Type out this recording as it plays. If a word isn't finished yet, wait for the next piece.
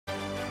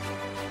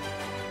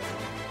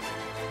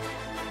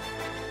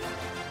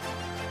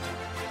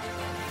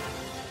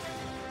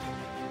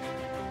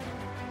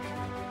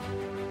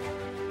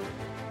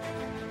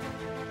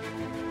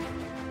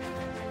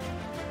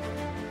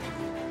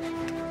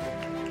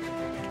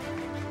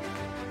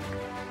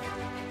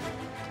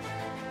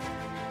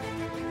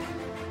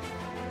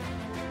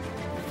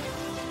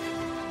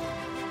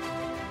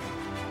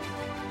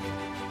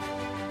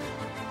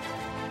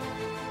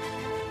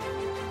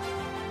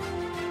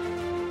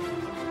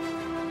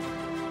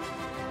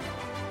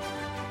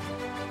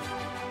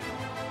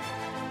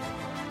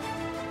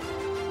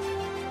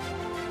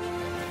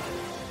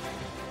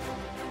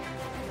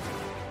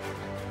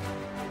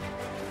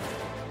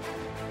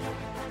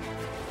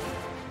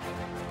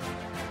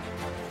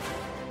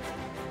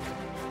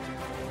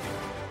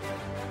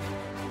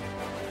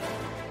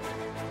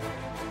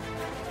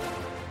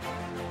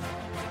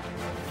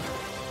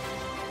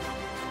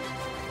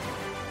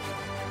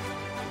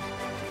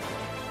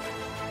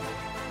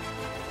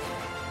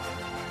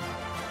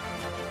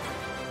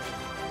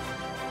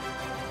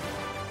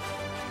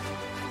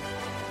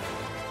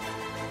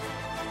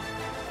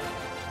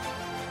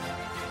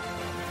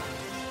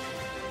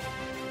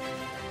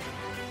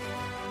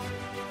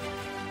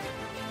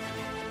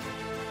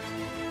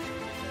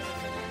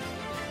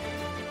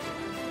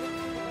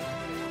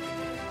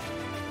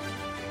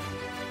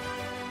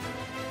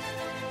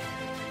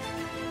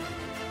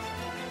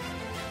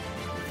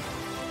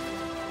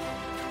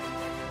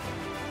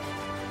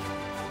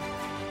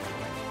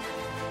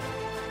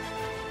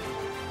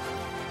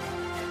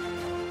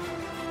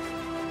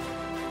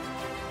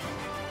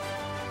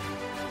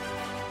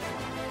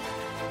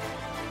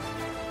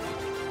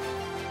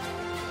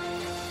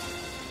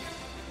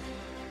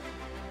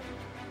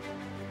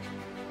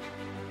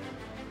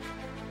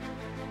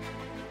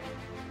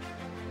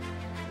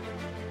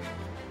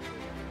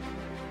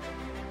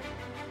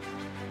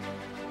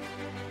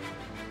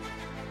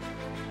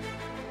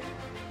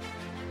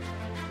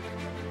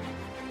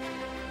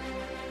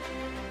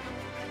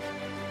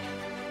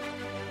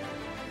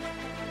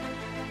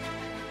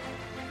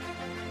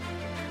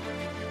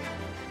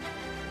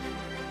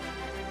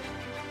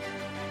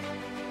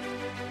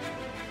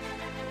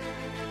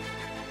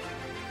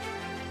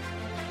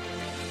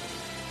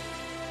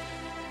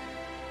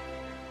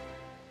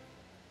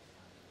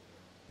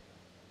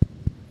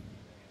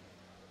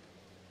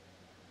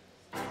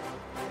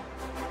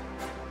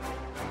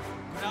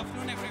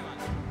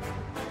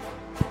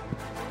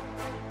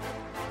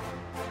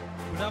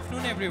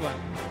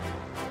everyone.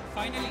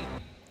 Finally,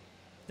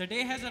 the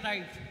day has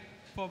arrived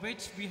for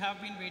which we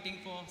have been waiting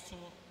for so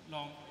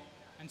long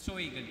and so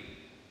eagerly.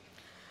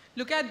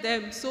 Look at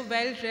them, so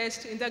well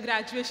dressed in their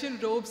graduation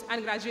robes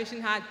and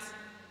graduation hats.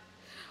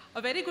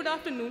 A very good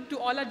afternoon to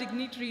all our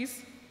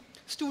dignitaries,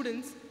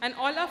 students, and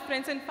all our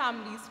friends and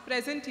families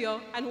present here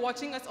and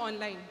watching us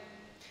online.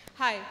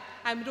 Hi,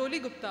 I'm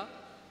Roli Gupta.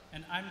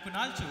 And I'm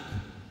Kunal Chuk,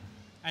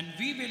 and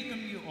we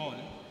welcome you all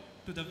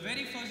to the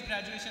very first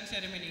graduation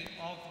ceremony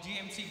of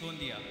GMC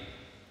Gondia.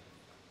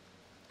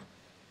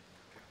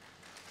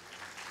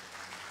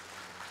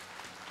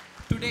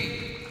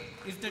 Today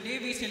is the day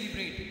we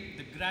celebrate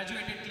the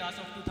graduated class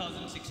of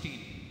 2016.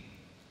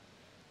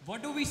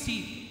 What do we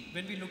see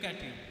when we look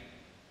at you?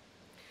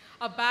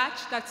 A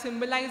badge that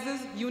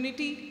symbolizes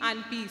unity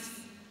and peace.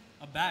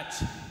 A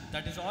badge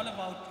that is all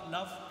about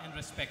love and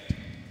respect.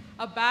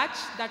 A badge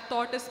that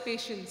taught us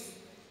patience.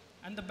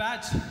 And the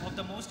badge of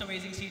the most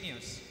amazing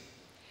seniors.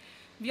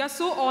 We are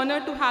so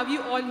honored to have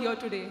you all here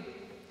today.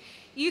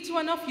 Each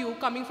one of you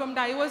coming from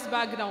diverse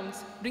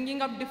backgrounds,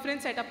 bringing up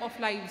different setup of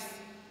lives.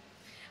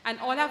 And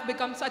all have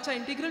become such an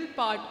integral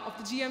part of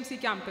the GMC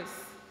campus.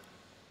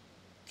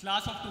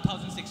 Class of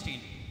 2016.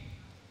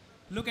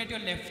 Look at your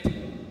left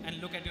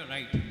and look at your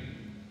right.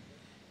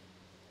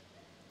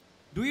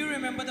 Do you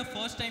remember the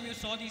first time you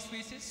saw these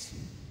faces?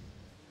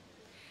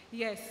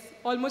 Yes,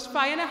 almost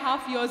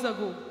 5.5 years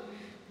ago.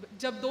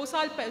 जब 2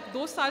 साल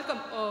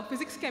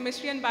physics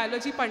chemistry and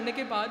biology पढ़ने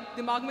के बाद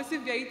दिमाग में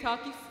सिर्फ यही था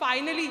कि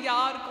फाइनली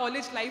यार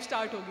कॉलेज लाइफ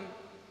स्टार्ट होगी.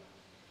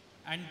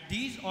 And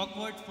these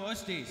awkward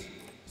first days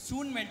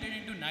soon melted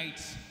into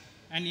nights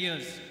and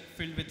years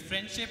filled with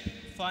friendship,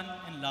 fun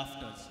and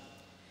laughter.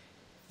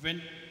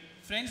 When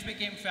friends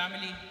became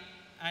family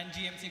and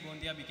GMC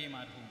Gondia became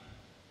our home.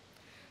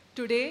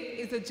 Today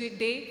is a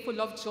day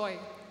full of joy.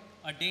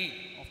 A day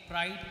of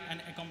pride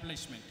and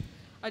accomplishment.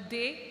 A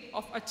day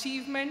of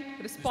achievement,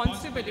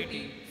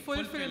 responsibility,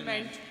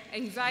 fulfillment,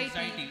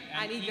 anxiety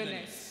and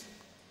eagerness.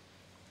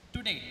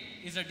 Today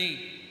is a day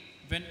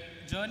when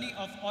journey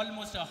of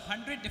almost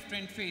 100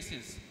 different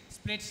faces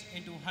splits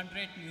into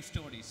 100 new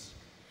stories.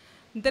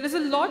 There is a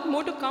lot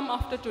more to come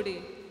after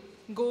today.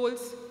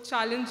 Goals,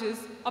 challenges,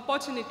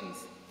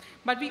 opportunities.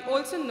 But we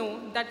also know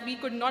that we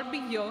could not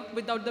be here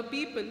without the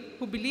people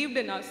who believed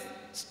in us,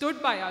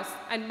 stood by us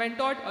and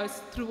mentored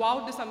us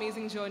throughout this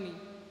amazing journey.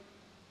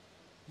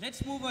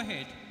 Let's move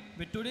ahead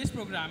with today's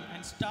program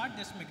and start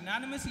this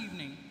magnanimous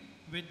evening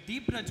with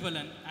Deep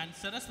Prajwalan and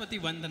Saraswati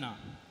Vandana.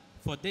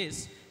 For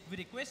this, we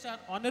request our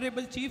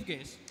honorable chief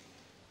guest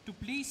to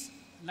please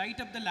light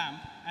up the lamp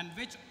and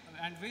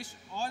wish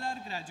all our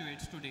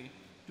graduates today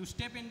to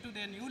step into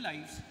their new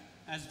lives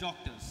as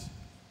doctors.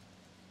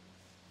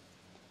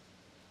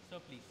 So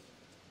please.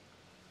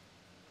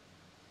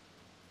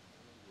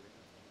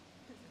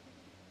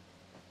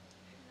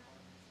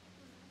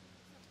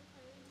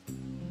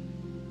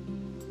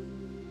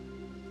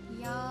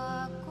 या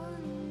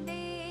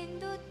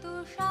कुन्देन्दु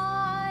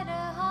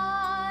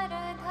तुषारहार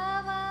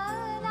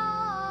धवला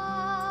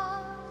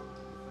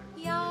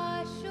या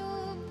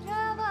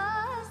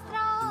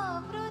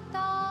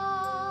शुभ्रवस्त्रावृता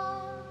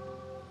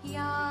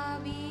या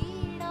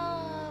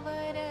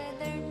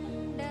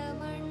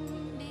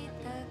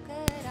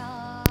वीणावरदण्डमण्डितकरा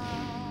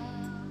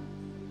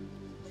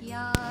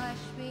या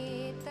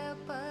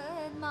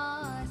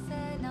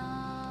श्वेतपद्मासना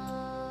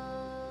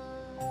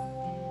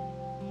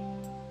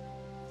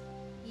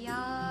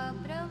या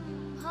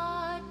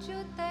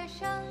ब्रह्माच्युत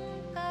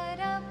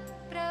शङ्कर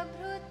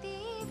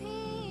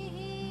प्रभृतिभिः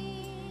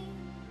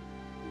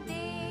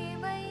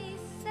देवैः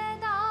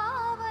सदा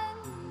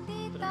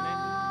वन्दिता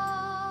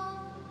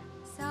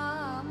सा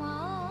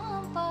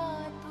मां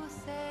पातु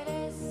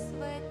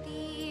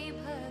सरस्वती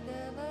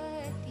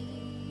भगवती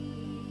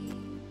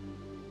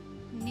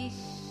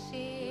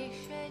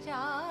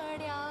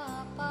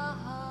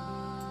निःशेषजाड्यापहा.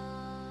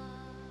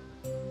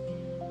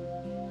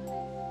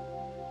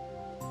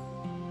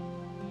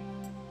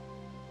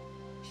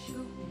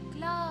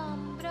 शुक्लां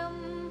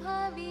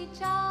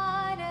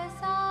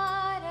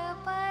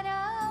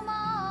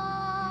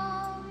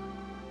ब्रह्मविचारसारपरमाम्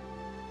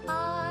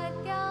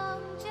आद्यां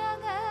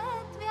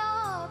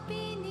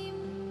जगद्व्यापिनीं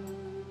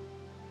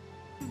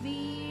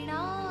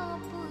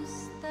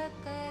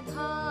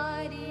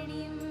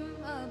वीणापुस्तकधारिणीम्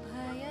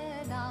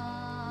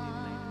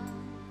अभयदाम्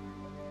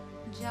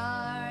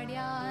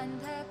जाड्यान्धकारापहाम्.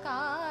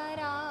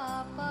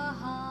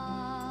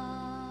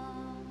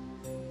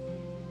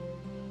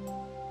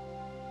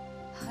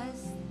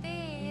 हस्ते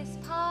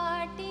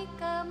स्फाटिकमालिकां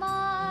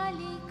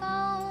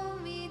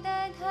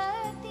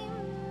विदधतीं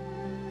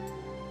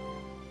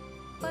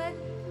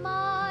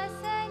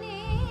पद्मासने.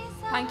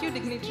 Thank you,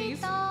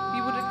 dignitaries. We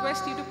would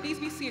request you to please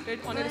be seated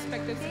on your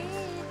respective seats.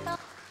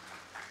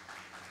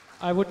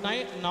 I would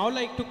now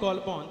like to call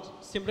upon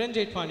Simran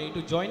Jethwani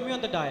to join me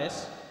on the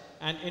dais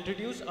and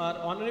introduce our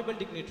honorable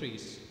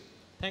dignitaries.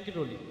 Thank you,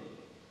 Roli.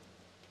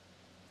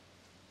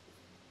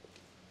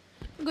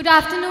 Good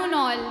afternoon,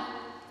 all.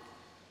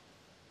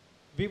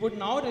 We would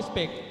now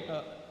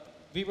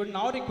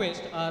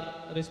request our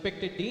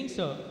respected Dean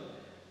Sir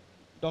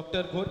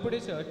Dr.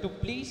 Ghorpade sir to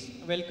please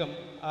welcome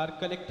our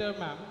collector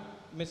ma'am,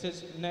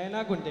 Mrs.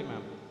 Nayana Gunde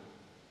ma'am.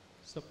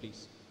 So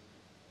please.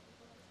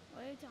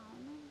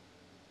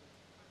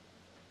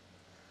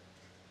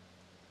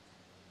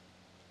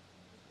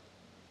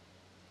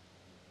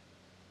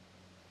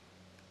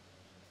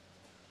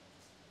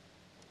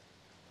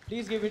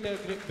 Please give it a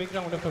big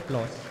round of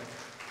applause.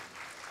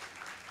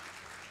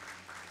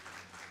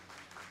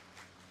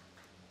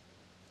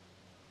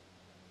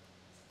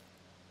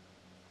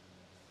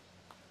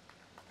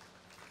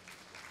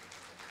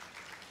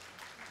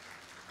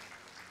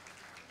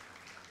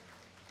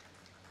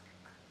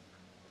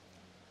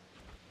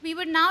 We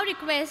would now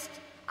request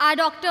our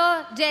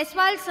Dr.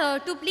 Jaiswal sir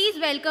to please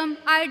welcome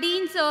our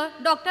Dean sir,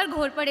 Dr.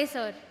 Ghorpade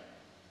sir.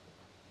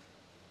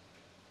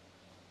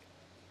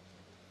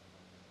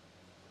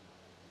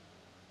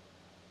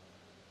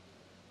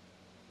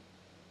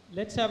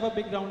 Let's have a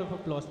big round of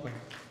applause for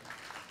him.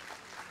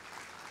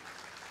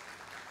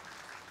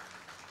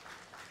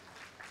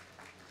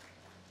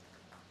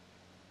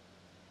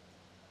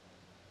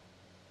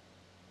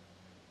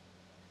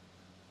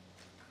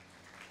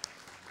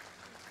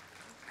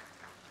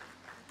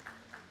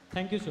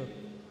 Thank you, sir.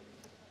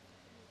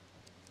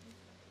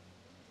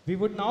 We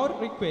would now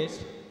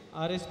request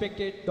our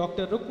respected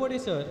Dr. Rukmode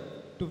sir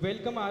to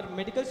welcome our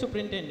Medical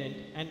Superintendent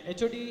and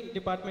HOD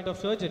Department of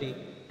Surgery,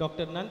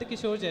 Dr.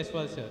 Nandakishore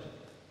Jaiswal sir.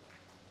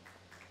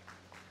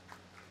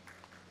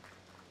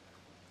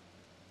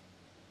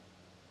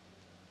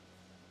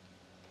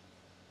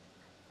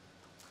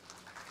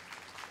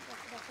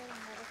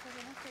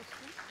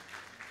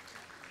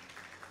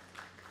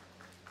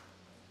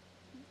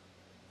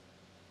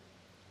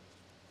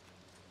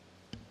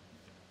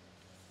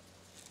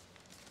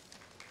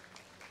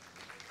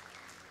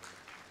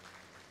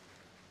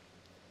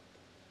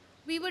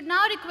 We would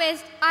now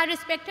request our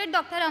respected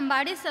Dr.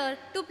 Ambade sir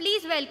to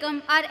please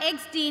welcome our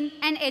ex-Dean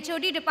and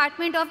HOD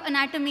Department of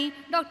Anatomy,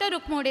 Dr.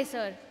 Rukmode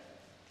sir.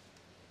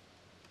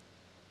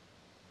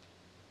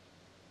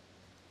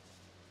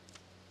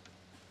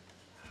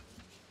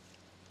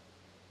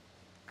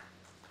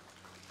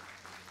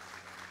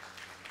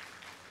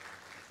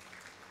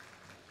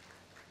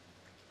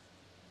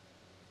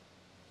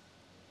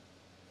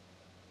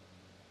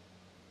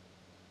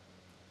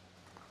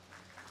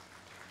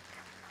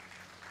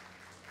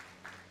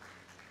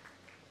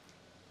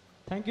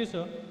 Thank you,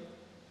 sir.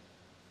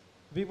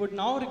 We would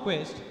now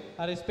request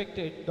our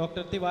respected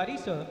Dr. Tiwari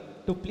sir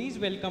to please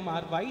welcome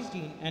our Vice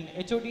Dean and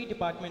HOD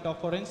Department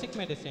of Forensic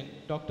Medicine,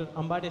 Dr.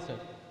 Ambade sir.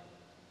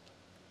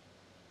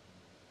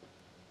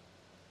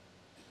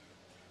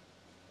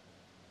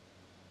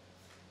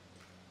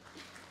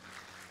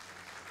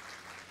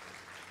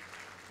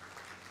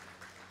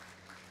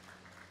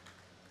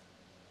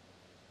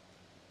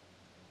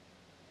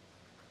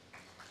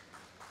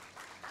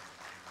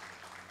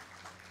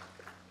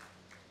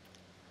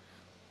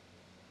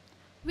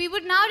 We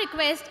would now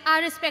request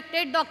our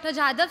respected Dr.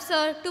 Jadhav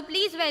sir to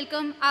please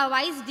welcome our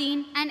Vice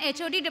Dean and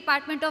HOD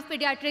Department of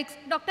Pediatrics,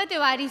 Dr.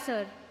 Tiwari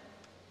sir.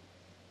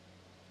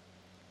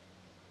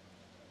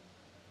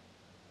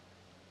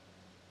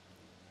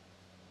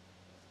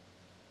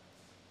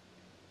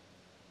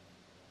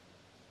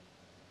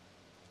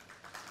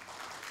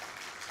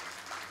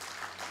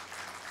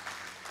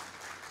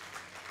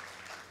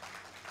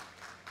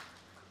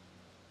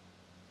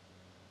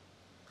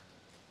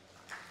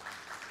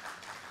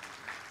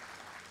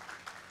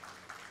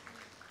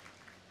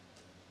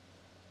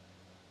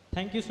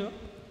 Thank you, sir.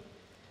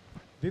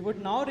 We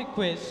would now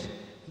request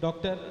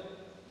Dr.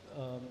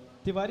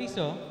 Tiwari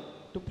sir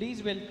to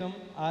please welcome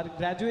our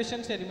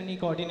graduation ceremony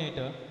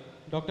coordinator,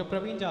 Dr.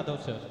 Praveen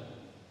Jadhav sir.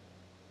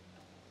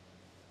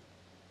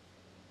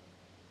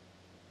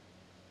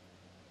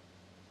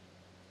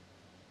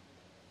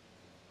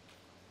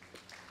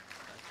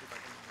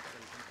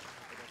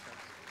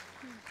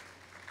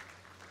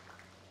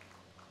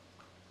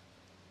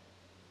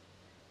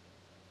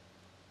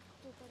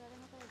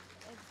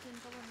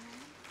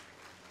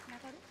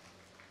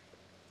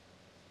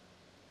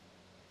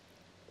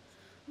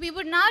 We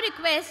would now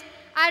request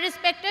our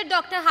respected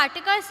Dr.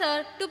 Hartikar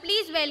sir to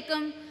please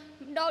welcome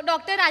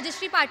Dr.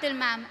 Rajeshri Patil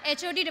ma'am,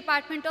 HOD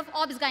Department of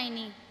Obs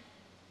Gynae.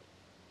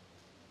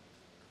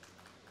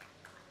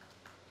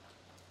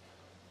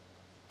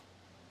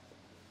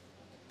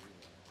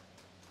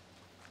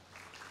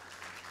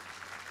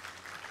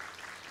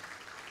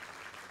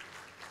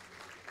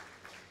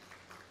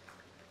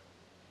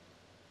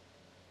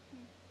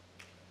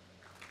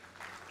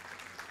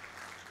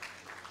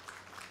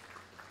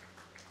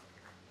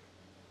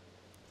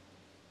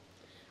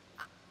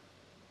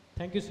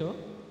 Thank you, sir.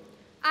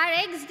 Our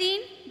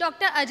ex-Dean,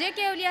 Dr. Ajay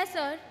Keolia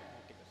sir.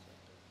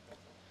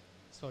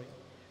 Sorry.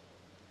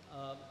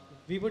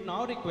 We would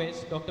now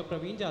request Dr.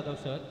 Praveen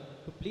Jadhav sir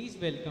to please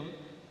welcome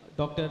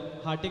Dr.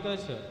 Hartikar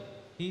sir.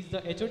 He is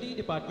the HOD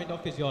Department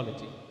of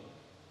Physiology.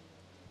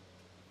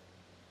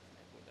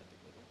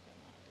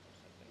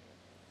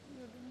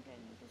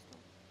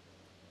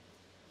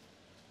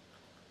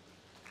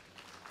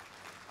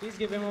 Please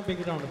give him a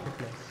big round of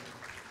applause.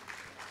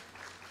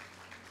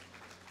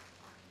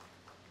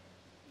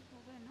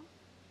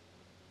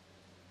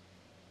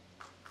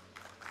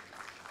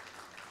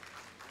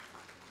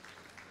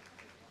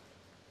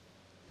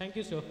 Thank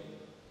you, sir.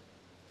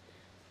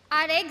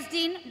 Our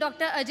ex-Dean,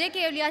 Dr. Ajay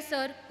Keolia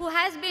sir, who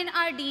has been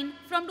our Dean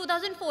from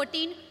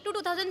 2014 to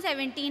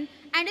 2017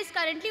 and is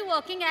currently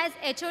working as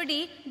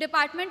HOD,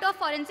 Department of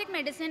Forensic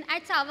Medicine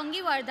at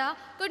Savangi Wardha,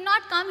 could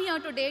not come here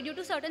today due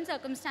to certain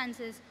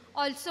circumstances.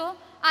 Also,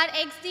 our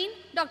ex-Dean,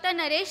 Dr.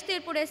 Naresh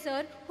Tirpure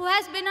sir, who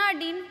has been our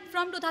Dean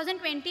from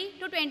 2020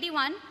 to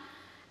 21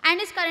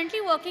 and is currently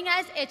working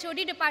as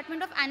HOD,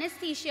 Department of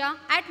Anesthesia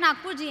at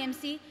Nagpur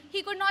GMC,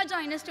 he could not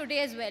join us today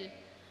as well.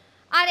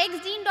 Our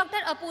ex-Dean, Dr.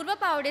 Apurva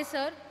Paude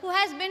sir, who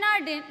has been our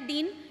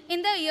Dean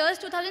in the years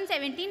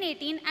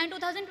 2017-18 and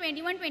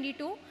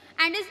 2021-22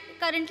 and is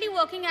currently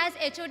working as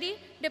HOD,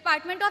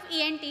 Department of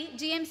ENT,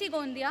 GMC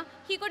Gondia,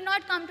 he could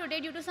not come today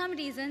due to some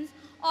reasons.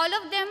 All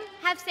of them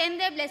have sent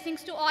their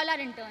blessings to all our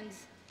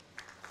interns.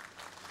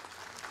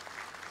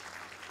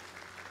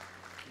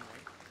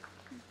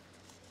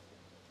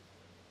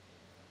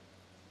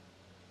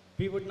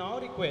 We would now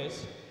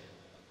request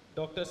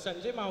Dr.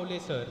 Sanjay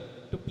Mahule sir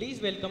to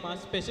please welcome our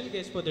special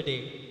guest for the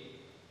day,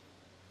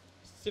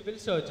 Civil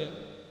Surgeon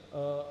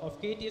of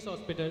KTS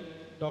Hospital,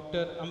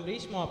 Dr.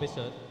 Amrish Mohabe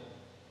sir.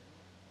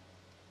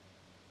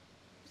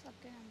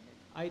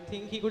 I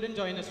think he couldn't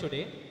join us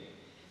today.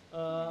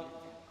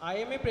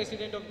 IMA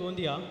President of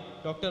Gondia,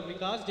 Dr.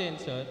 Vikas Jain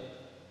sir,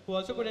 who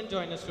also couldn't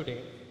join us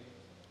today.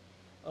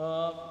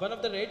 One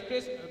of the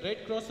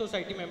Red Cross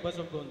Society members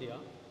of Gondia,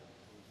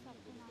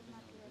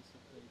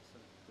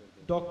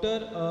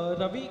 Dr.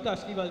 Ravi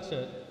Kashliwal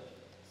sir.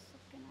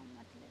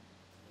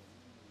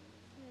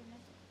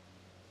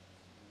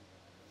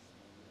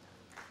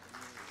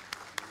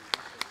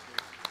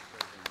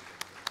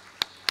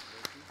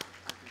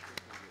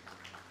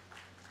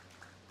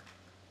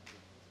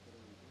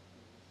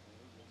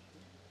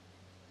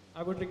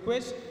 I would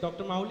request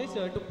Dr. Mahule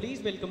sir to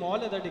please welcome all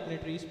other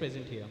dignitaries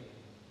present here.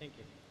 Thank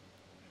you.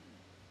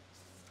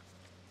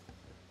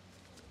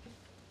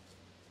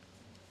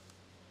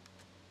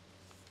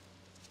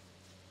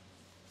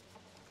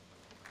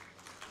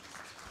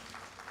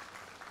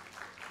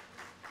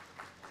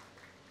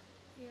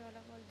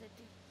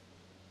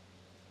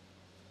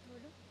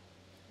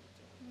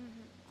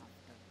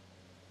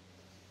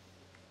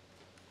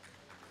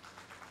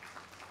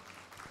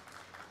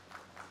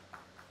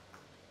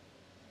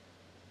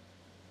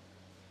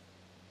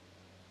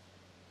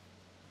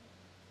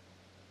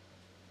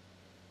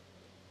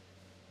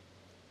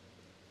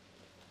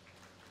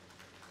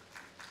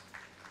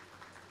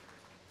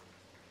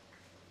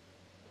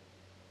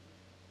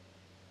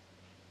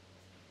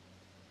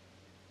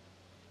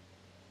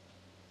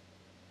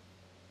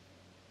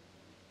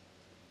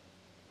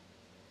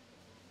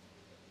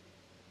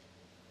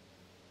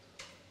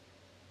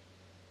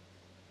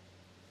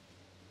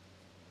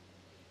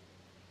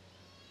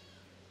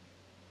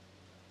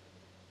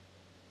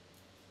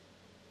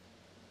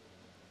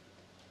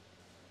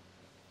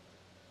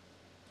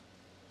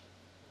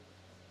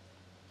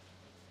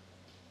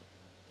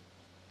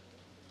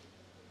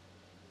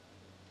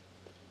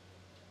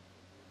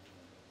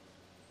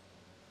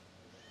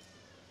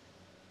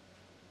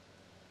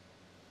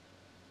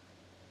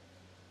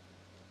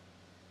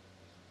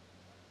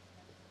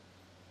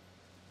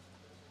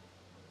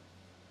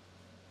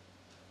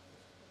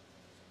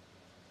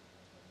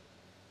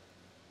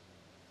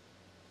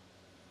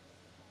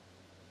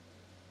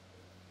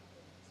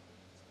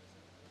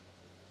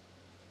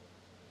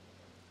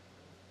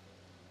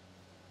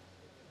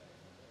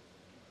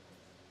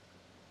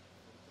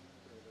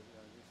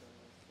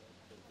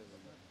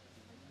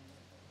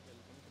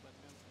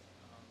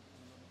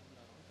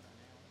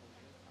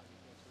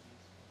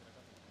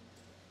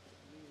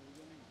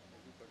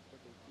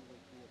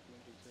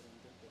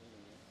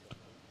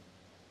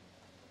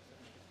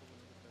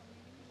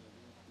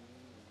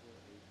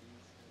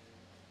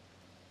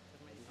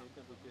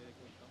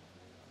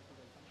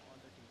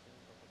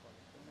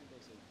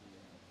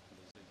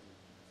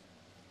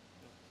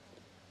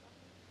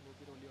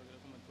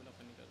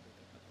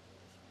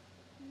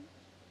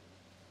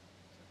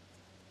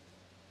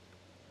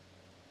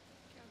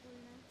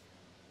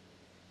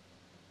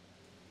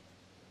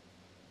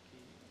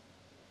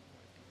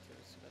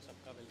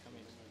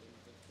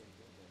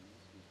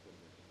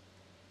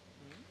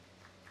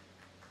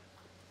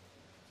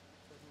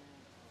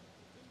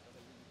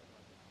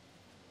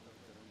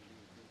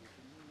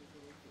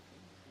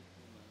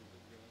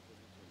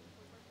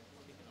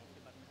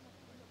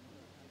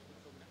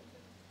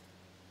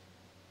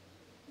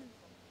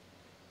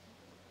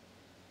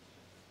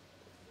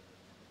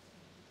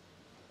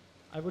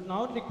 I would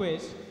now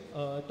request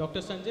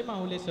Dr. Sanjay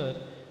Mahule sir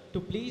to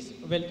please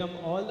welcome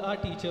all our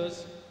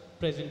teachers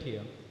present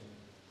here.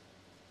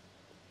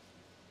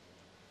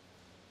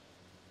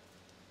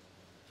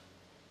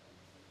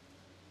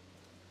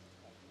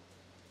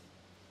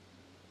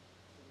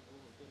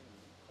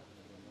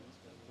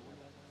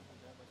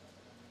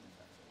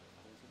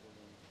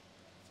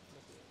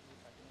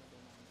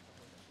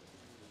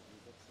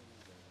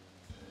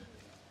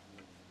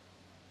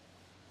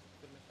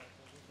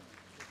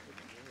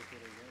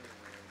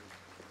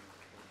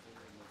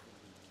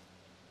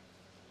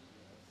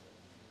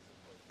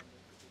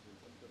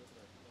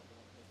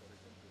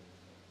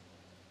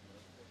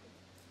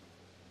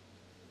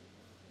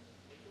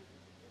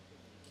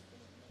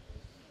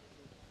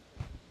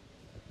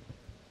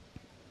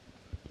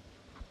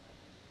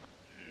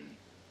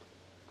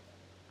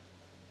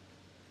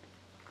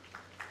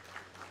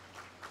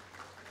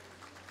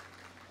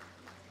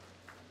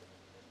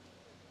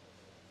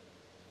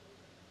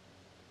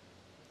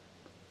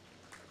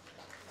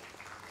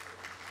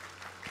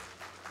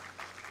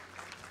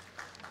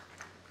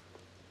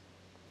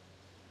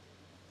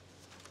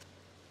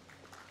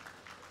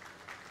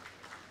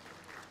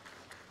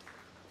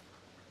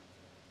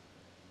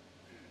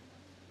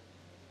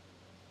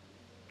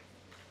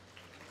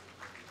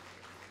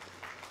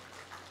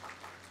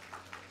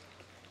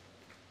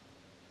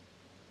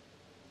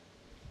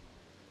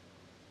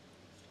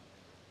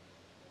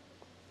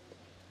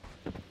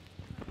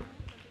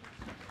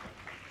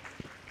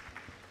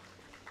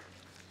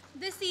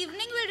 this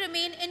evening will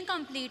remain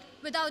incomplete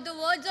without the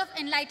words of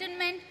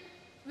enlightenment,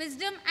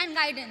 wisdom and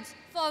guidance,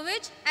 for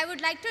which I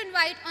would like to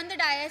invite on the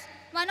dais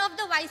one of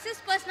the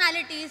wisest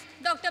personalities,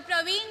 Dr.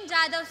 Praveen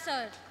Jadhav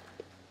sir.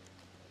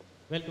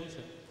 Welcome,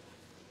 sir.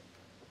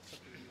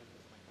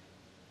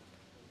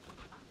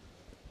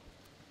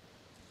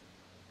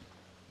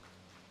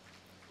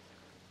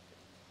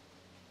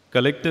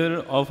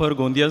 Collector of our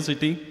Gondia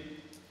city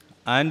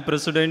and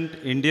President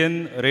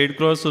Indian Red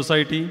Cross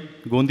Society,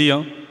 Gondia,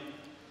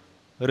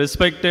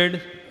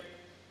 respected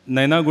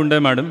Nayana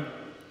Gunde Madam,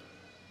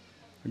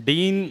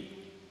 Dean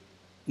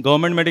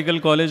Government Medical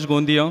College,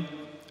 Gondia,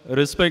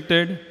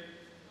 respected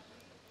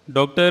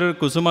Dr.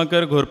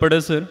 Kusumakar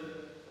Ghorpade sir,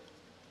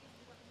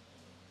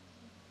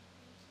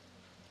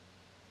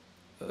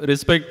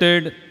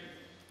 respected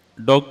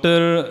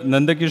Dr.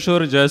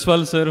 Nandakishore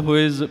Jaiswal sir, who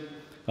is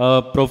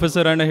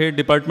Professor and Head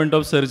Department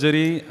of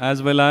Surgery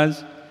as well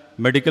as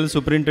Medical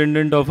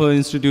Superintendent of our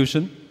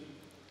institution.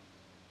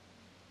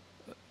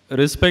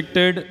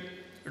 Respected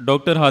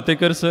Dr.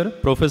 Hatekar sir,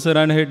 Professor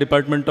and Head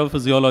Department of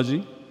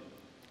Physiology.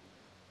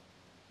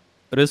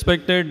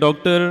 Respected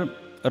Dr.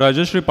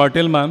 Rajashri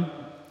Patel ma'am,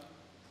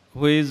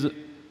 who is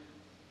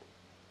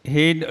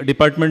Head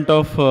Department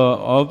of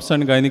Obs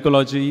and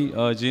Gynecology,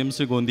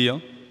 GMC Gondia.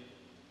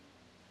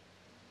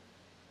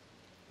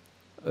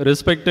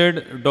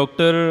 Respected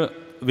Dr.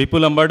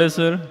 Vipul Ambade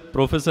sir,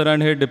 Professor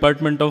and Head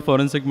Department of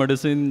Forensic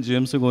Medicine,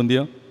 GMC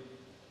Gondia.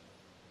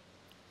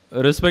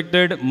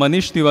 Respected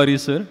Manish Tiwari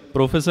sir,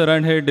 Professor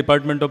and Head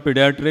Department of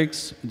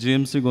Pediatrics,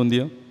 GMC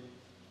Gondia.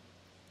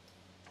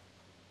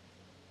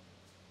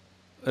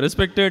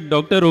 Respected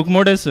Dr.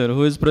 Rukmode sir,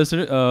 who is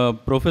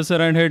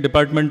Professor and Head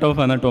Department of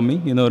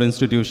Anatomy in our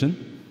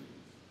institution.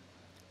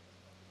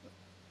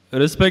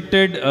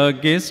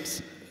 Respected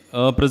guests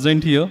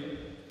present here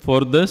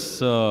for this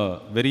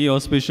very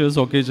auspicious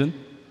occasion.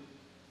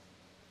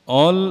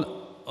 All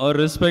our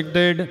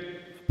respected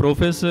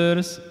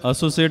professors,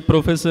 associate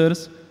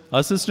professors,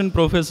 assistant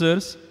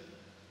professors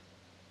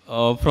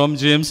from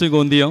GMC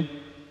Gondia.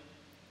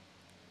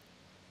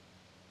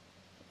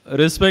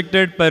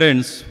 Respected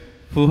parents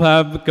who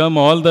have come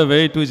all the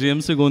way to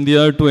GMC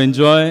Gondia to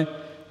enjoy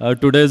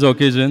today's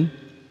occasion.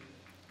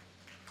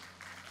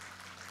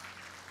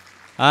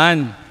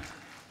 And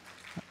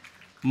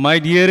my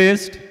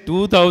dearest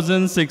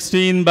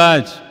 2016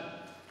 batch.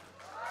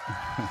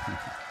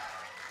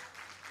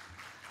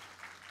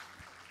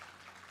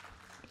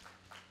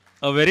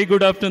 A very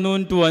good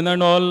afternoon to one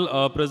and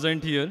all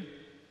present here.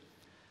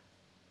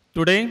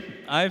 Today,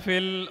 I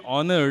feel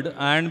honored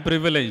and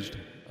privileged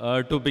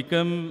to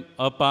become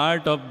a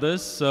part of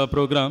this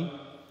program,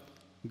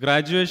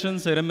 graduation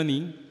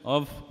ceremony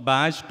of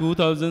batch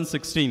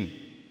 2016.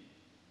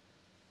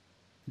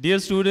 Dear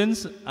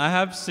students, I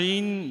have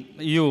seen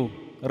you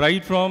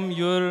right from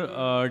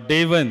your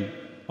day one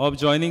of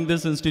joining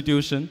this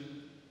institution.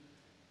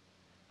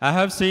 I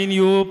have seen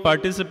you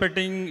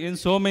participating in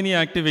so many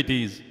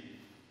activities,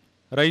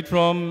 right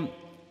from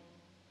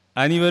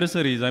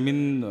anniversaries,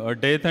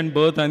 death and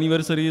birth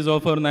anniversaries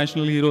of our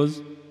national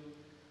heroes,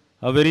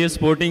 various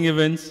sporting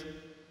events,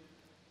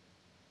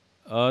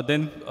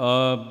 then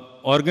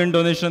organ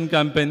donation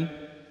campaign.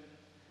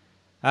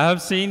 I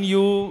have seen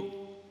you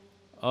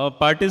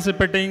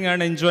participating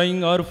and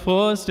enjoying our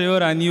first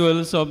ever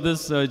annuals of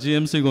this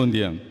GMC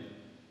Gondia.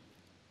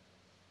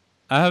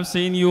 I have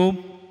seen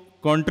you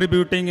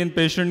contributing in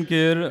patient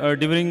care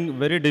during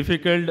very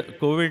difficult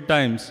COVID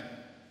times.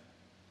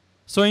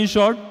 So in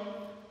short,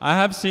 I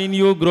have seen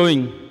you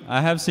growing. I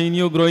have seen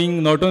you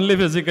growing not only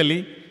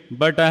physically,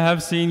 but I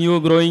have seen you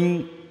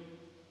growing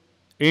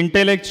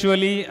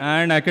intellectually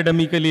and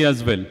academically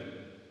as well.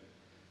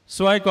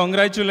 So I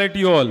congratulate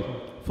you all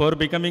for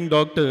becoming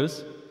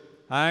doctors,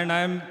 and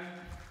I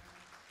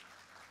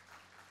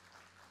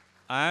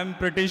am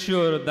pretty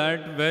sure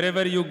that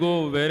wherever you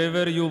go,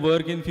 wherever you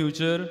work in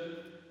future,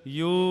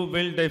 you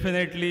will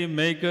definitely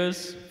make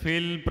us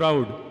feel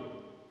proud.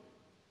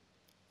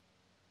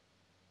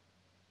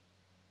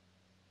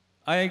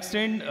 I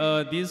extend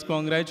these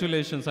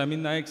congratulations. I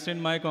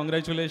extend my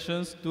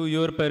congratulations to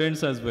your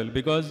parents as well,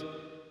 because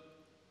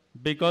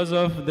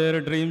of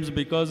their dreams,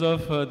 because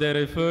of their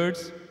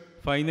efforts,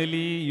 finally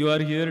you are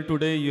here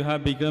today, you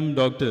have become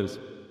doctors.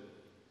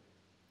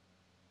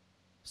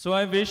 So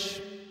I wish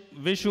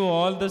you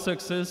all the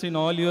success in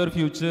all your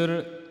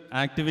future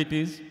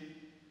activities.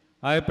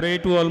 I pray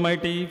to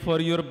Almighty for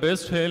your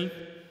best health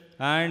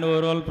and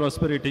overall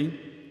prosperity.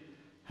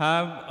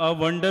 Have a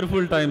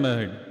wonderful time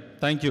ahead.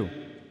 Thank you.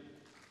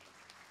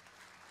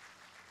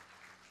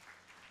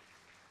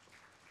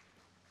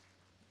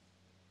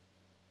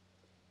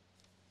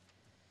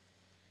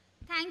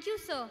 Thank you,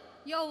 sir.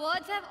 Your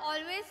words have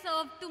always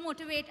served to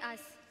motivate us.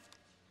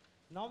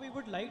 Now we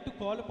would like to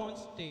call upon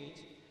stage,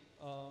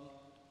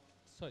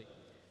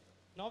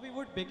 Now we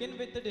would begin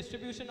with the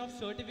distribution of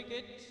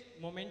certificates,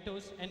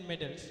 mementos and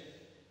medals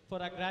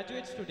for our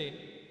graduates today,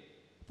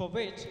 for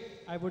which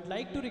I would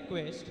like to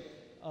request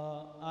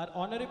our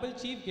Honorable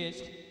Chief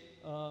Guest,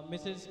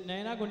 Mrs.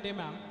 Nayana Gunde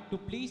ma'am, to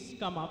please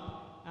come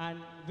up and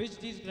wish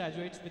these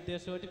graduates with their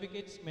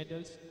certificates,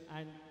 medals,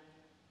 and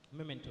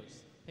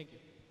mementos. Thank you.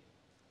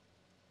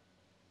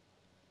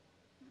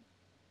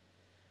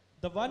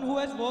 The one who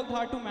has worked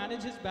hard to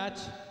manage his batch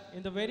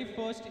in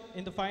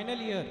the final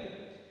year,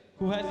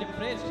 who has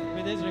impressed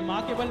with his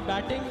remarkable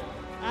batting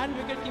and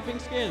wicket-keeping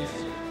skills.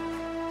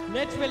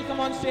 Let's welcome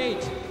on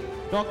stage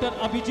Dr.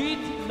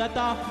 Abhijit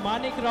Lata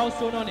Manik Rao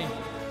Sonone.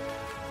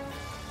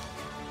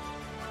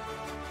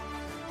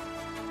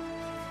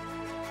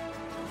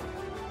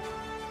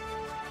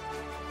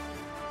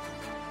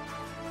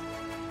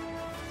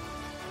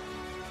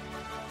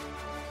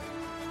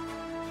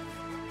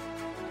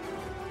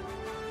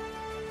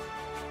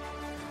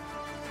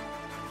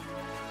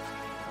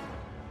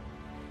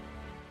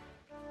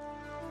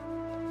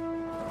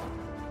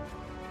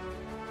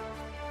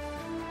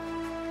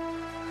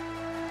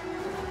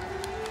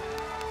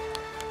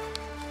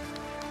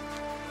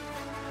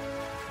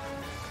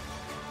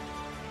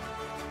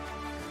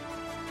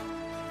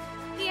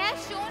 He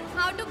has shown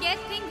how to get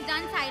things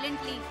done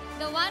silently,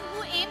 the one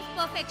who aims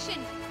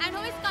perfection and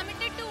who is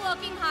committed to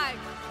working hard.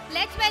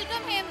 Let's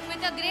welcome him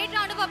with a great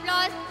round of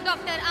applause,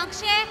 Dr.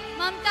 Akshay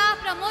Mamta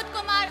Pramod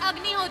Kumar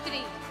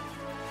Agnihotri.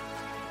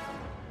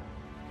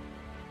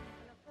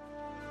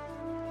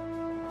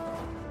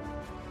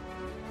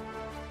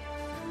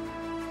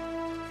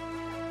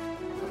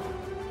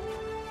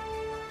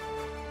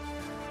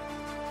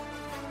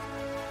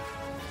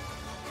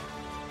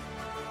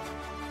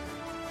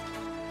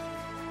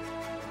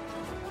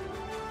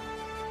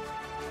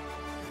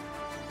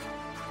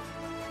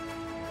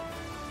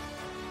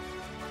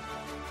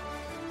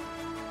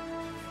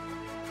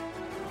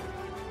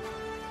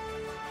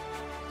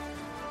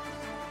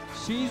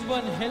 She's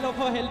one hell of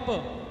a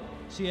helper.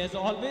 She has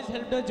always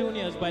helped her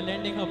juniors by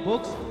lending her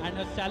books and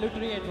her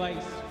salutary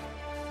advice.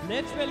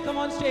 Let's welcome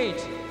on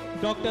stage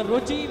Dr.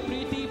 Ruchi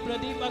Preeti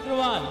Pradeep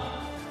Agrawal.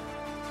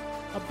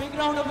 A big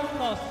round of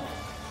applause.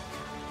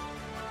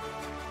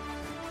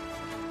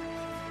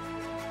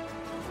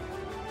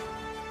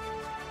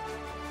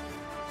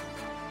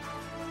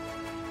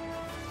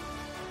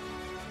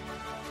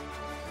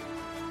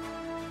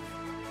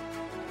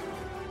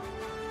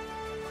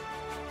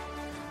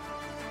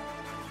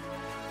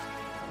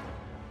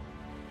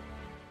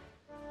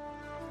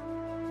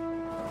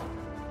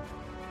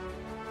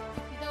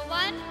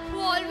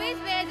 Always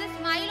wears a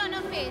smile on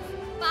her face,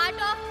 part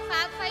of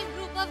Fab 5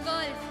 group of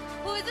girls,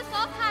 who is a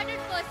soft-hearted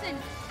person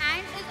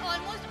and is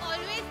almost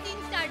always seen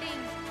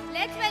studying.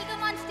 Let's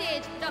welcome on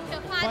stage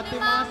Dr.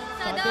 Fatima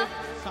Sadiq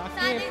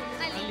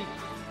Ali.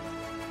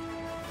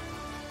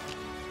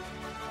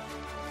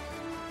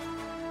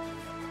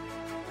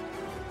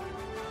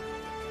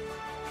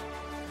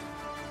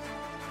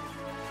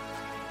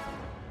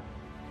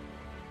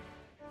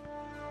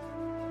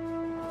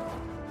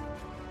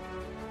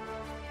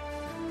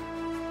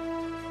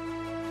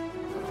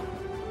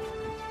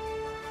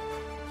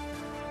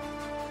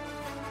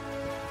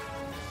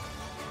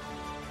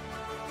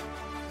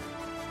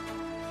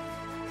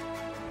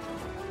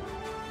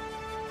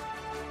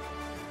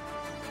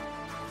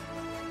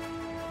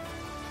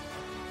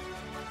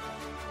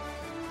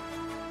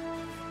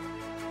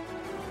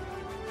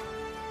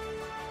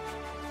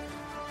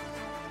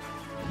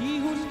 He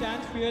who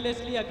stands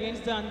fearlessly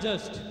against the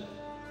unjust,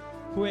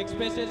 who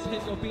expresses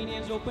his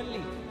opinions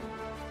openly,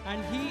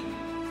 and he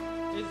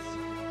is,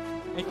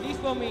 at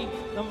least for me,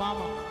 the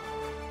mama.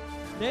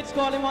 Let's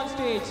call him on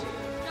stage,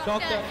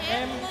 Dr.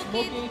 M.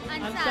 Mukid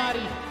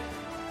Ansari.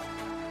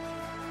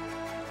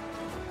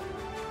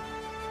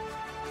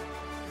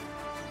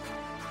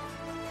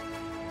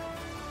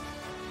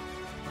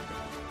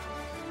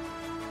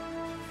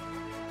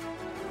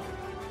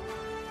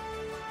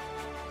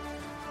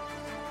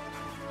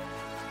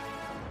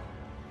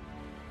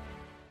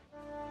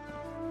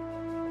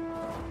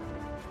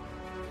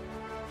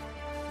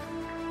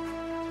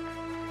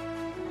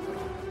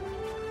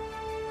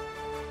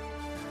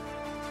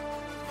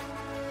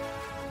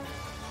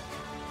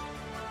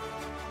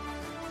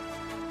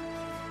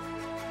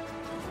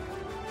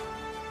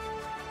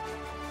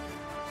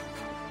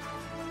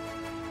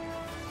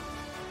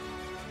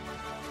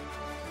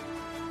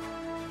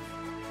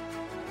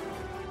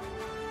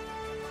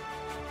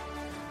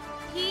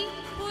 He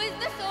who is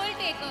the soul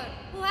taker,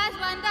 who has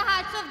won the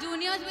hearts of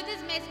juniors with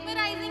his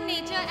mesmerizing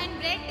nature and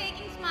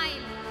breathtaking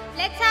smile.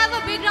 Let's have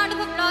a big round of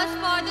applause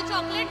for the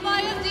chocolate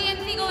boy of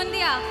GMC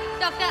Gondia,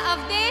 Dr.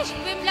 Avdesh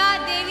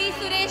Vimla Devi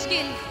Suresh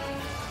Gill.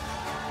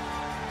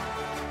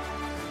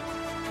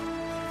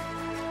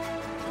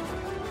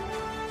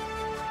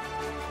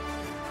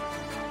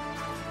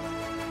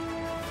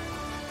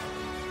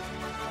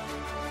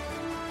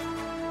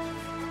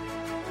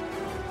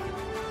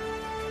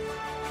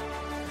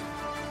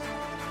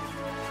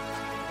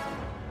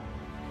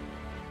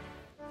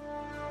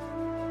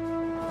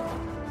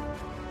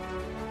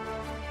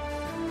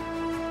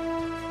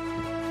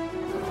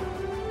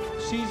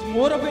 She's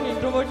more of an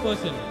introvert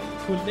person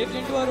who lives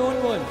into her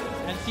own world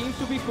and seems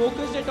to be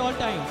focused at all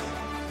times.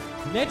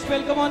 Let's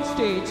welcome on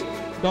stage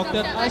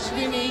Dr.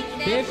 Ashwini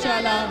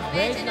Devshala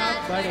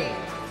Vaidnath Bade.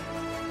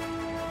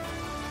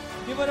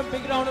 Give her a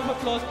big round of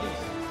applause,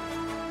 please.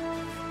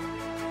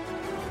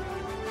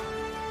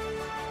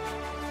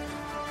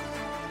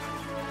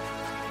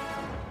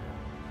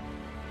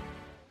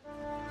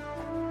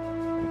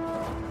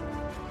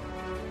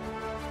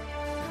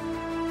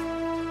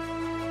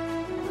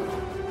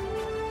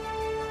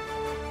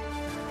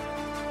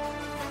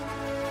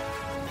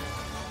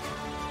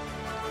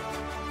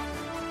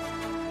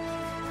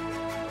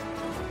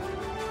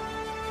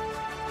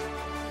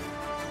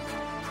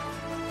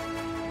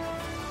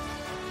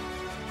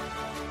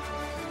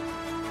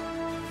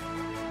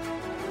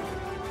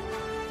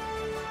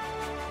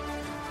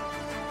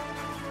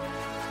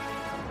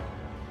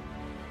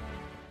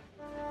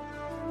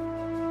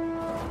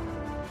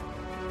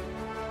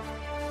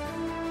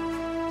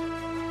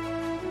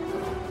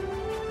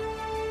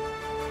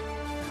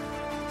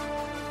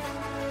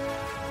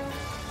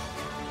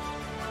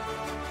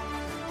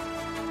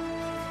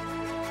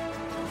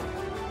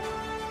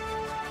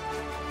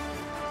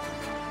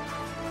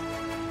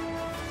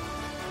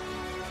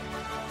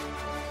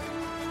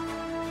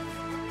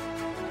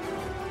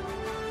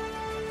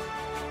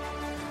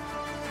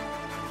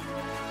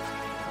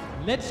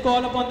 Let's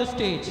call upon the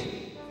stage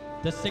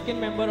the second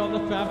member of the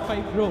Fab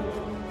 5 group,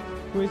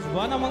 who is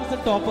one amongst the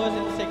toppers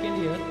in the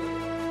second year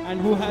and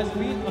who has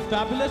been a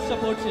fabulous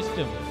support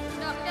system.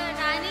 Dr.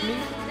 Rani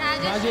Please,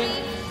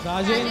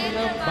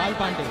 Rajendra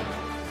Balpande.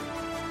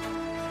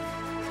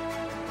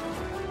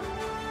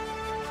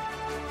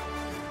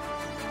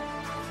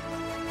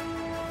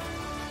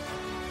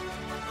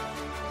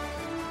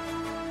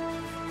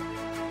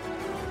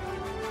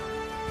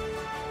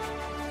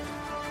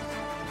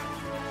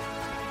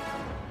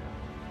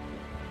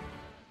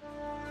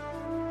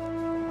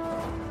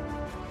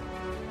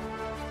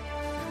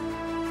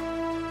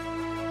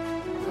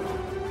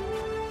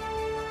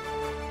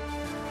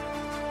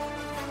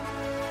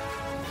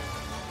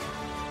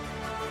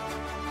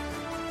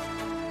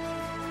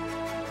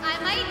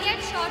 I might get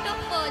short of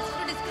words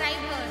to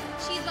describe her.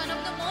 She's one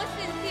of the most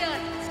sincere,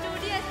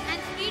 studious and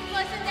sweet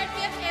person that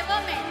we have ever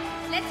met.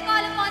 Let's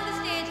call upon the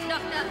stage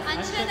Dr.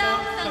 Anshada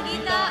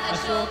Sangeeta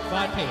Ashok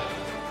Bhathe.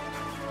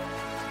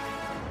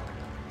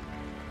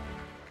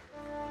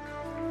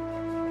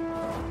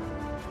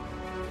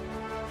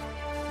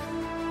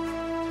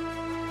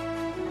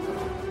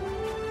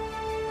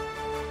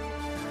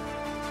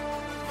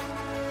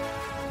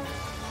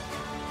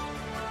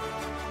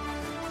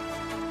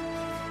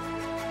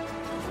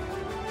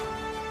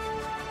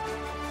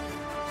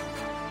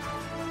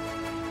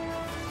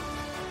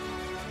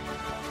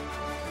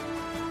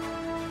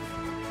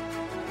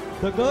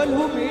 The girl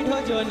who made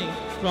her journey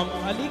from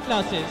Ali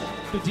classes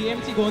to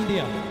GMC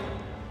Gondia,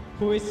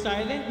 who is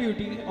silent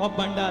beauty of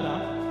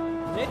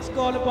Bandara, let's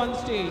call upon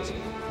stage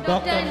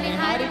Dr.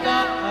 Niharika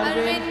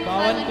Arvind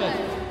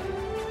Bavankar.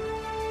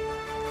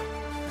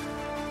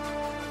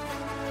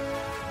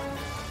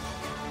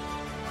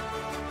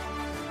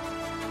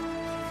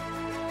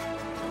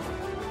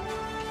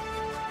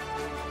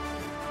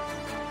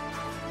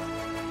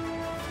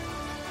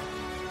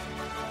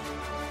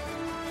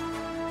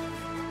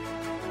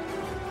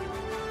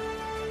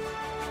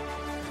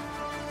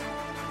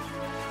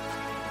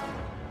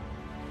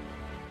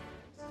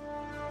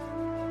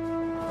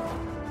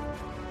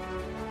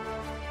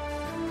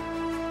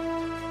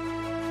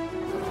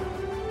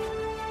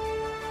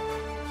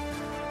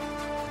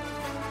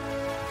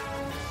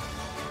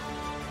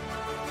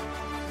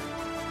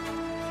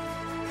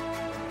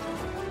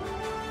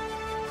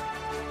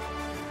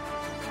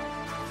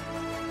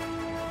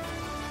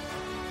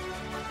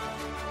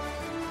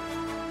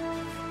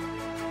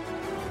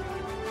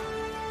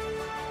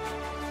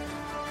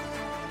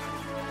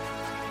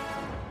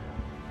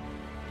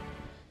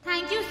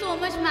 Thank you so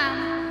much,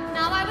 ma'am.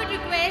 Now I would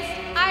request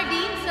our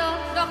Dean Sir,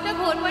 Dr.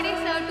 Ghorpade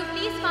Sir, to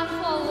please come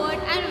forward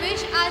and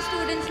wish our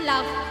students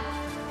luck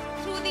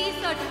through these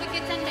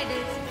certificates and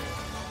medals.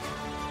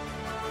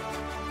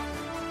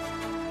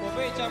 For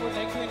which I would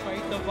like to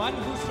invite the one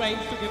who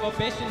strives to give her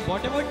best in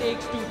whatever it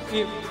takes to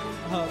give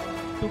her,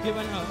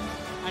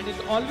 and is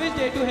always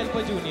there to help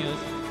her juniors.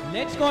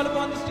 Let's call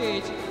upon the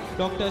stage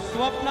Dr.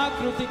 Swapna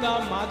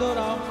Krutika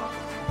Madhavrao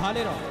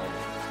Bhalerao.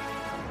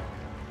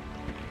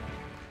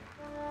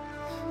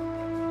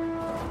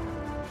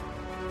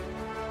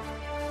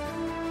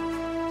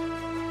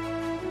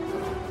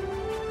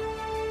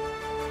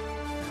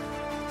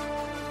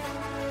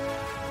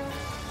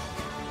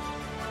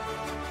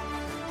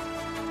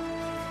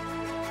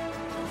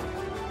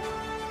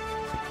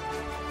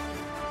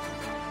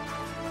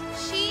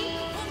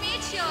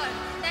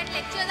 That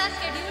lectures are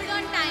scheduled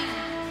on time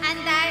and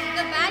that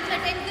the batch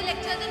attends the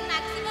lectures in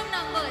maximum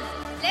numbers.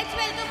 Let's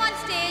welcome on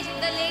stage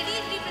the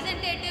ladies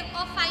representative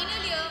of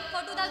final year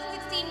for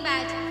 2016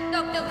 batch,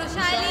 Dr.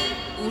 Vrushali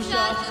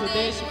Usha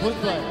Sudesh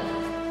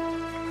Bhujbal.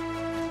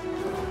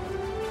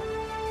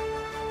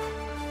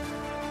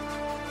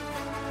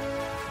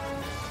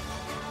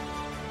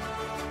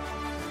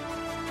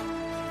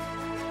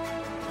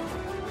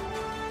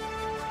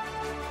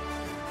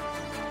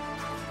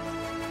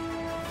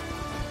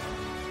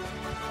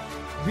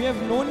 We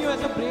have known you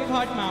as a brave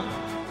heart, ma'am,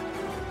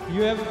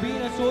 You have been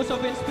a source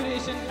of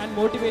inspiration and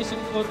motivation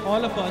for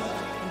all of us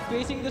in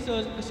facing the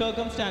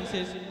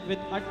circumstances with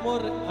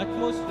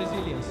utmost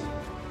resilience.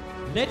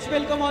 Let's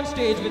welcome on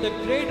stage with a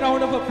great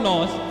round of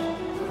applause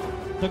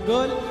the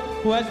girl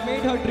who has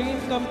made her dream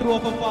come true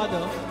of her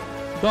father,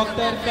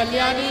 Dr.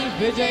 Kalyani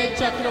Vijay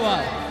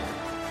Chakravarti.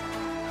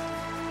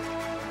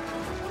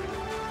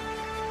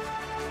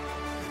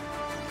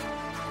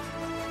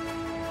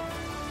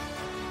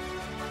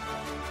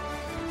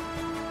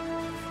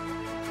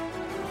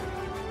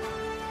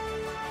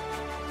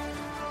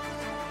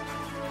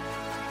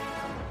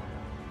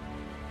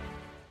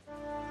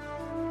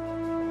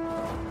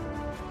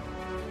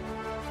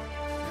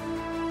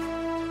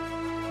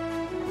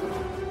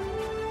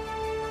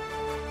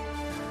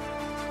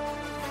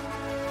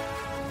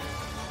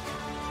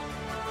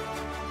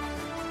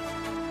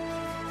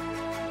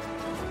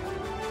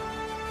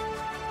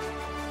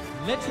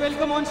 Let's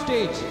welcome on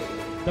stage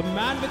the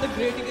man with the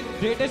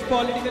greatest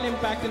political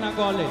impact in our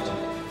college,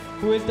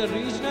 who is the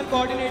regional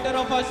coordinator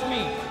of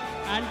ASMI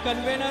and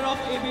convener of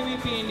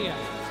ABVP India,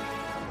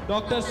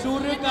 Dr.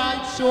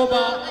 Suryakant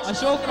Shobha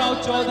Ashok Rao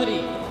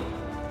Chaudhary.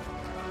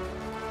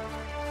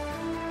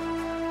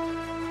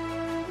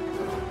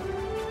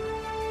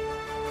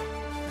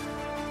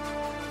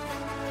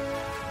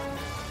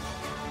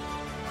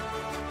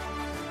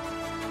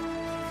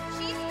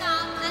 She's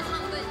calm and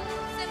humble,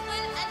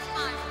 simple and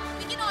smart.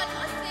 We can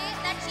almost say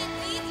that she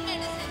breathes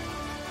medicine.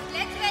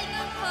 Let's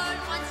welcome her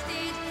on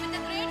stage with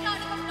a great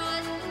round of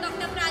applause,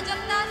 Dr.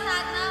 Prajakta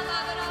Sadhna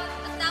Babarao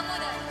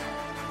Damodar.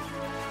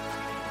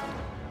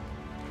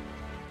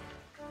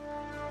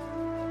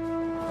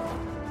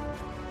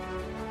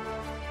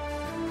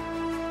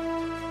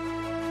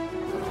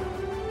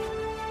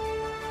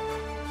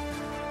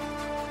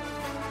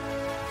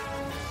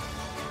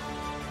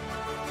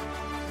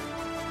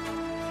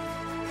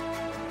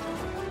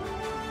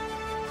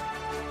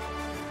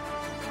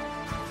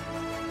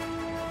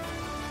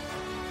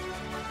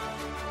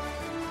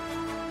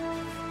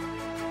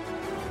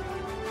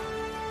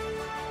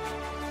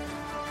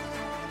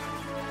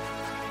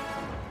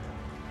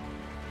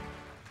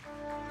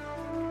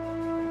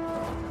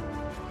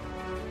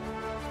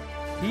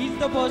 He's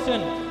the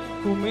person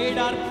who made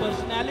our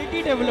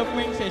personality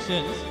development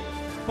sessions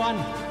fun,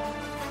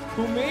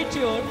 who made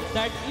sure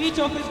that each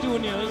of his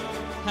juniors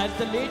has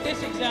the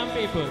latest exam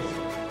papers.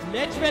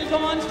 Let's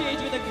welcome on stage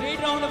with a great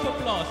round of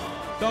applause,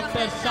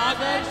 Dr.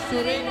 Sagar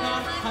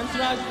Surendra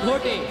Hansraj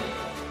Ghote.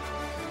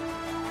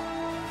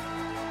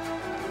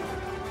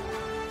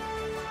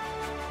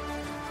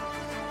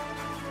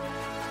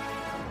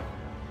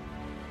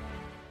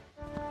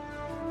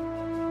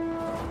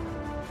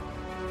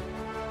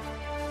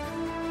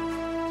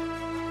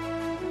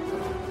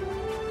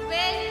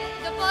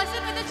 The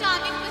person with a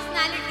charming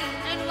personality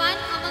and one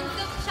amongst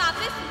the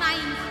sharpest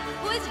minds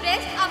who is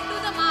dressed up to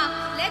the mark.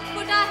 Let's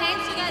put our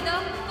hands together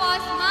for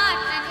smart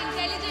and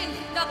intelligent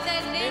Dr.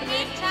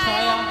 Nirmit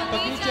Chaya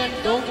Kapichan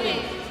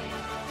Dongre.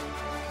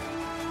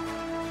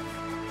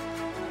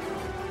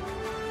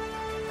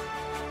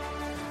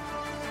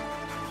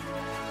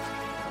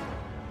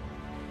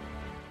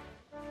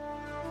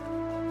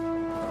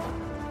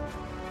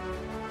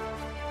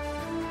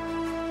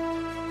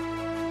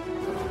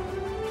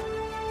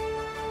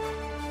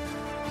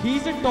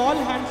 He's a tall,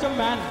 handsome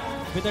man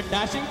with a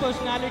dashing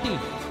personality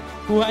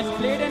who has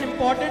played an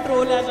important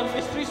role as a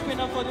mystery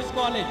spinner for this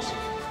college.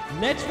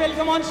 Let's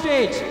welcome on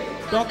stage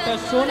Dr.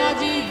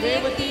 Sonaji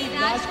Revati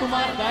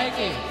Rajkumar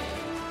Gaike.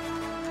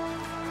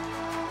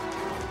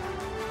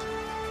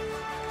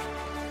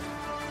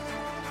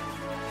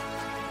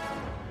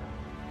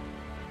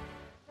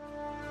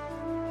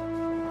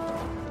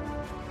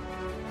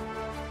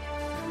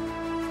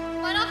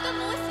 One of the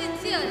most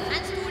sincere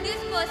and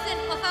studious person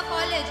of our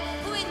college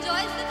who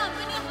enjoys the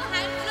company of a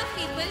handful of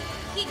people,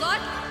 he got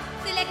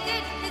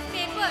selected his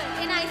paper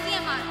in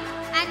ICMR,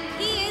 and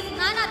he is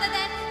none other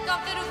than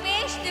Dr.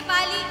 Rupesh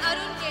Dipali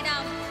Arun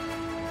Kedam.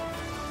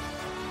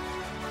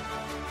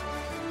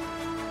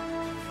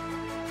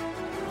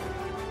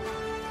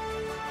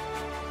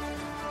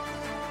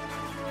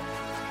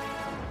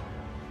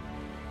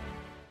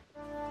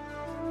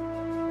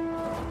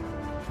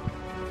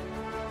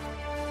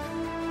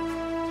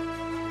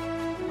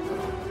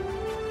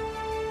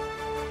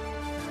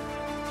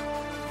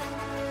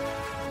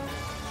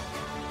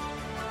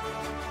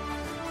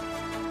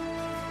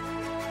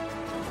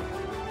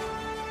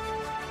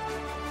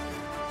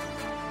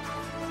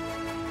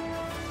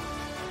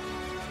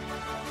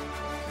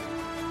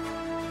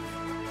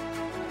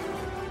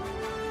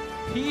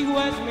 He who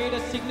has made a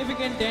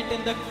significant dent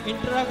in the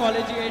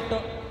intra-collegiate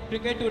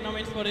cricket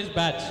tournaments for his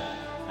batch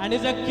and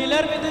is a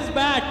killer with his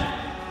bat.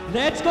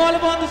 Let's call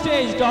upon the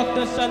stage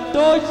Dr.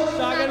 Santosh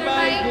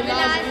Sagarbai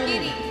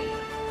Vilasgiri.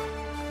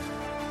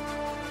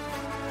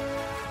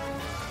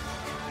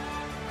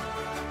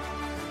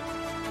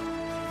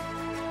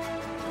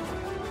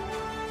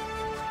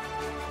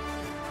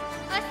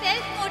 A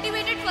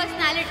self-motivated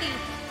personality,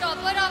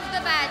 topper of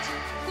the batch,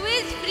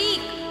 quiz freak,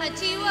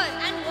 achiever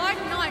and what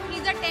not.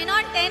 He's a 10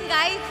 on 10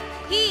 guys.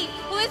 He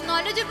who is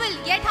knowledgeable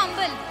yet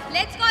humble.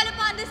 Let's call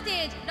upon the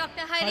stage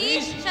Dr.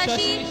 Harish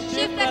Shashi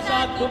Shiv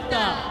Prasad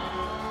Gupta.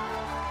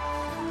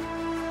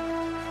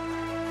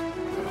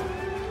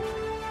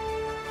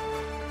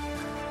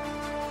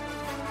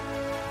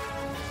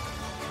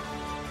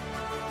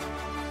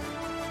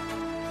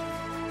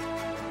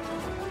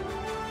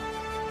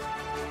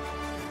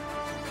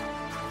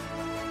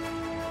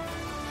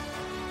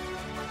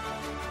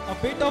 A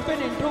bit of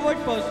an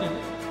introvert person,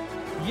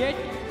 yet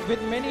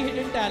with many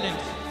hidden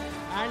talents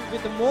and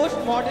with the most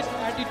modest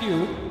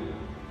attitude,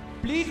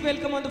 please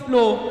welcome on the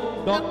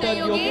floor Dr.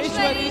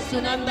 Yogeshwari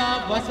Sunanda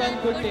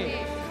Vasant Gunde.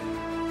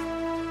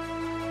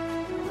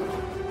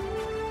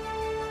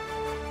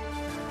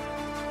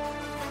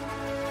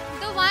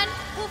 The one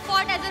who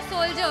fought as a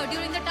soldier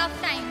during the tough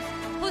times,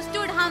 who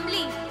stood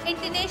humbly in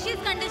tenacious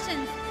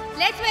conditions.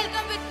 Let's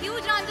welcome with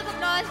huge rounds of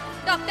applause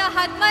Dr.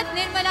 Hadmat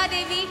Nirmala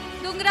Devi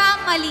Dungra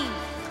Mali.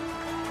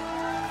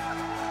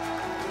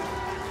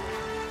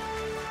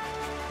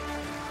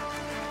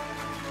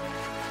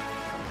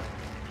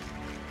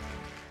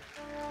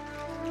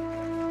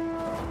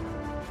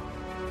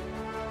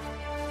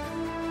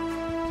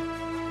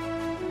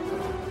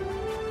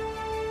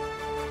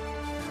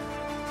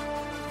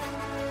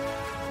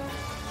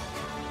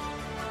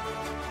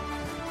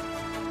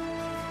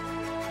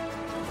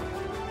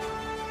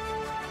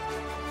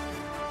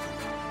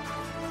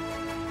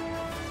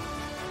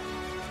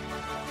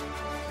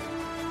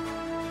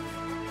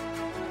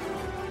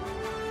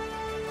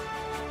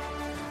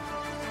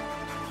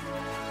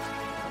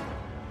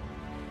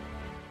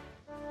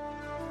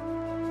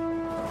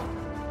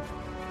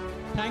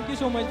 Thank you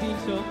so much, Dean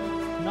sir.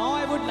 Now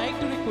I would like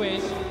to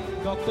request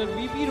Dr.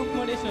 V.P.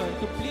 Rukmade sir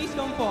to please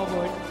come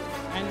forward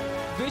and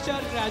wish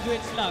our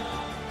graduates luck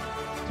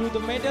through the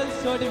medals,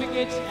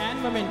 certificates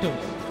and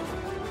mementos.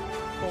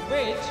 For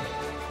which,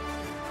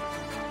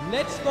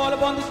 let's call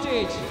upon the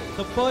stage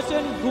the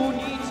person who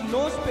needs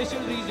no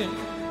special reason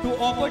to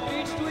offer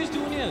treats to his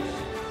juniors,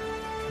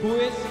 who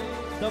is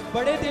the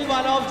Bade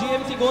Dilwala of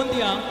GMC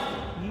Gondia,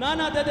 none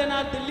other than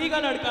our Delhi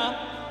ka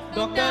ladka,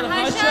 Dr.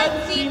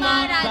 Harshad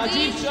Seema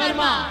Rajiv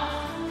Sharma.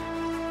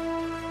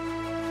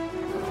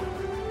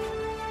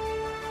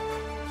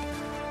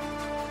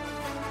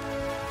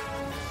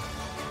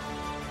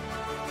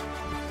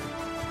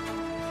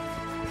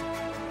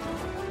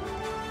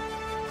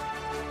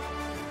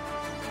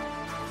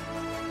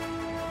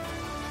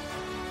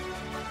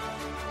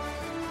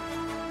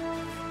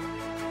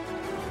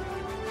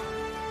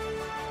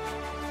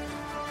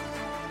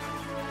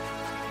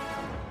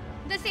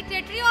 The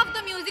Secretary of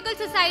the Musical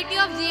Society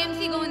of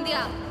GMC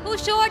Gondia, who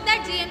showed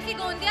that GMC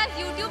Gondia's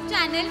YouTube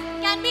channel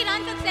can be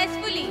run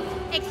successfully.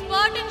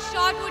 Expert in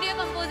short video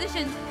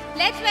compositions.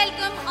 Let's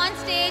welcome on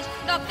stage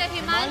Dr.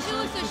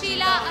 Himanshu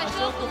Sushila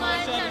Ashok Kumar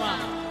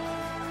Sharma.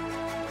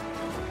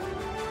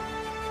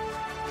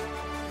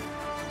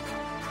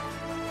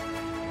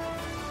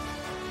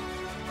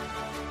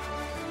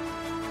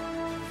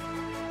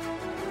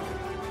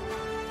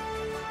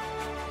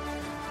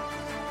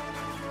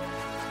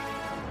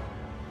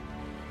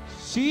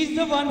 She's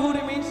the one who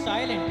remains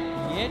silent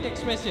yet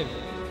expressive.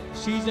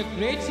 She's a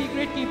great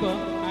secret keeper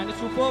and a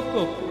superb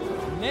cook.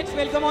 Let's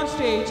welcome on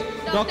stage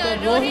Dr.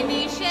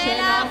 Rohini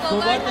Shaila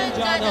Govardhan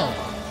Jadhav.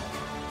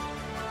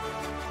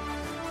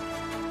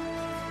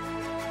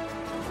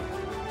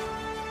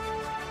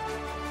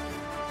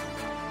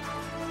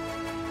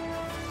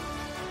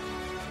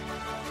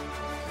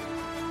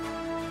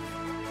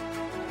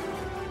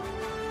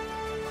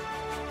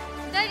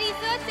 The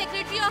research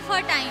secretary of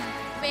her time.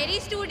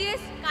 Very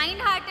studious,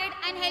 kind-hearted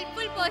and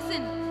helpful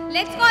person.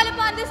 Let's call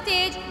upon the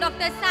stage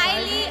Dr.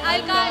 Saili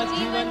Alka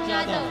Jeevan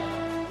Jadhav.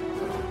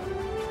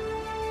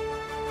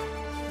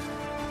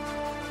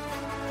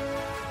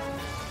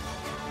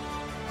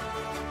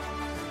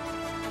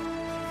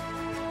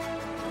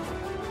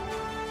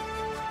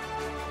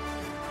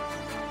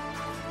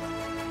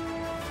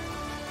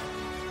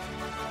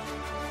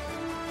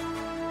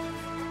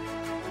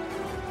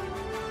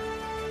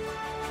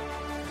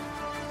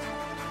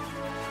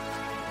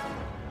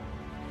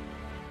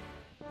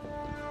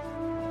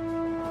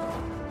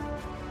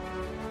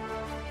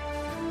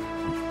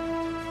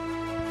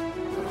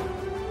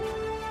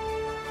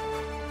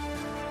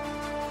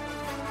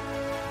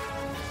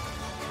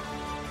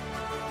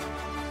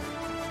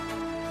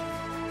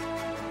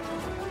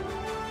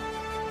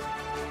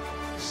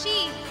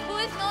 She, who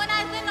is known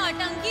as the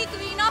Nautanki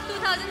Queen of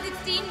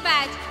 2016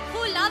 batch,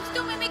 who loves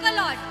to mimic a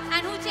lot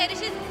and who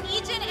cherishes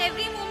each and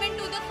every moment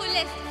to the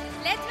fullest.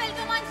 Let's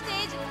welcome on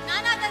stage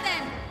none other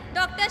than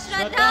Dr.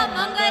 Shraddha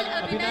Mangal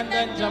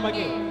Abhinandan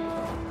Jamage.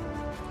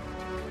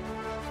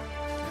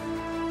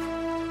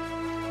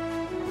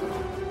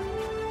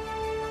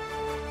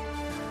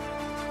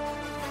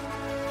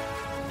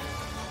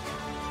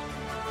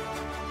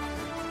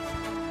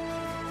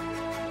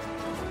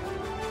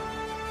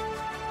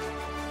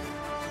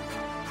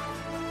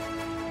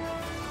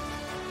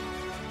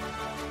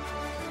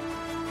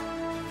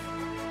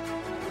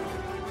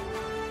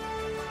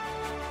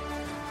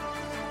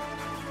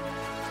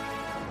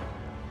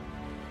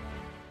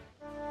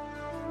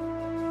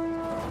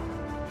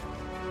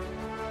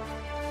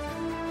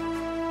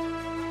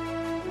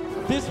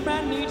 This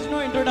man needs no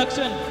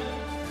introduction.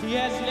 He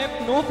has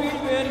left no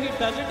field where he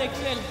doesn't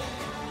excel.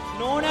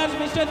 Known as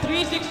Mr.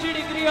 360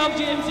 degree of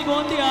GMC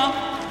Gondia,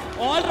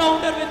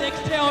 all-rounder with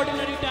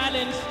extraordinary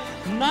talents,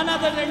 none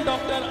other than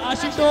Dr.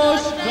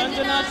 Ashutosh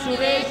Ranjana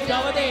Suresh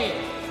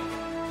Davade.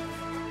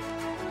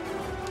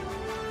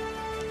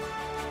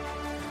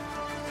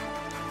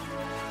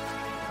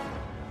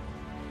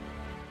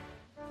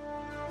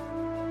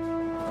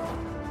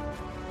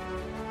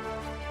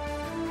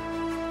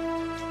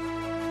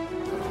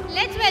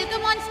 Let's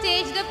welcome on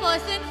stage the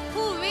person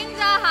who wins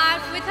our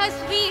heart with her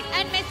sweet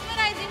and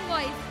mesmerizing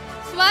voice.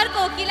 Swar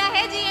Kokila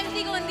hai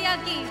GMC Gondia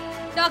ki,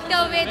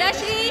 Dr.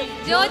 Vedashri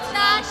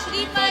Jyotsna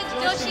Shripad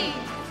Joshi.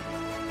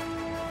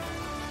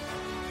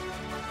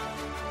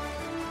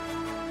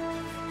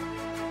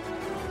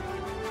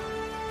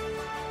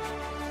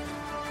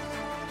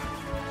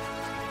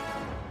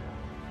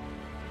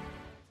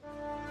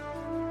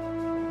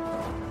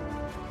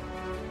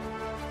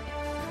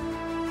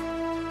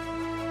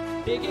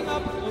 Taking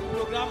up the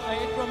program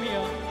ahead from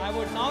here, I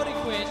would now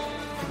request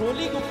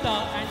Roli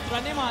Gupta and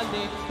Pranay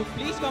Malde to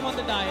please come on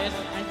the dais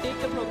and take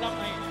the program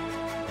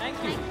ahead.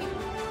 Thank you. Thank you.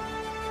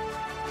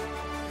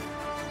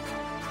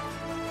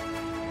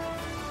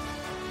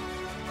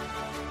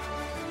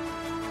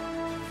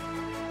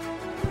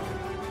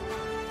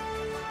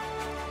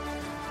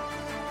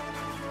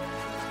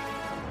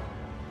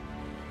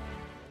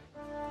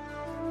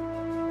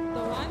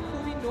 The one who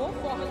we know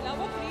for her love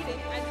of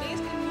reading and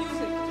taste in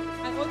music,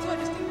 and also a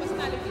distinct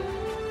personality.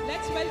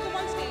 Let's welcome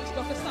on stage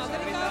Dr.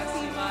 Sagarika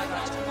Seema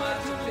Rajkumar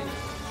Juble.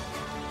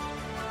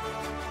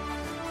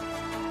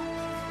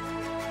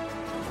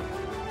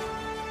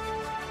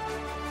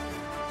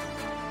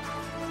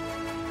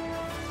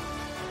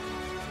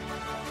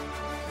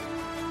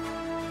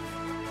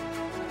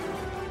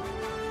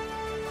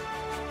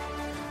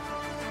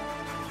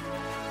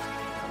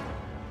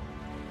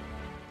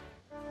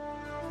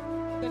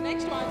 The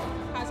next one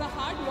has a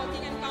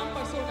hard-working and calm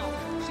persona.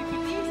 She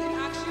believes in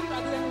action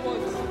rather than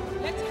words.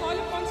 Let's call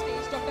upon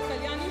stage Dr.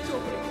 Kalyani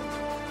Chopra.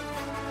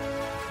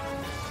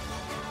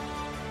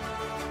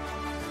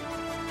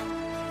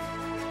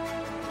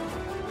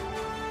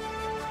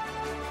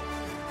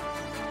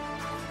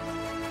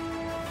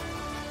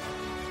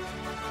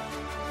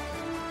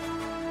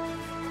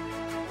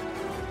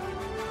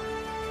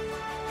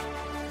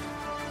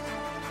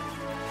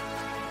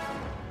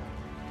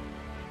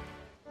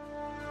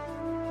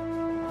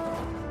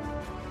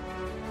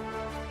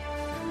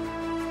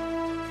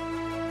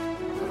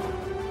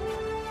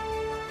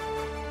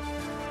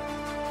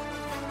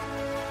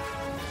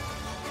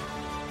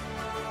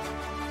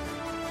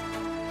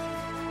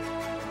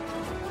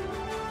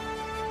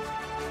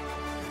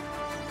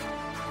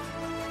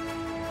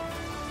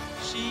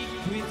 She,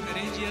 who is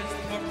courageous,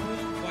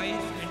 thoughtful,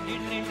 wise, and did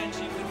her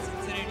internship with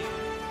sincerity.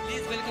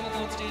 Please welcome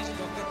upon stage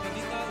Dr.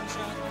 Pranika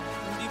Usha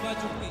Undiba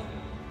Juppi.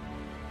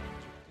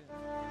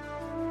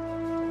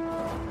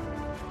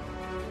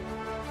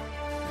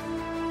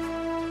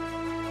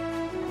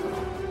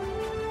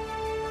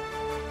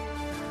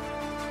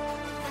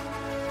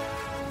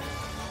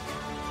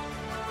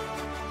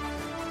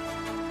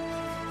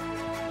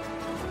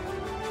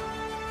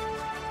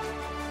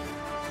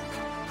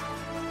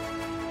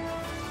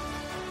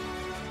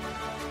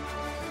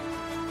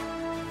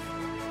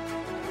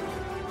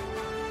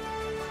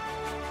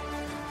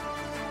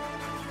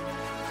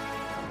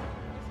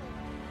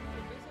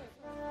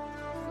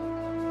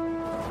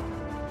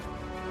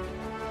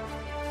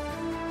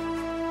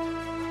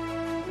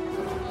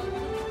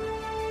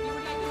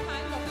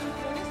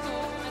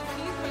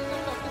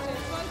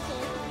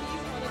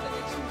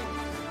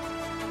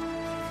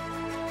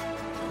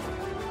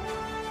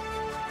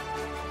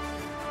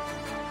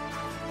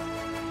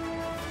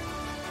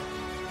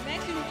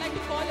 Like to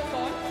call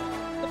upon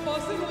the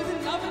person who is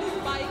in love with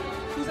his bike,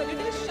 who's a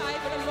little shy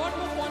but a lot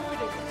more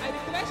confident. I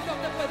request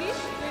Dr.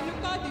 Parish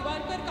Renuka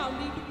Diwarkar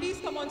Kaundy to please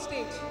come on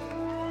stage.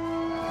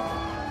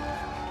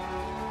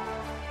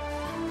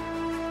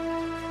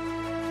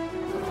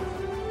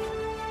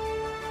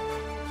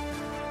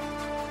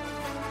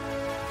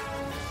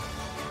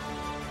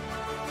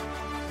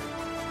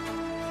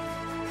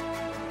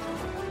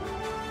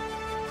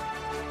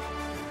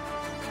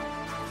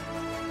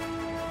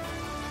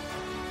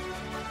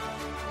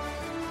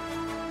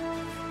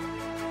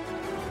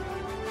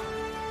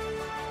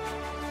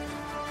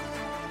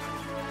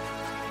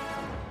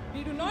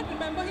 We do not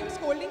remember him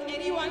scolding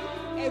anyone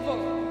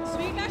ever.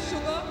 Sweet as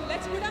sugar,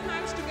 let's put our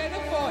hands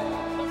together for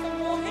Dr.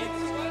 Mohit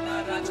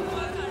Swarna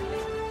Rajkumar.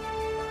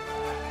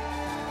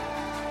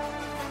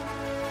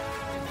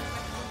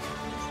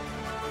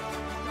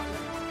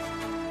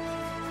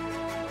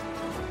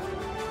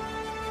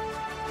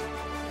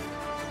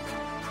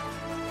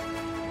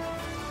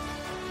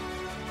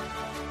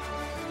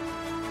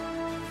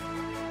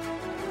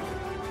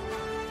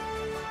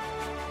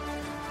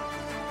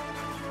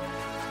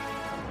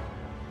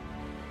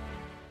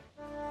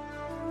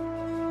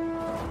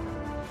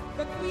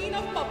 The queen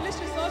of published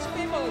research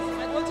papers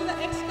and also the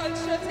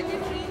ex-cultural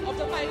secretary of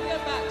the pioneer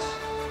batch.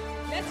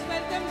 Let's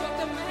welcome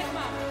Dr. Mahek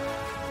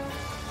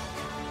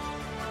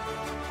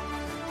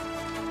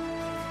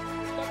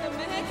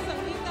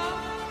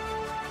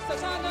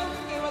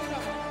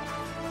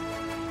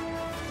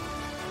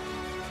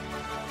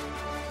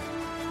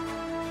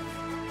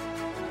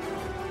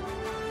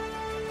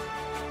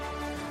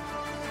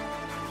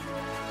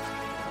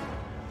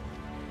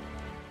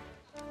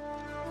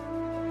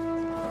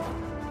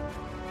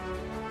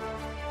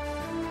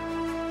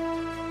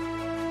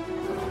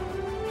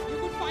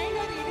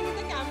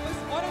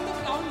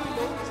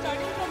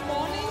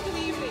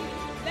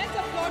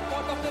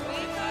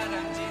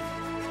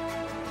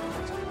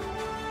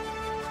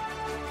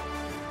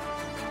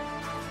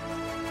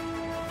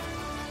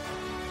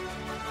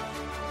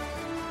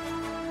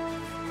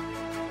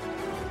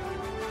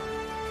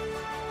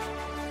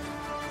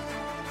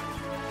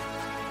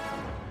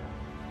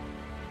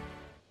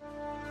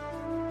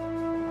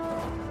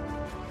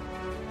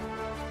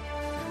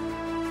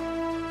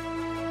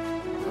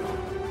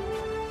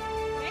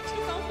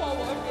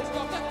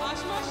Dr.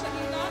 Ashma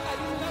Shahida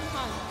Kalimullah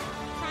Khan.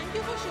 Thank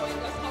you for showing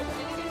us how to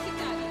elegantly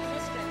carry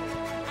inner strength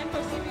and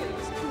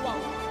perseverance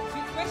throughout. We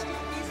request you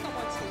to please come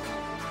on stage.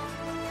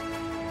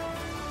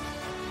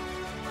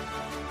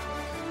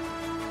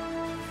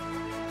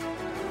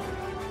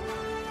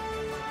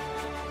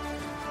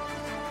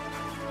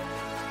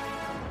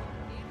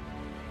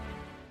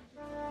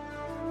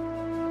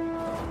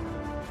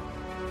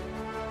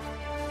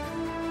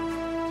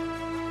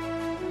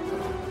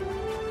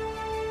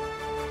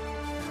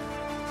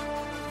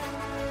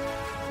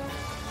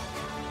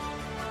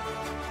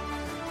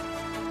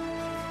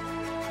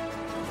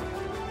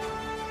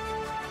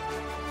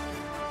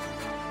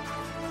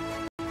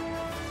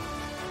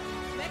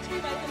 We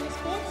welcome the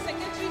Sports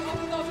Secretary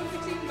of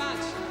 2016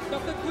 batch,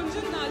 Dr.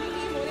 Gunjan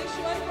Nalini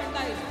Moreshwar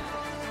Khandai.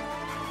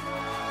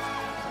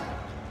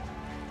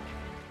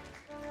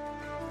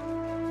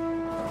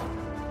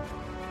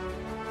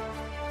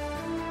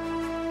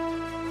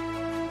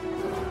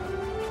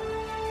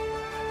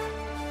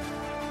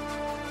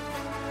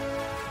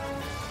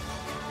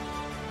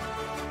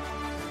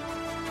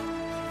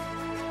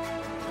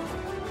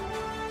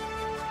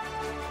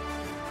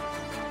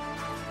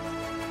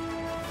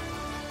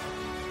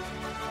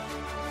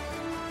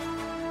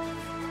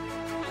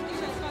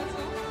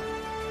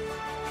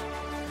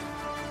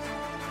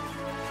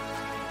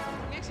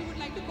 Next, we would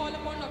like to call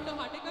upon Dr.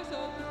 Hatekar sir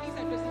to please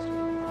address the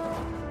students.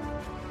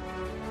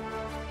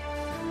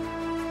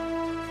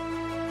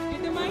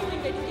 Determined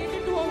and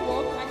dedicated to our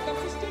work and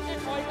consistent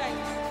at all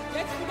times,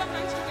 let's put our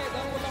hands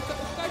together for Dr.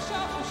 Utkarsha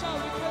Usha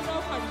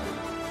Vithalrao Khandu.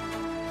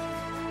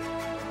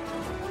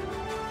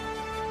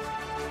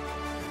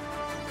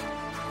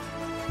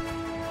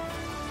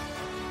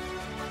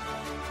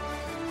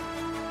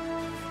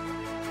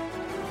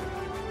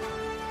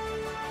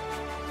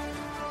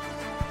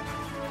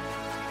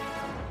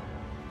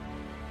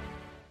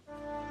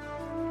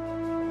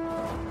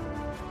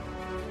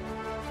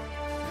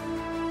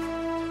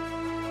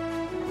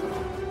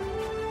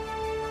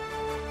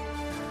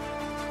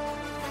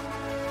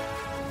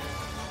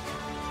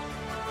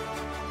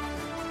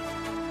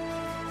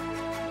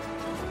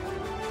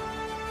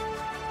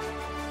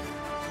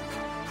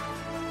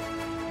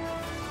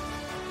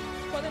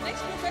 For the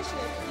next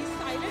professional, he's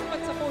silent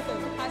but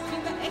supportive, has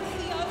been the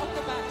ex-CR of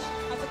the batch,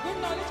 has a good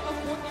knowledge of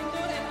both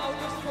indoor and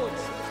outdoor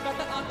sports.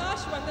 Dr.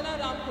 Akash Vandana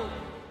Ramkot.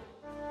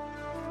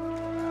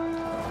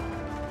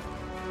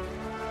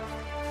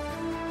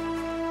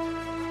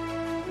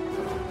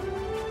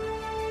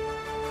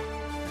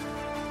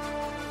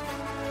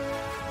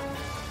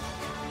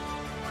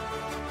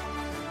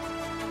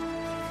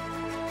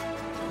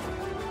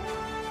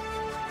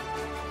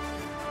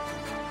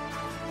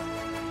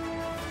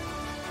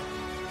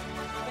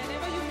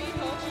 Whenever you meet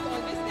her, she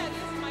always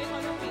carries a smile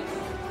on her face.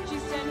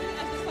 She's gentle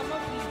as the summer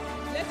breeze.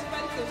 Let's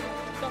welcome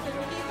Dr.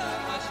 Nikita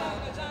Asha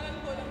Gajanan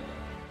Kolam.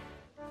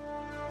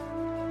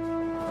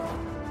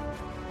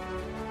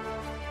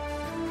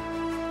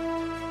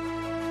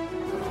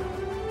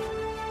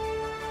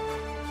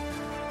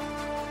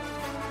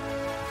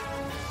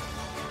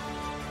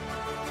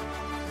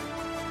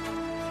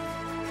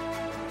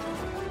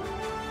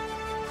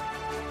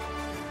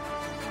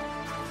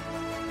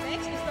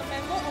 Next is the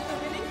member of the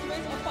winning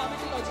quiz of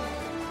pharmacology.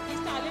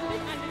 He's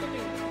talented and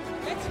determined.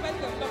 Let's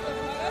welcome Dr.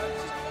 Bharat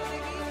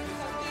Chakradevi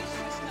Satish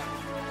Krishna.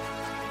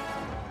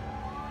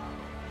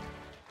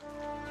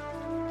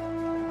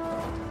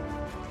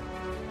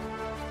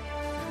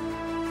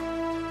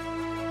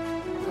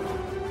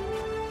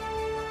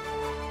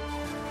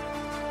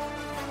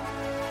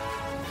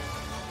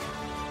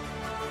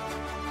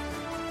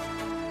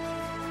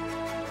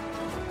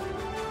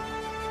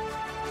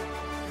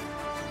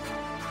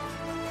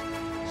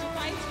 She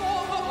fights for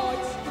her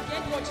odds to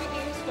get what she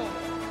aims for,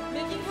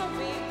 making her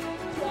way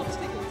through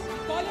obstacles. We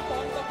call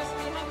upon Dr.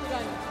 Sneha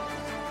Murani.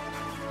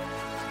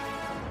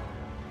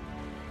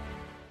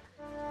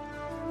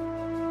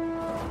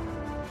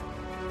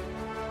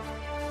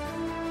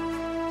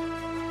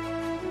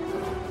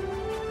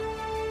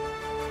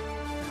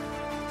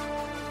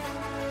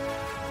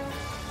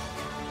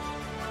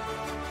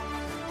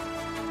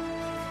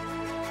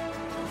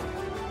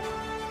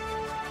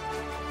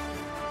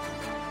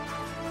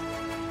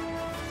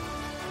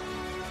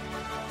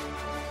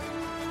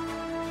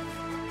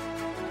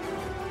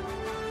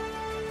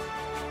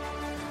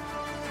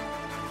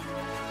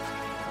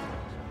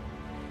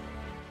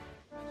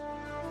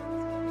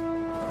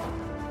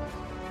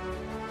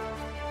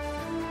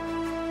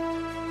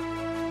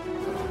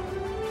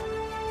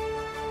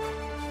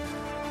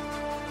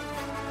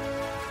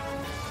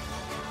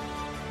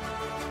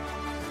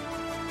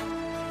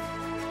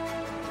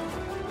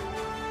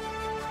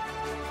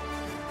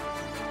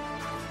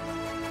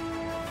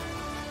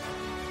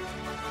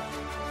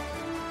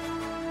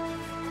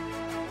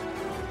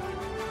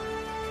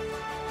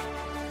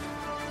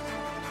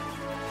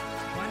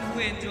 One who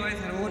enjoys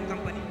her own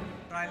company,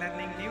 try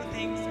learning new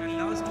things and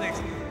loves to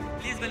explore.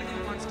 Please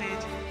welcome on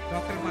stage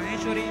Dr.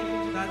 Maheshwari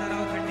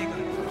Dadarao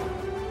Khandekar.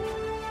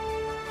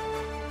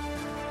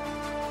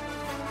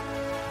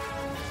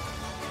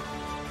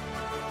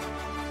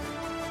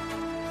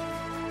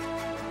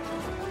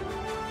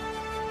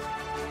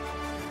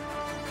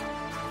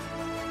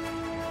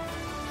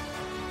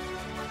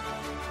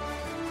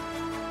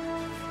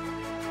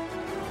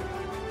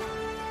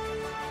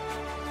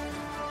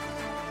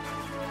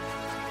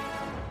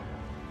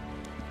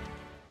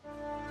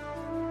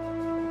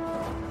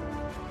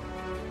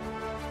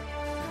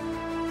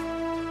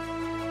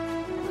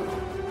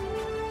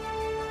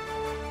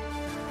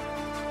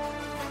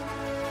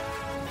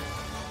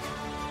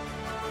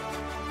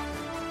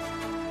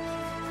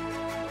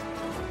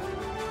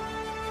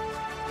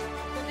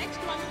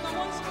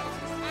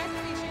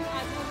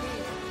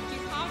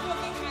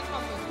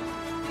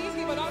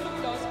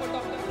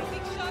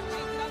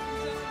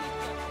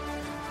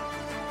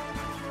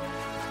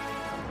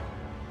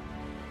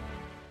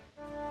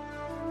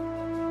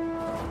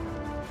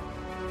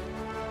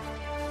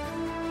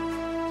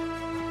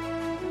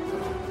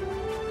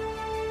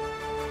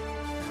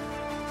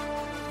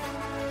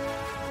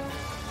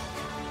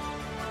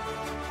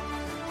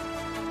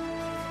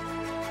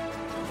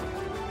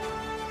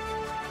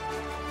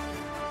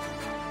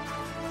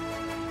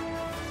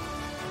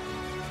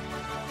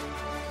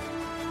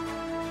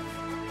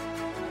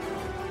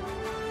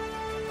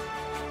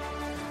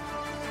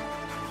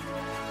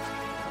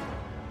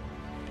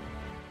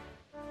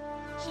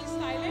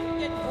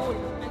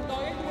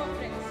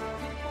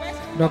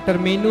 Dr.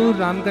 Menu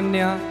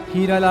Ramkanya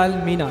Hiralal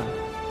Meena.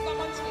 Come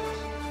on stage.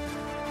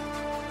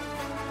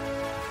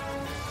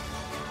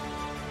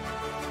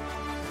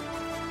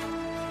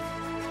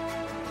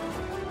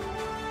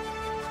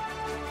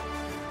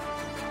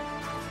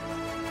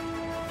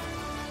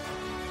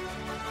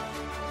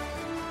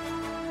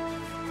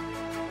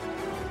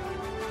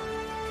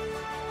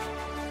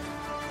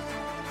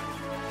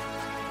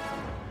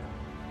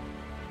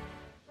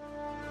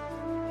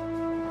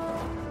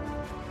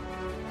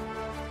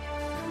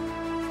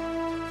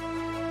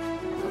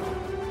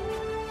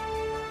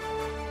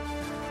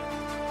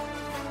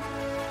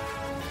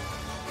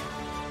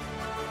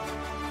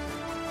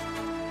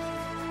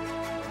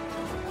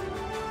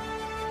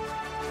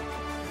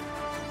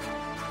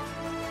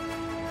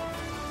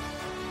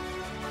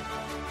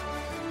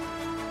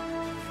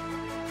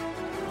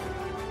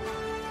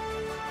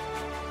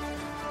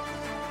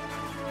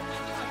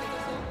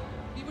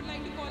 We would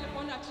like to call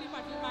upon Rakshi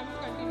Patil ma'am to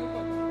continue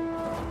further.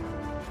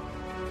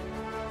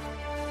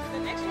 The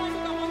next one to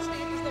come on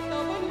stage is the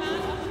Turban Man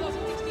of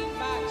 2016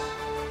 batch,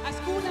 as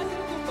cool as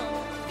in Kumba.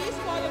 Please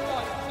call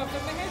upon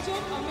Dr.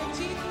 Meherjot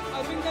Amitjit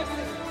Arvinder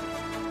Singh.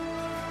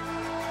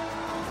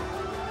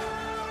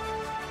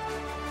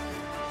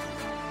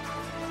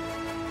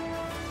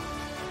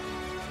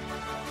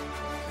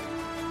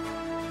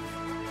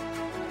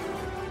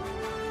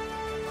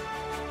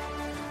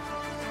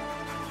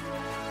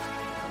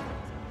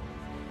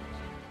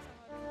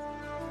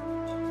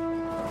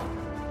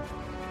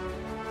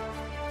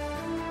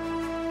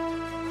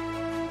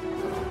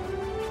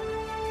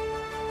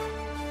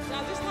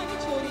 Rajasthani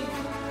Chori,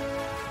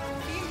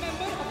 team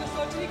member of the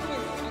surgery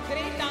quiz, a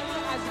great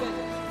dancer as well.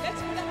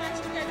 Let's put our hands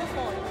together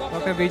for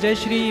Dr. Vijay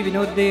Shri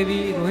Vinod Devi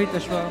Rohit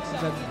Ashwa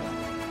Jadvi.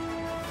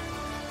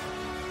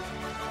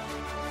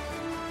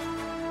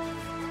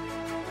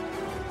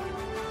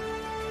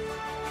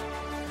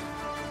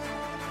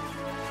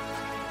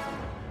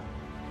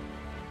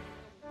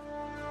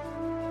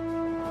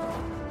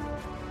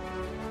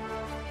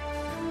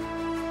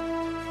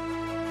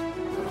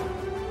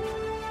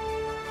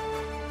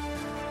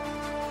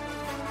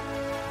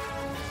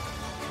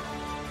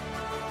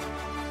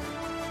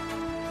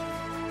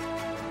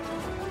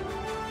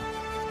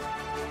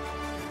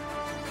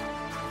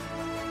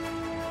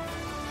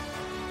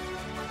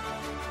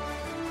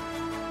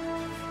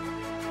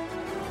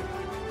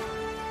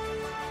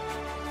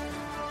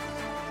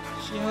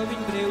 She have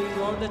been brave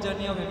throughout the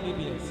journey of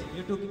MBBS.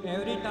 You took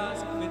every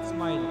task with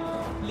smile.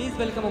 Please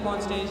welcome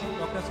upon stage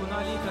Dr.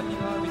 Sonali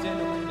Pratibha Vijay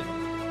Gunde.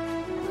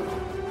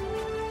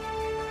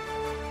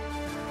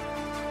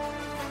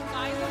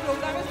 Guys, the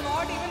program is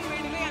not even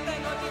midway and the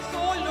energy is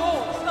so low.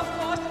 It's the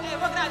first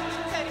ever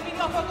graduation ceremony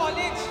of our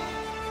college.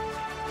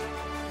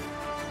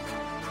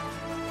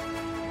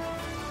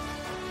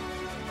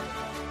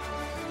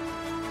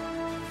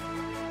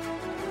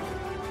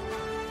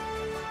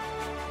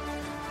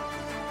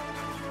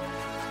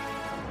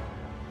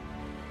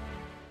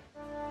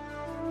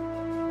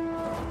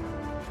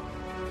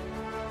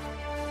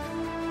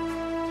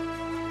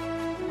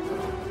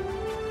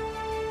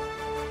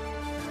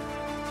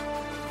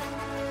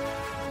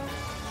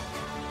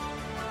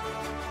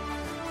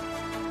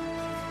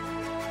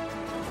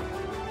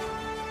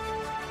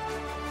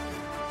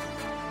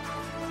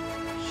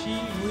 She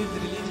who is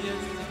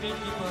religious, secret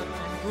keeper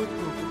and good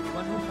cook,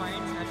 one who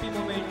finds happy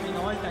moment in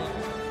all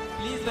times.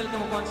 Please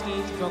welcome upon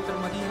stage Dr.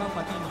 Madiha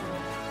Fatima.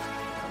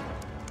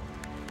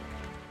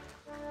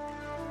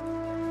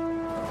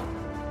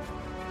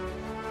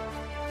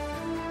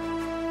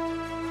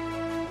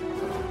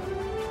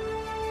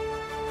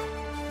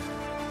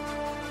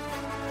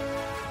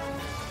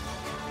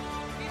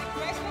 We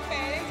request the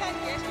parents and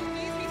guests to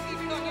please be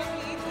seated on your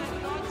seats and do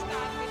not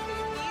stand with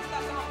them. Please,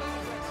 that's a humble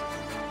request.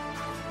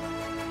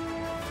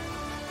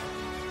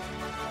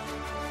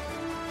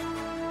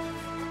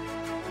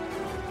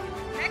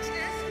 Next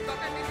is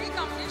Dr. Nidhi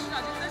Kamlesh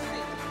Rajendra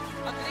Singh,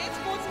 a great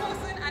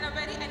sportsperson and a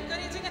very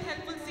encouraging and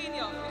helpful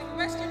senior. We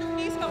request you to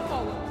please come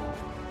forward.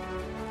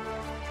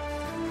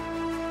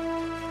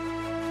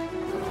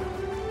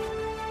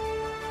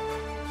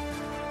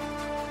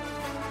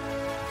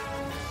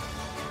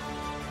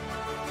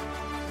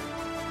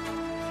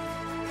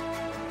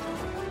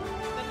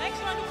 The next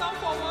one to come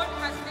forward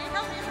has made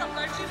her way from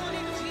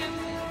Gadchiroli to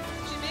GMC.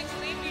 She makes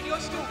great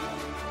videos too.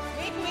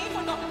 Make way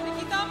for Dr.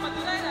 Nikita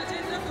Madurai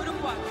Rajendra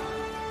Gurukwal.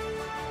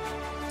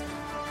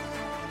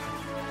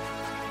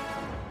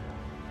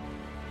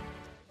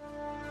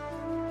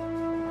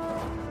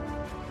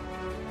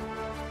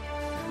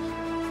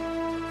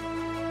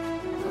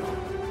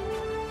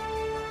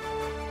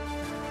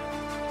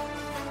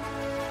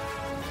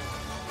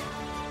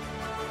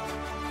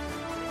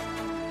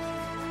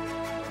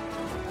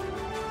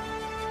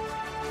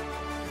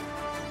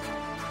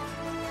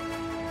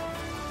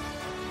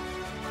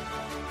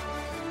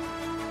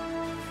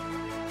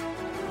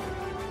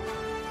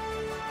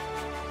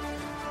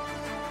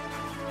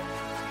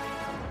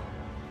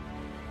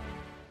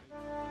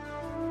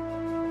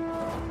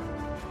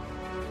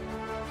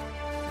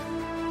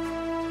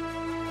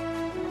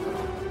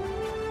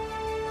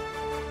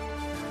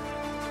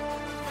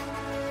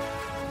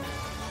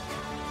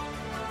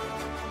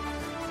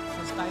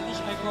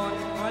 icon,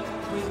 one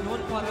who is known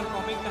for her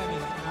comic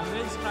timing and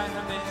always try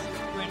her best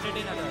to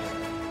entertain others.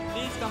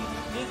 Please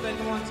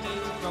welcome on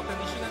stage Dr.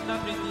 Nishigandha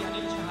Preeti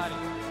Anil Shahari.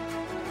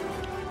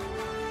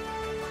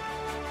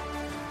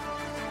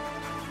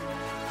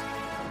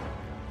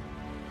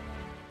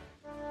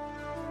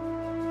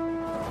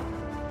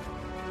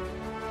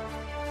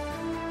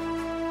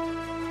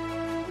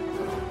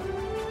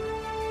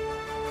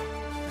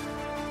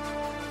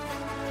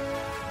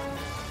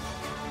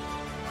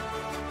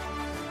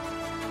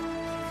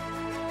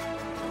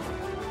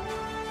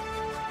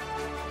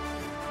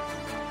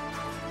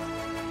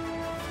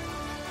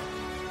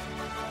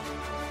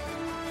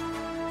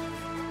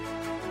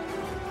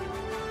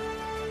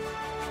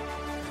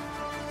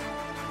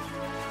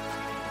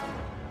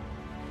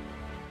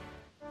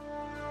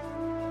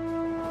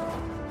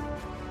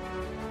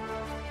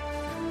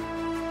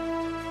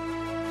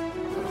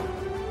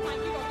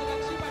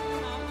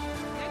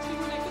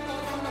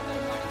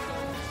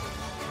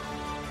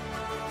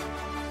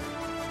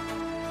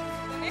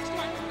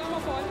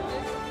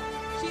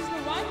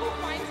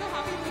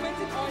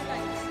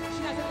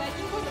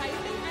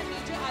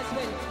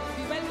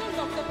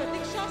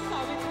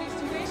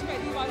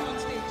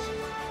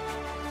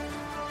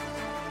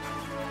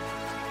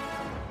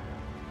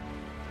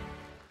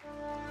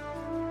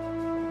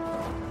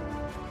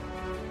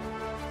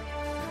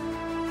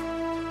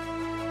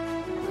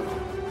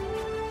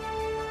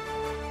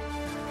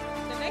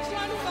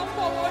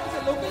 Forward is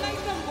a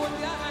localite from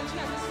Gondia and she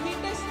has the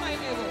sweetest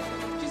smile ever.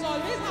 She's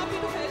always happy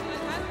to help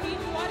and has been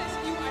to our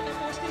rescue at her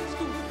postings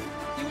too.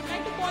 We would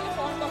like to call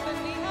upon Dr.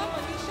 Neha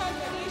Manisha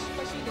Ganesh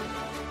Bashile.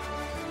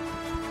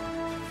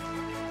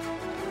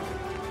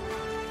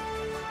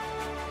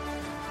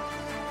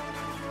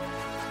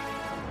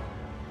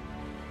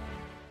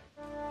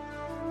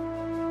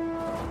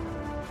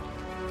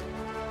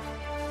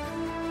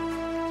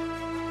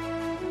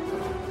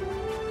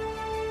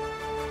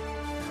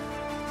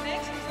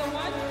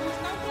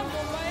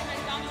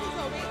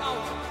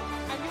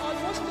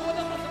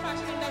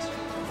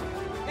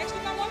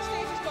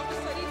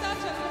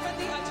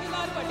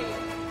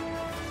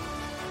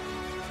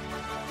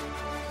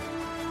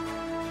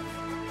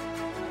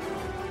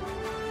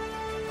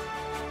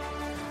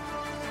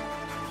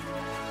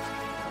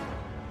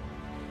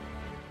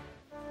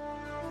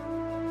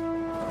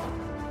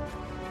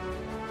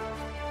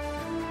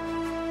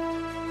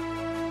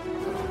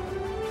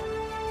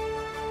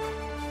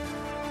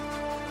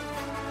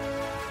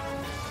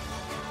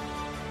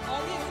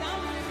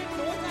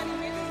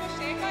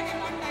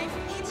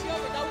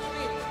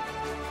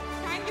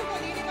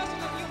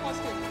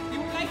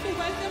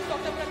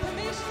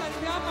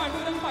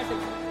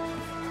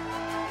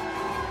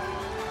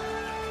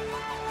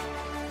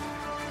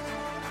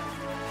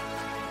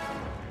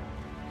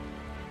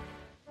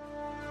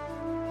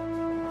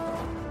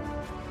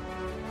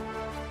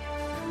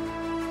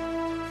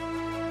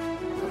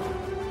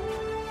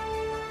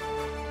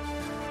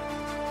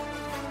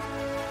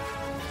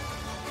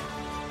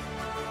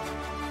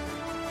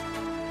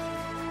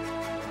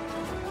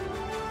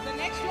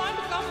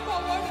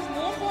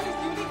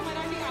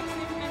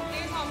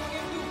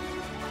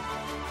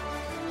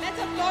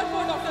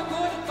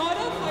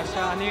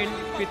 Anil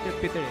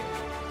Pitare.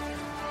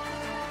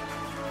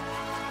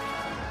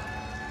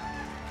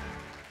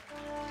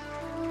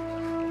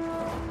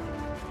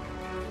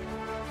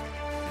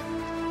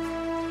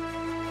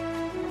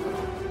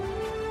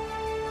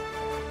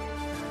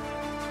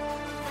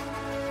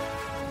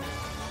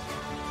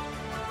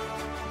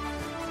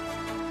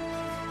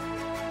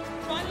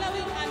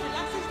 Fun-loving and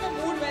relaxes the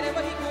mood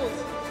wherever he goes.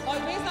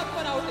 Always up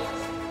for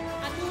outings.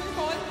 And we will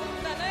call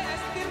Pranay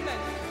as Kirtan,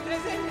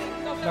 presenting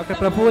Dr.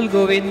 Praful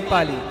Govind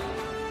Pali.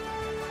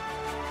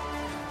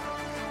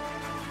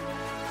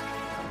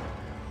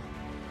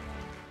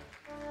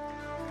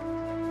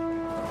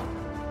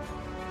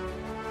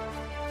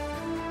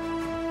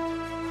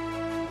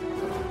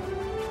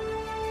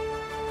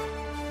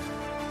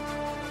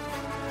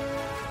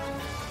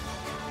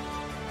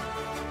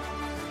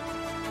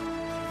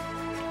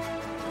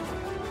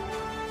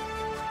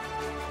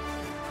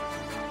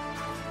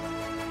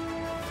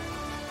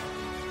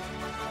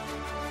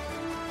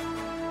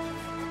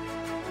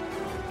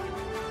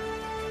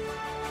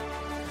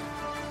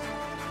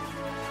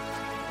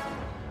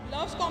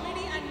 Loves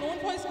comedy and known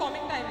for his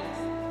comic timings.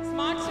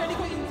 Smart study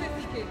को इनसे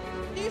सीखे.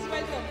 Please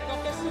welcome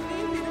Dr.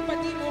 Sunil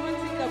Tirupati Mohan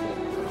Singh Prabhu.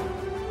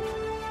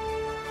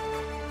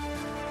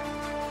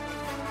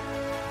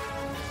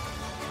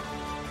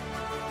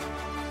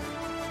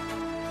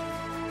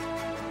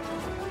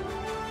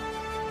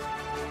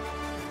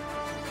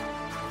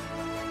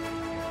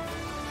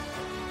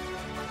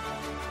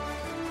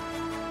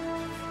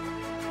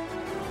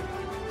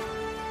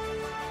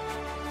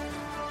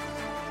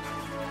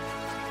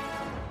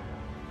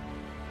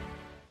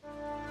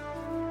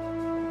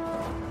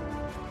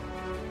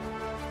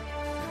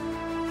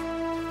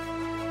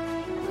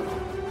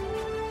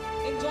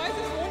 Enjoys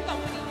his own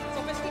company,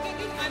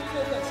 sophisticated and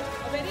focused,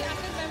 a very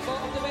active member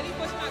of the very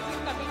first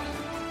magazine committee.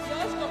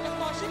 Here's Dr.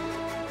 Kaushik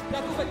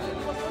Raghupati.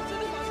 He was also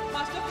the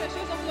Master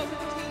Freshers of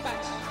 2016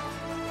 batch.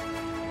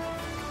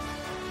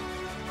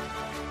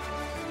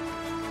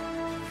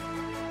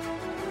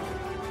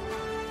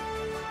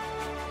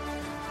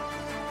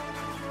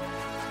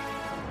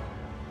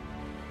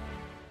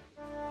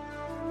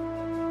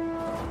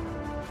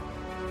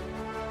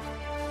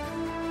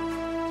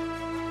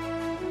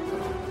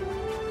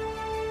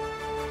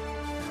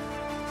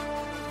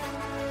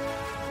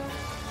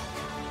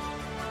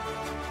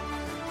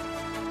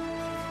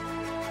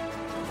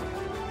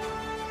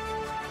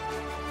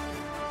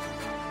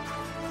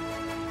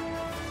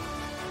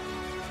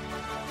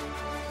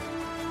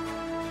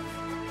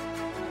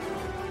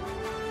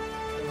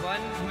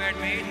 One who had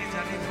made his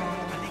journey from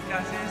early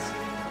classes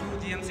to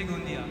GMC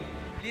Gondia.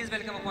 Please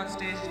welcome upon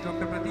stage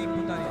Dr. Pratik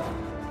Bhutaria.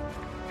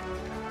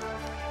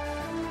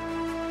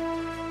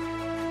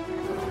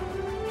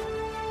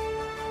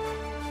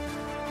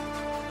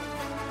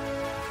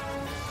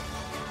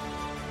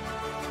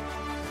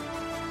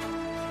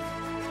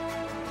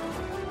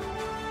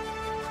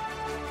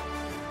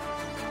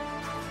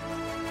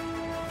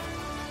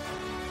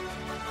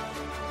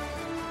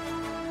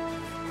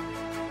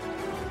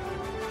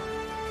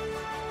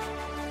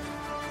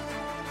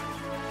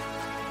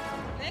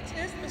 Next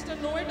is Mr.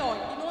 Know-It-All.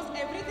 He knows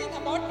everything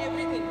about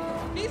everything.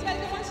 Please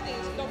welcome on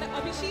stage Dr.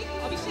 Abhishek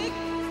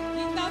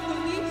Geeta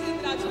Kuldeep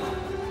Singh Rajput.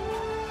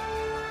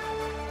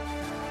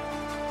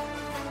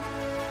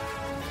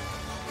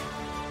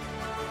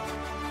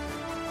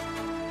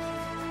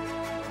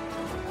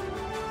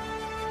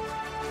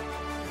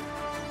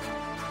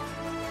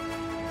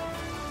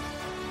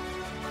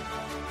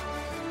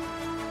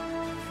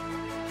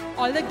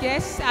 All the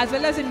guests as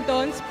well as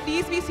interns,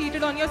 please be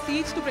seated on your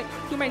seats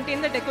to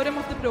maintain the decorum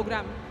of the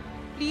program.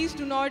 Please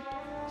do not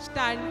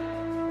stand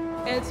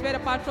elsewhere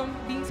apart from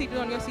being seated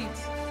on your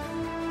seats.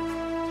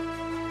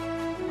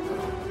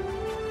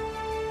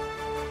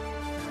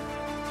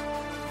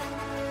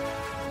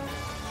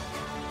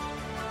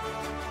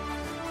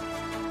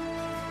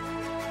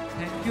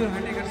 Thank you,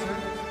 Handekar sir.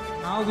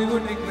 Now we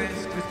would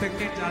request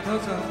respected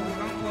Jadhav sir to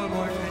come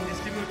forward and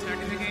distribute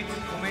certificates,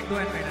 memento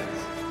and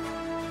medals.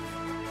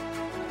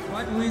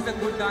 One who is a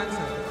good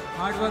dancer,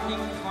 hardworking,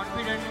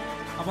 confident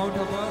about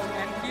her work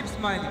and keeps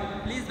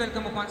smiling. Please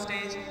welcome upon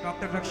stage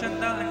Dr.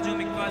 Rakshanta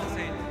Anjum Iqbal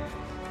Sen.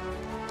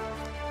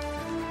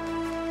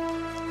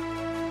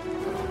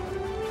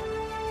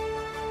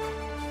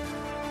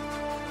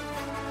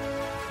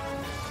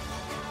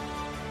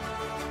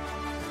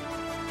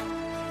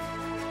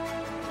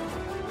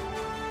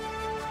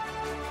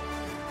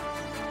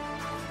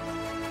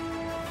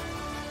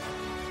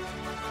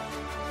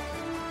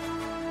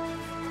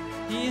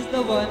 He is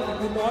the one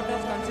who taught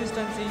us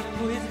consistency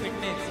through his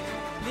fitness.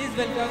 Please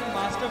welcome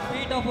Master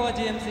Feet of our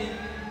GMC,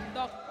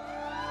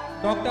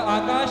 Dr.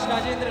 Akash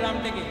Rajendra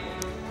Ramtege.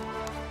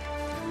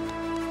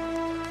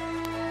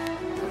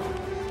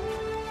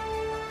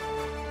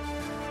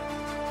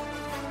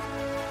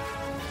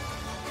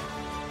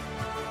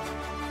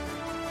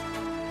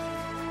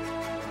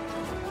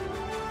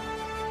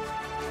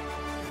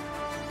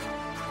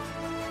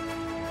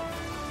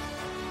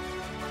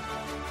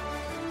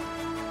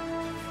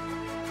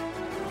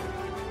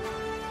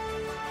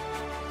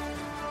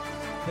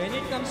 When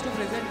it comes to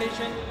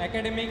presentation,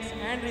 academics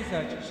and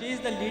research, she is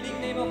the leading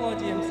name of our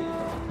GMC.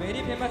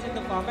 Very famous in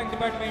the Pharmac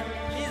department.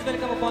 Please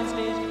welcome upon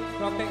stage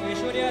Dr.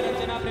 Aishwarya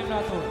Ranjana Prem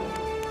Rathod.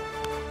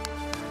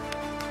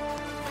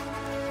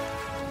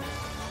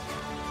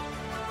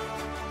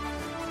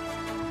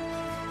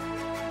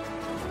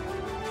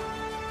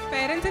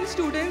 Parents and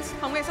students,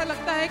 हमें ऐसा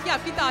लगता है कि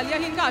आपकी तालियां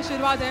ही इनका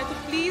आशीर्वाद है, तो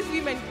please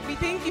we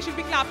think you should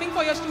be clapping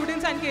for your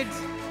students and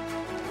kids.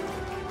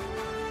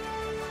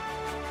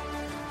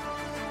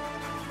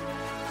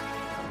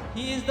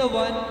 He is the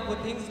one who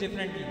thinks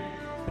differently,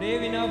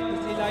 brave enough to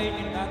see light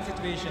in dark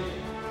situations,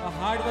 a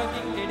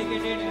hardworking,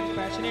 dedicated and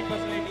passionate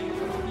personality.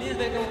 Please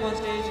welcome upon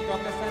stage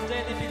Dr.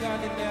 Sanjay Deepika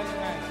Aditya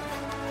Nayak.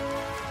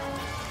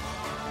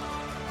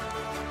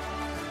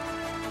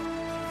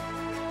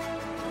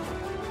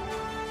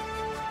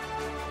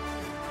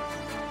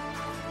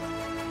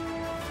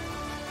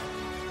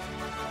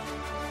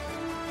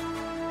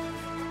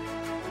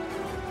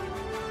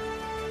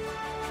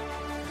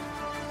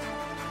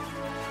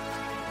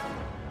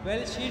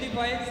 Well, she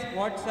defines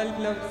what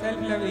self-love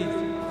is.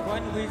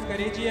 One who is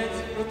courageous,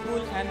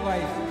 truthful and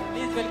wise.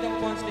 Please welcome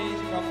upon stage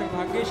Dr.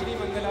 Bhagyashri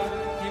Mangala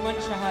Hemant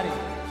Shahare.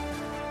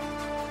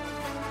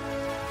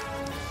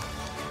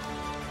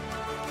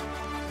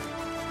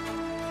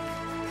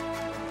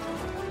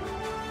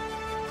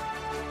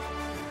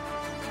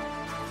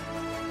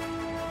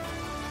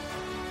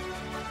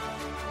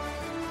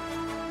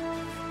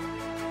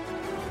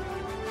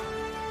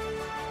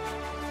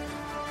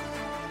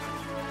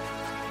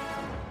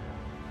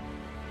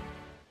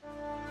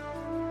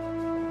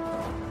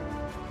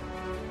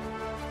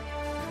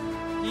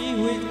 He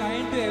who is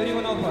kind to every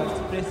one of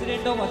us,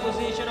 President of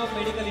Association of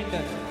Medical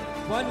Interns,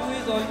 one who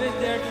is always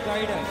there to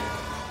guide us.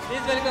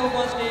 Please welcome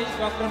upon stage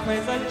Dr.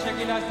 Faisal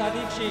Shakila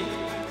Sadiq Sheikh.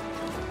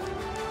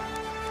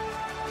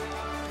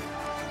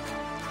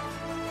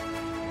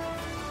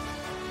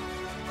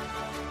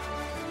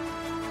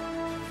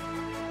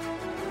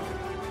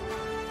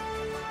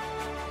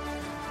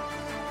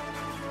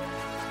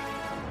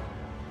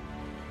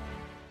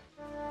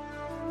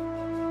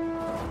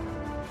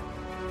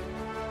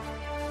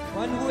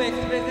 one who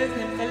expresses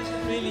himself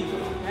freely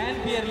and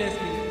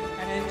fearlessly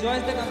and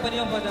enjoys the company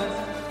of others,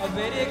 a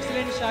very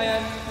excellent Shayar.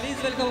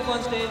 Please welcome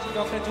upon stage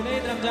Dr.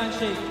 Junaid Ramjan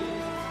Sheikh.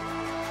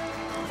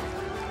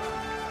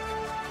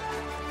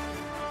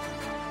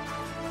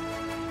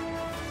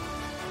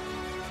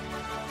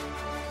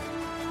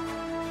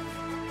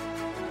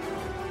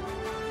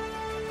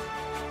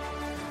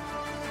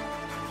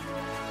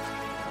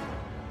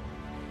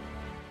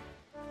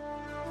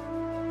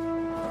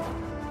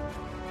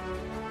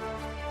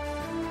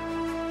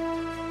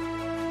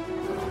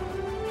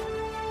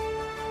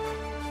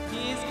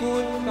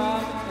 Cool,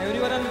 calm,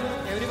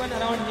 everyone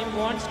around him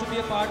wants to be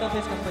a part of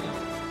his company.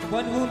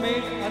 One who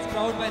made us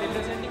proud by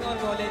representing our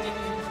college in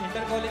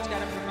inter-college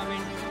carom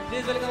tournament.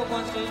 Please welcome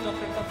upon stage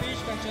Dr.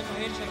 Tapish Kanchan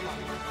Mahesh Sharma.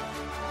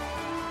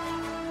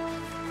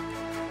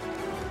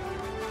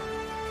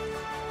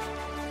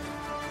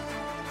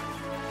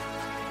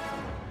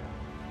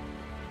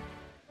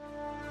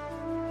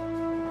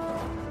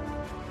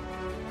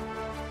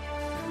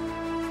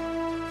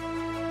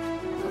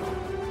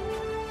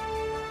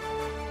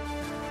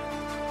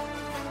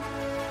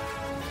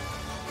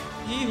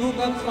 He who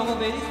comes from a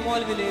very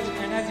small village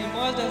and has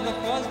emerged as the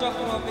first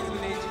doctor of his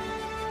village.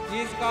 He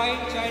is kind,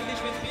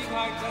 childish with big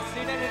heart, just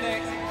sit and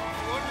relax.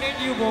 Don't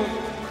let you bore.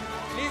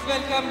 Please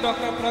welcome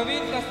Dr.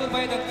 Praveen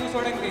Kasturbai Dattu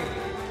Sodanke.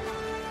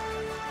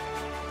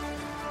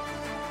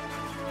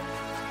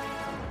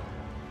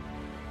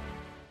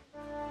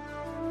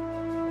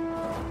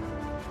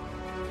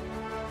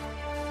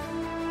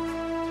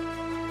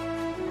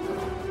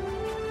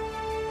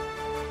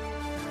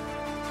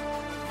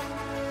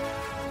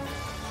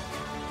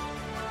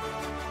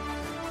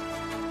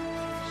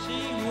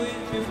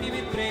 Beauty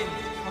with brains,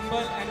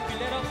 humble and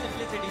pillar of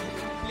simplicity.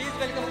 Please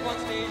welcome upon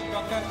stage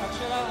Dr.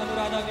 Akshara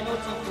Anuradha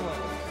Vinod Sampuar.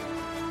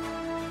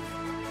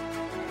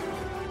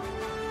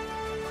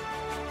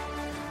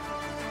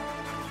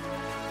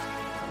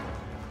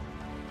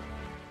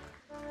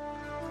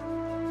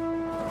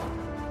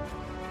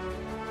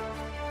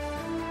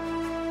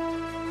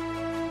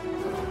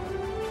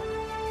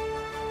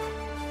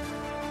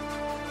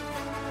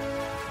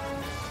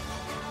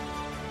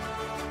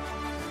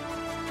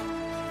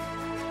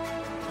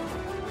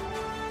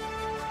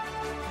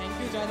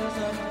 Jadhav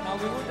sir, now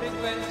we would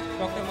request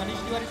Dr. Manish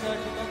Tiwari sir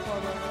to come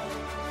forward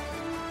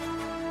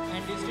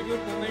and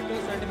distribute memento,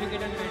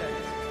 certificate and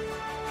medals.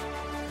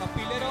 A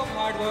pillar of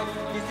hard work,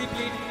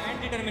 discipline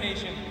and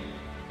determination,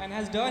 and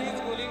has done his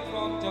schooling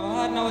from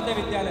Jawahar Navodaya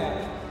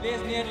Vidyalaya,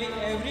 plays nearly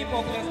every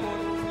popular sport.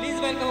 Please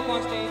welcome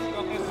upon stage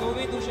Dr.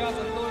 Sovi Dusha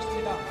Santosh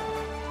Sida.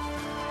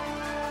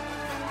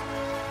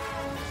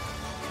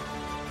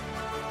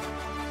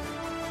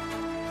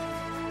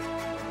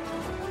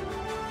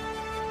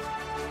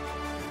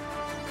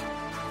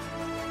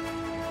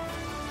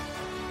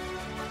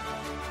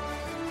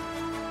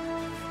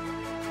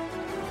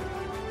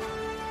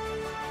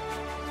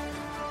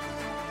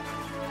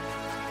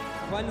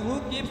 One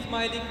who keeps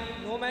smiling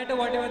no matter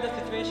whatever the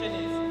situation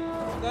is,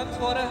 who comes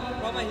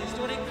from a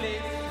historic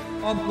place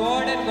of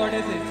God and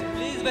goddesses.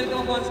 Please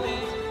welcome upon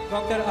stage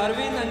Dr.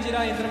 Arvind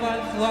Anjira Indrapal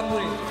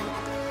Suhapuri.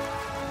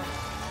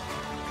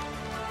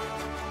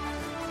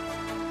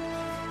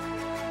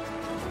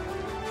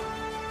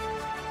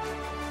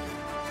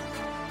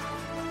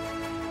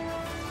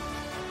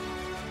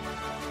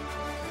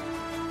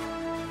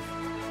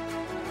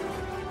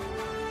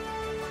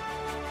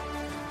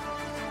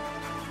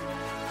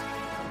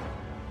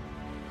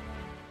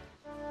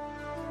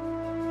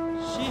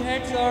 She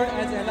had served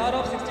as LR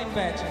of 16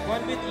 batch,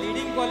 one with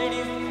leading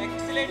qualities,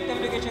 excellent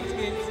communication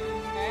skills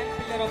and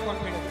pillar of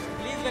confidence.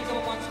 Please welcome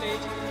upon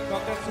stage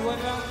Dr.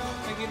 Suvarna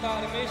Sangeeta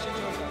Ramesh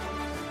Chinchorkar.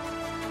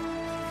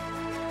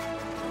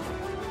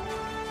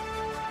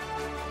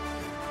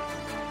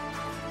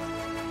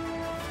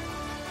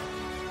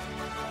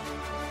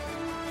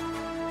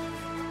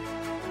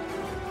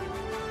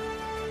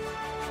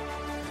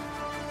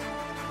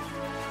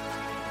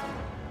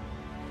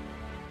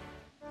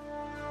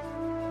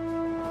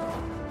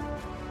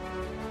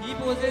 He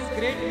possesses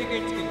great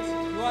cricket skills.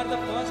 You are the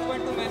first one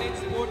to manage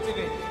sports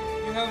event.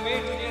 You have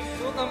made juniors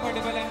so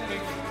comfortable and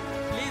friendly.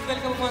 Please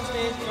welcome on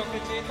stage Dr.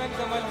 Chetan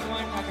Kamal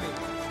Hanuman Thakre.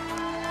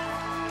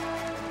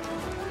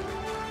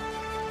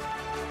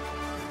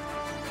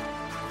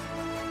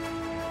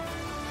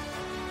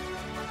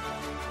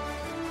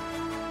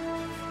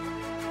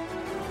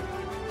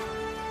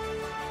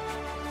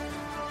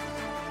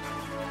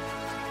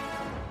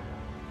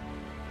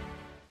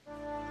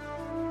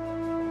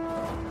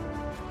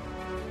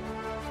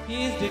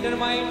 He is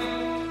determined,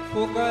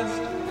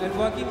 focused and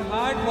working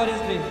hard for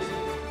his dreams.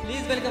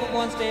 Please welcome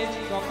upon stage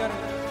Dr.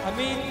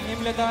 Amit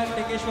Himlata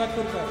Tekeshwar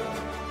Turkar.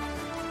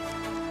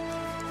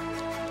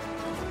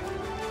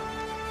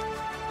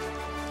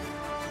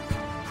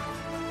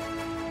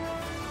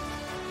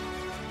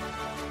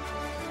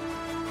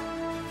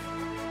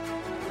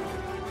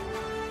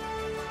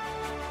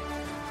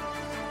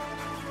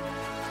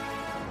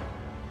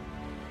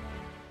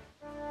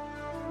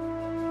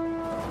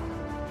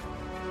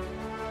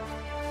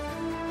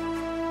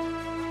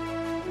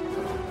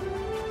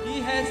 He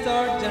has has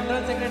served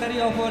General Secretary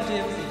of our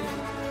GMC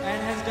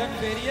and has done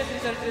various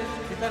researches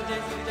which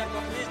are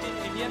published in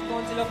Indian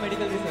Council of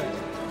Medical Research.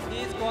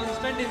 He is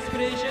constant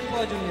inspiration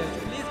for juniors.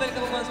 Please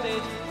welcome on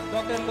stage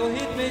Dr.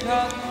 Lohit Megha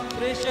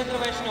Suresh Chandra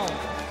Vaishnav.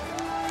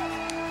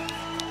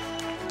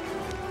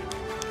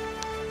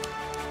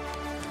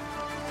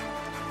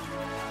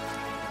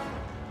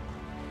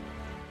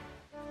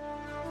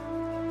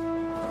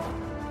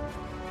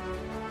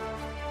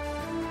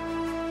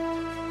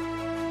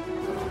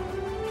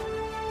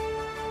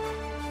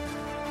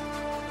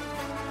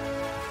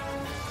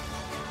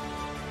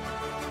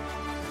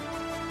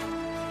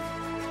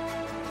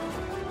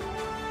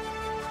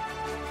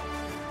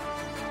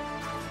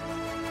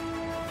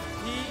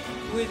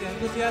 Who is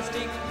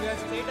enthusiastic, who has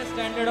set a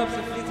standard of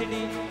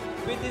simplicity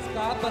with his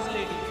calm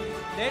personality.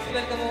 Let's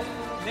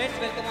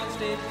welcome on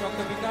stage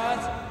Dr.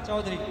 Vikas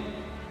Chaudhary.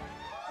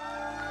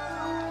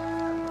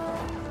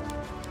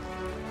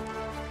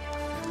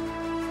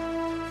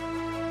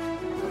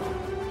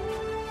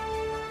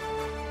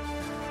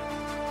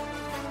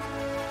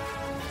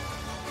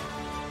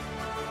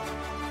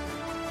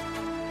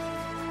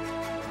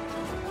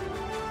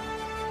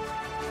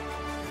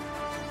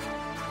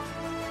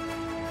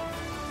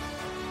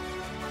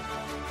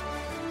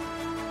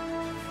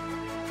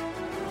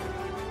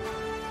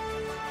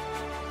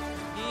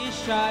 He is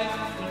shy,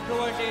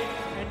 introverted,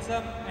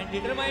 handsome, and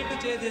determined to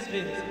chase his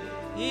dreams.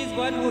 He is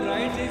one who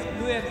rides his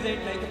blue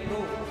FZ like a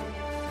pro.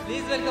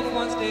 Please welcome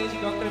on stage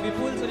Dr.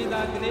 Vipul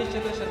Sunita Ganesh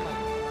Chandra Sharma.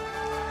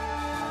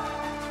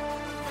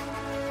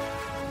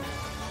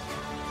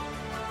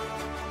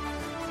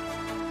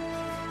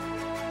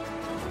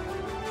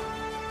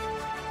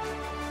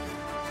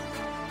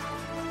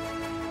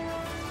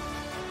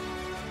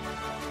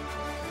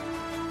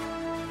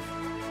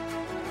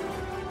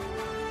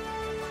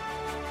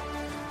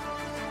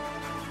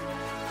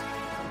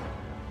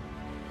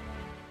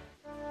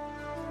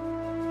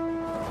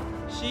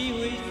 She who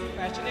is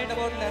passionate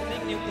about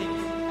learning new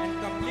things and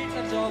completes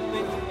her job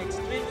with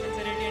extreme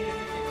sincerity and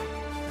discipline.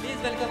 Please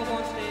welcome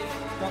on stage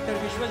Dr.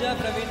 Vishwaja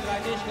Praveen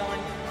Rajesh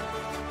Govt.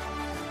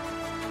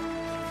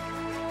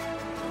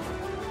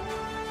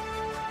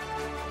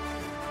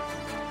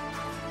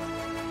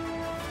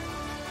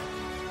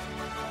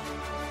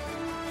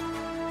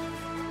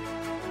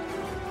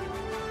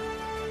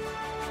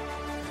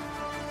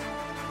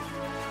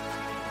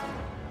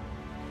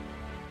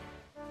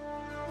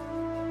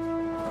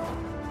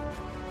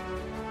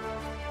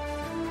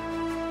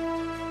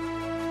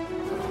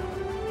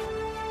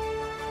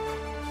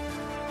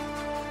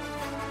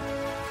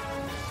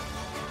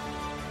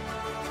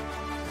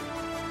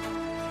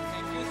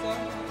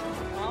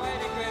 Now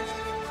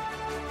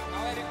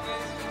I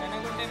request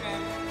Gunde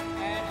ma'am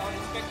and our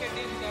respected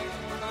team sir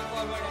to come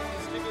forward and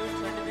distribute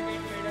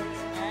certificate, medals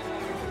and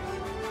memories.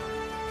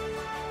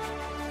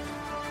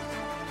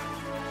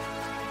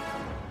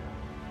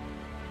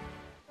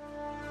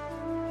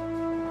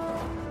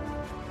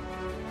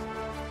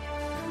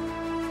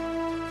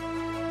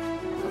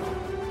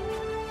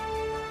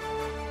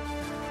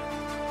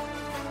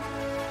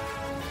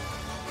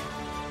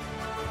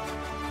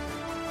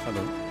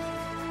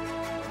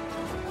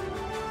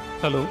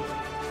 Hello.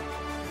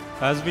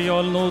 As we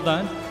all know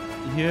that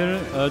here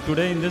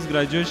today in this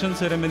graduation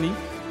ceremony,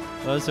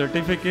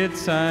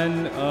 certificates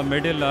and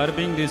medal are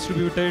being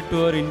distributed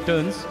to our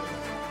interns.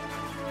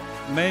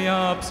 मैं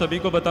यहाँ आप सभी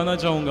को बताना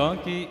चाहूँगा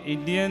कि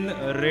Indian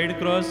red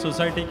cross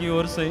society की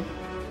ओर से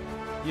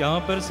यहाँ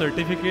पर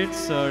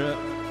certificates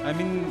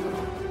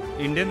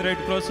Indian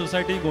red cross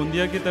society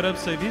Gondia की तरफ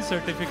से भी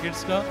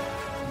सर्टिफिकेट्स का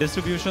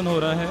डिस्ट्रीब्यूशन हो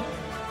रहा है।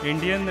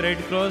 Indian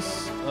red cross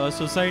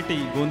society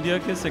Gondia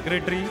के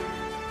सेक्रेटरी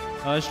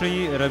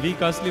श्री रवि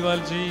कासलीवाल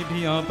जी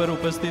भी यहाँ पर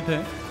उपस्थित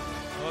हैं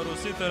और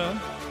उसी तरह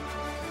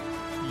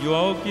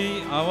युवाओं की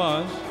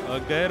आवाज़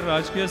गैर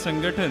राजकीय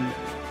संगठन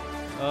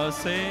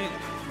से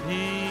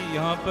भी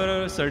यहाँ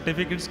पर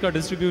सर्टिफिकेट्स का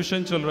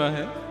डिस्ट्रीब्यूशन चल रहा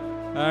है।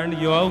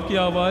 एंड युवाओं की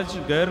आवाज़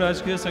गैर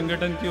राजकीय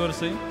संगठन की ओर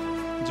से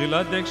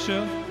जिलाध्यक्ष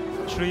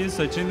श्री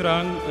सचिन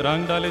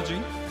रांगडाले जी,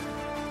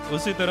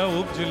 उसी तरह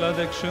उप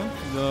जिलाध्यक्ष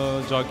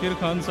जाकिर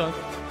खान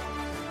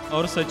साहब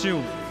और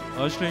सचिव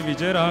श्री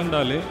विजय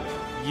रांगडाले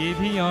ये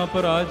भी यहाँ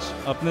पर आज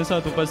अपने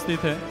साथ उपस्थित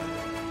है।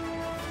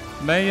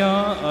 मैं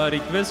यहाँ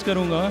रिक्वेस्ट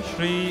करूँगा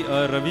श्री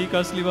रवि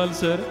कासलीवाल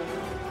सर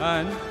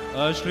एंड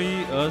श्री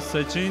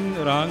सचिन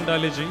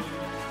रांगडाले जी,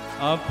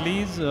 आप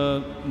प्लीज़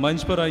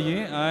मंच पर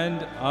आइए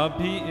एंड आप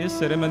भी इस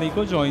सेरेमनी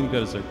को ज्वाइन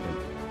कर सकते हैं।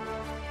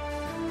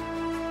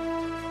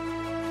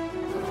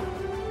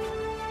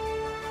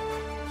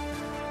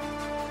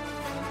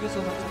 Thank you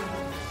so much.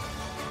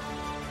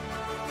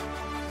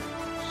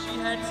 She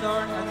had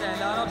served as the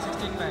LR of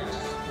 16 batch,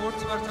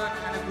 sports person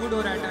and a good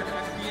orator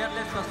and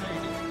fearless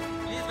personality.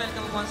 Please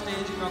welcome on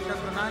stage Dr.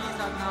 Pranali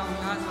Sadhna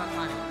Ulhas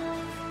Vatmani.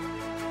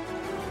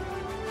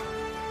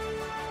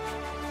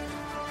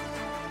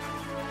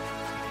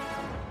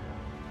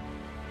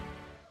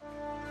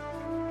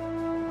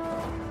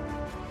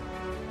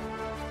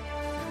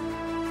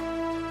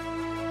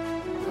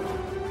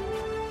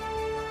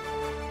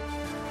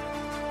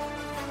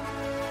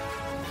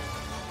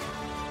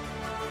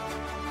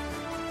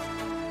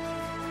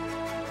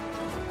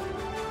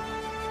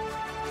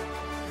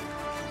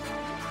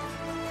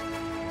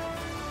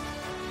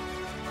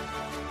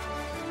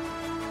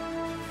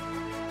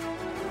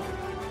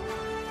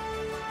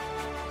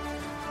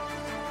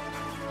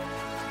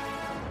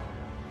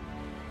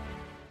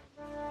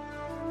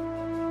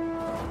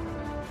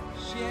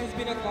 She has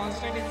been a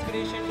constant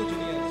inspiration to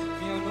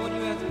juniors. We have known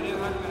you as brave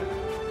heart ma'am.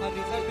 Her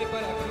research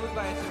paper approved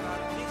by SMR.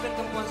 Please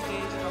welcome on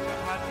stage Dr.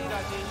 Bharti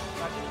Rajesh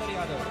Rajendra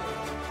Yadav.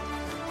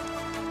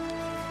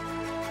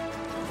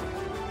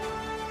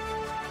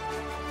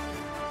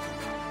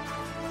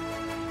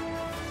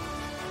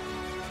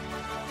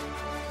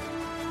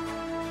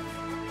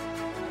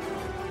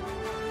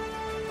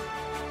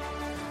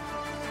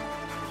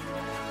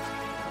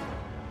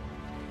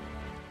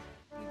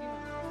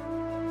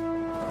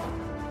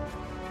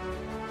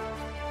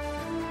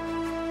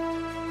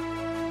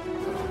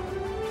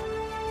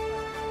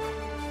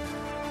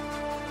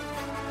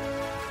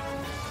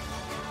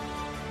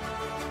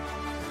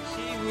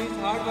 Who is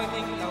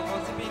hardworking, love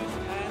gossiping,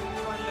 and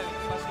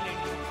fun-loving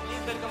personality.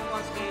 Please welcome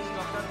on stage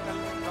Dr.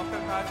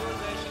 Kajol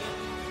Vaishri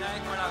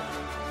Nayak Madhav.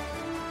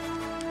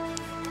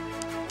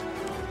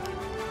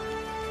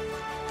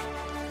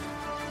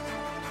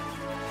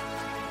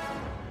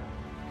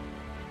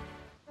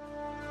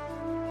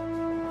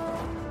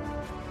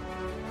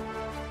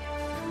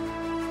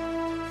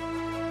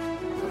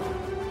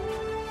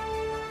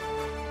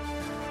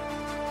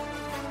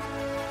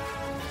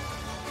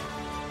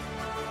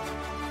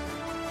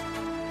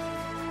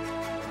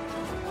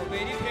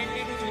 Very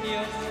friendly to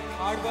juniors,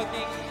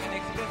 hardworking, and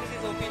expresses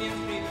his opinions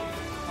freely.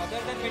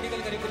 Other than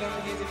medical curriculum,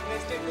 he is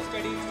interested to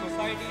study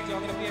society,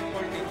 geography, and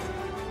politics.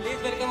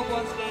 Please welcome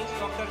upon stage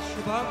Dr.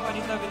 Shubham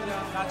Anita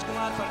Vidya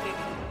Rajkumar Pandit.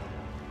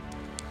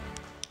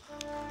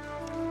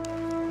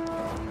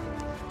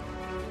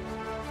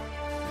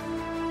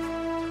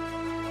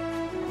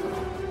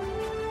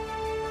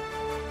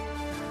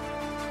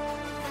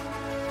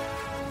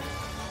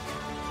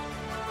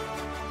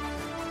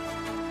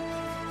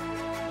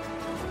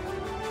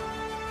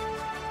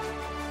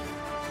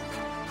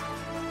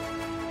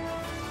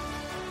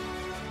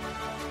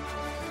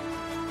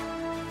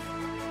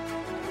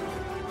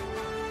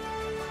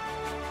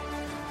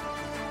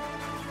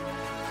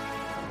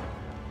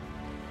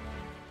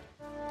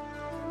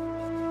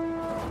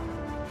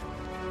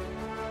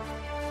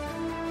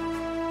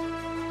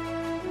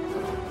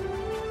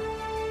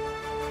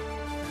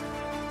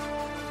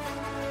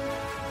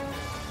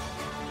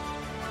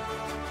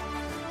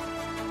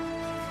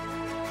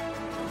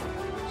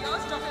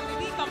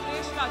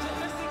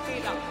 Rajendra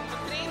Singh Lela,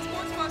 a trained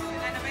sports person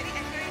and a very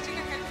encouraging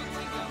and helpful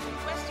senior,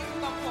 request you to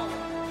come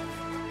forward.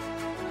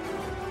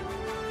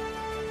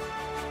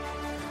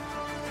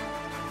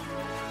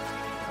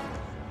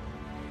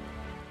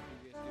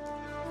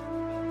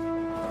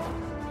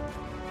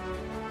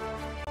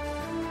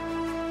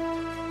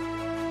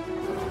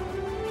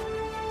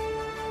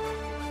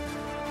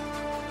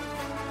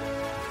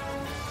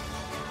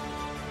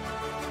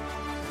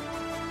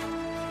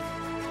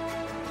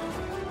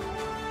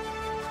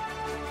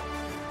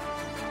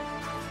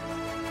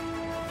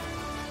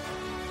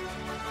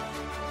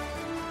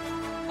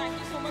 Thank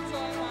you so much, sir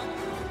and ma'am.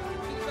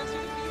 We request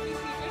you to please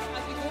be seated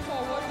as we go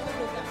forward with the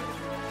program.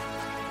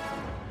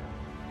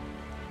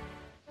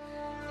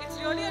 It's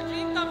really a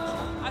dream come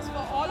true as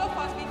for all of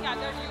us being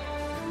gathered here.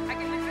 I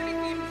can literally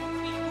feel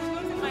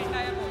goosebumps in my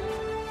entire body.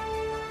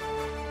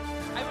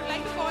 I would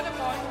like to call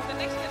upon the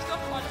next guest of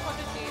honor for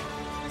the day,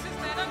 Mrs.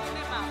 Nayana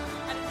Gunde ma'am.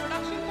 An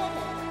introduction for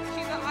her.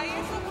 She's an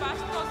IAS of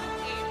batch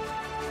 2008.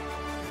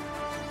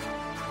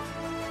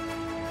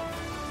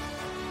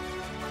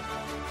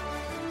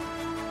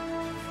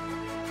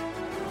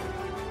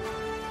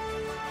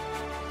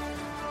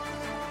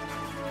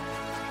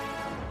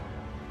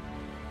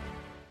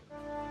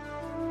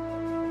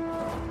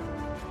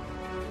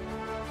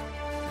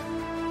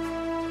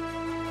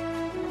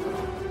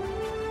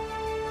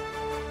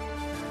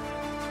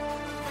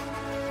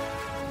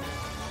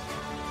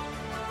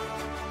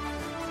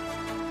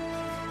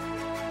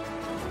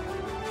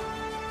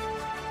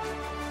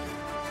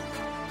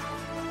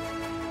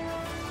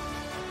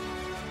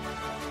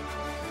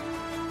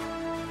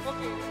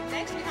 Okay,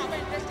 next we have an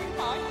interesting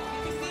part.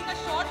 We'll be seeing a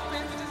short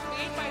film which is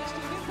made by the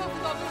students of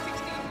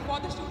 2016 for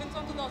the students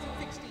of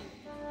 2016.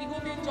 We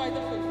hope you enjoy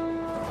the film.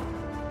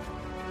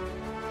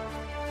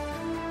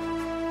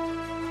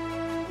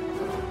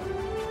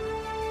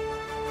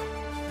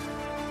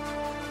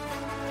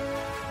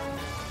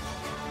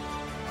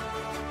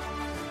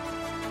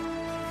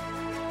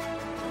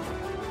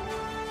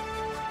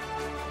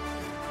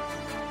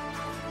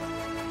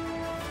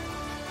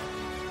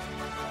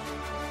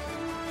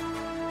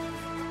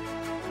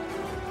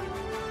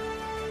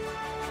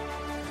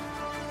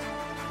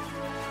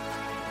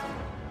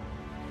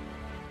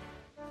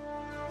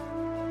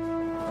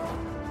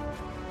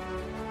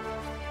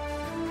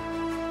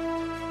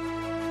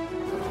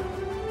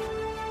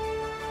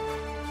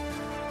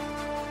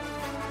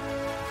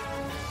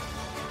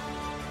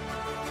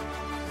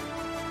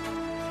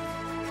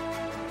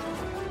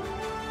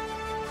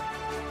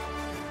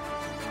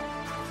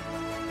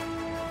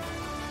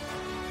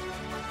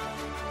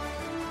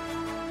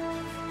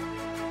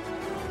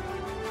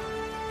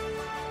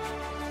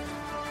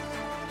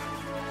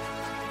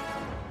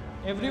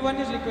 Everyone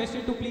is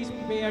requested to please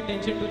pay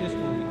attention to this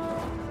movie.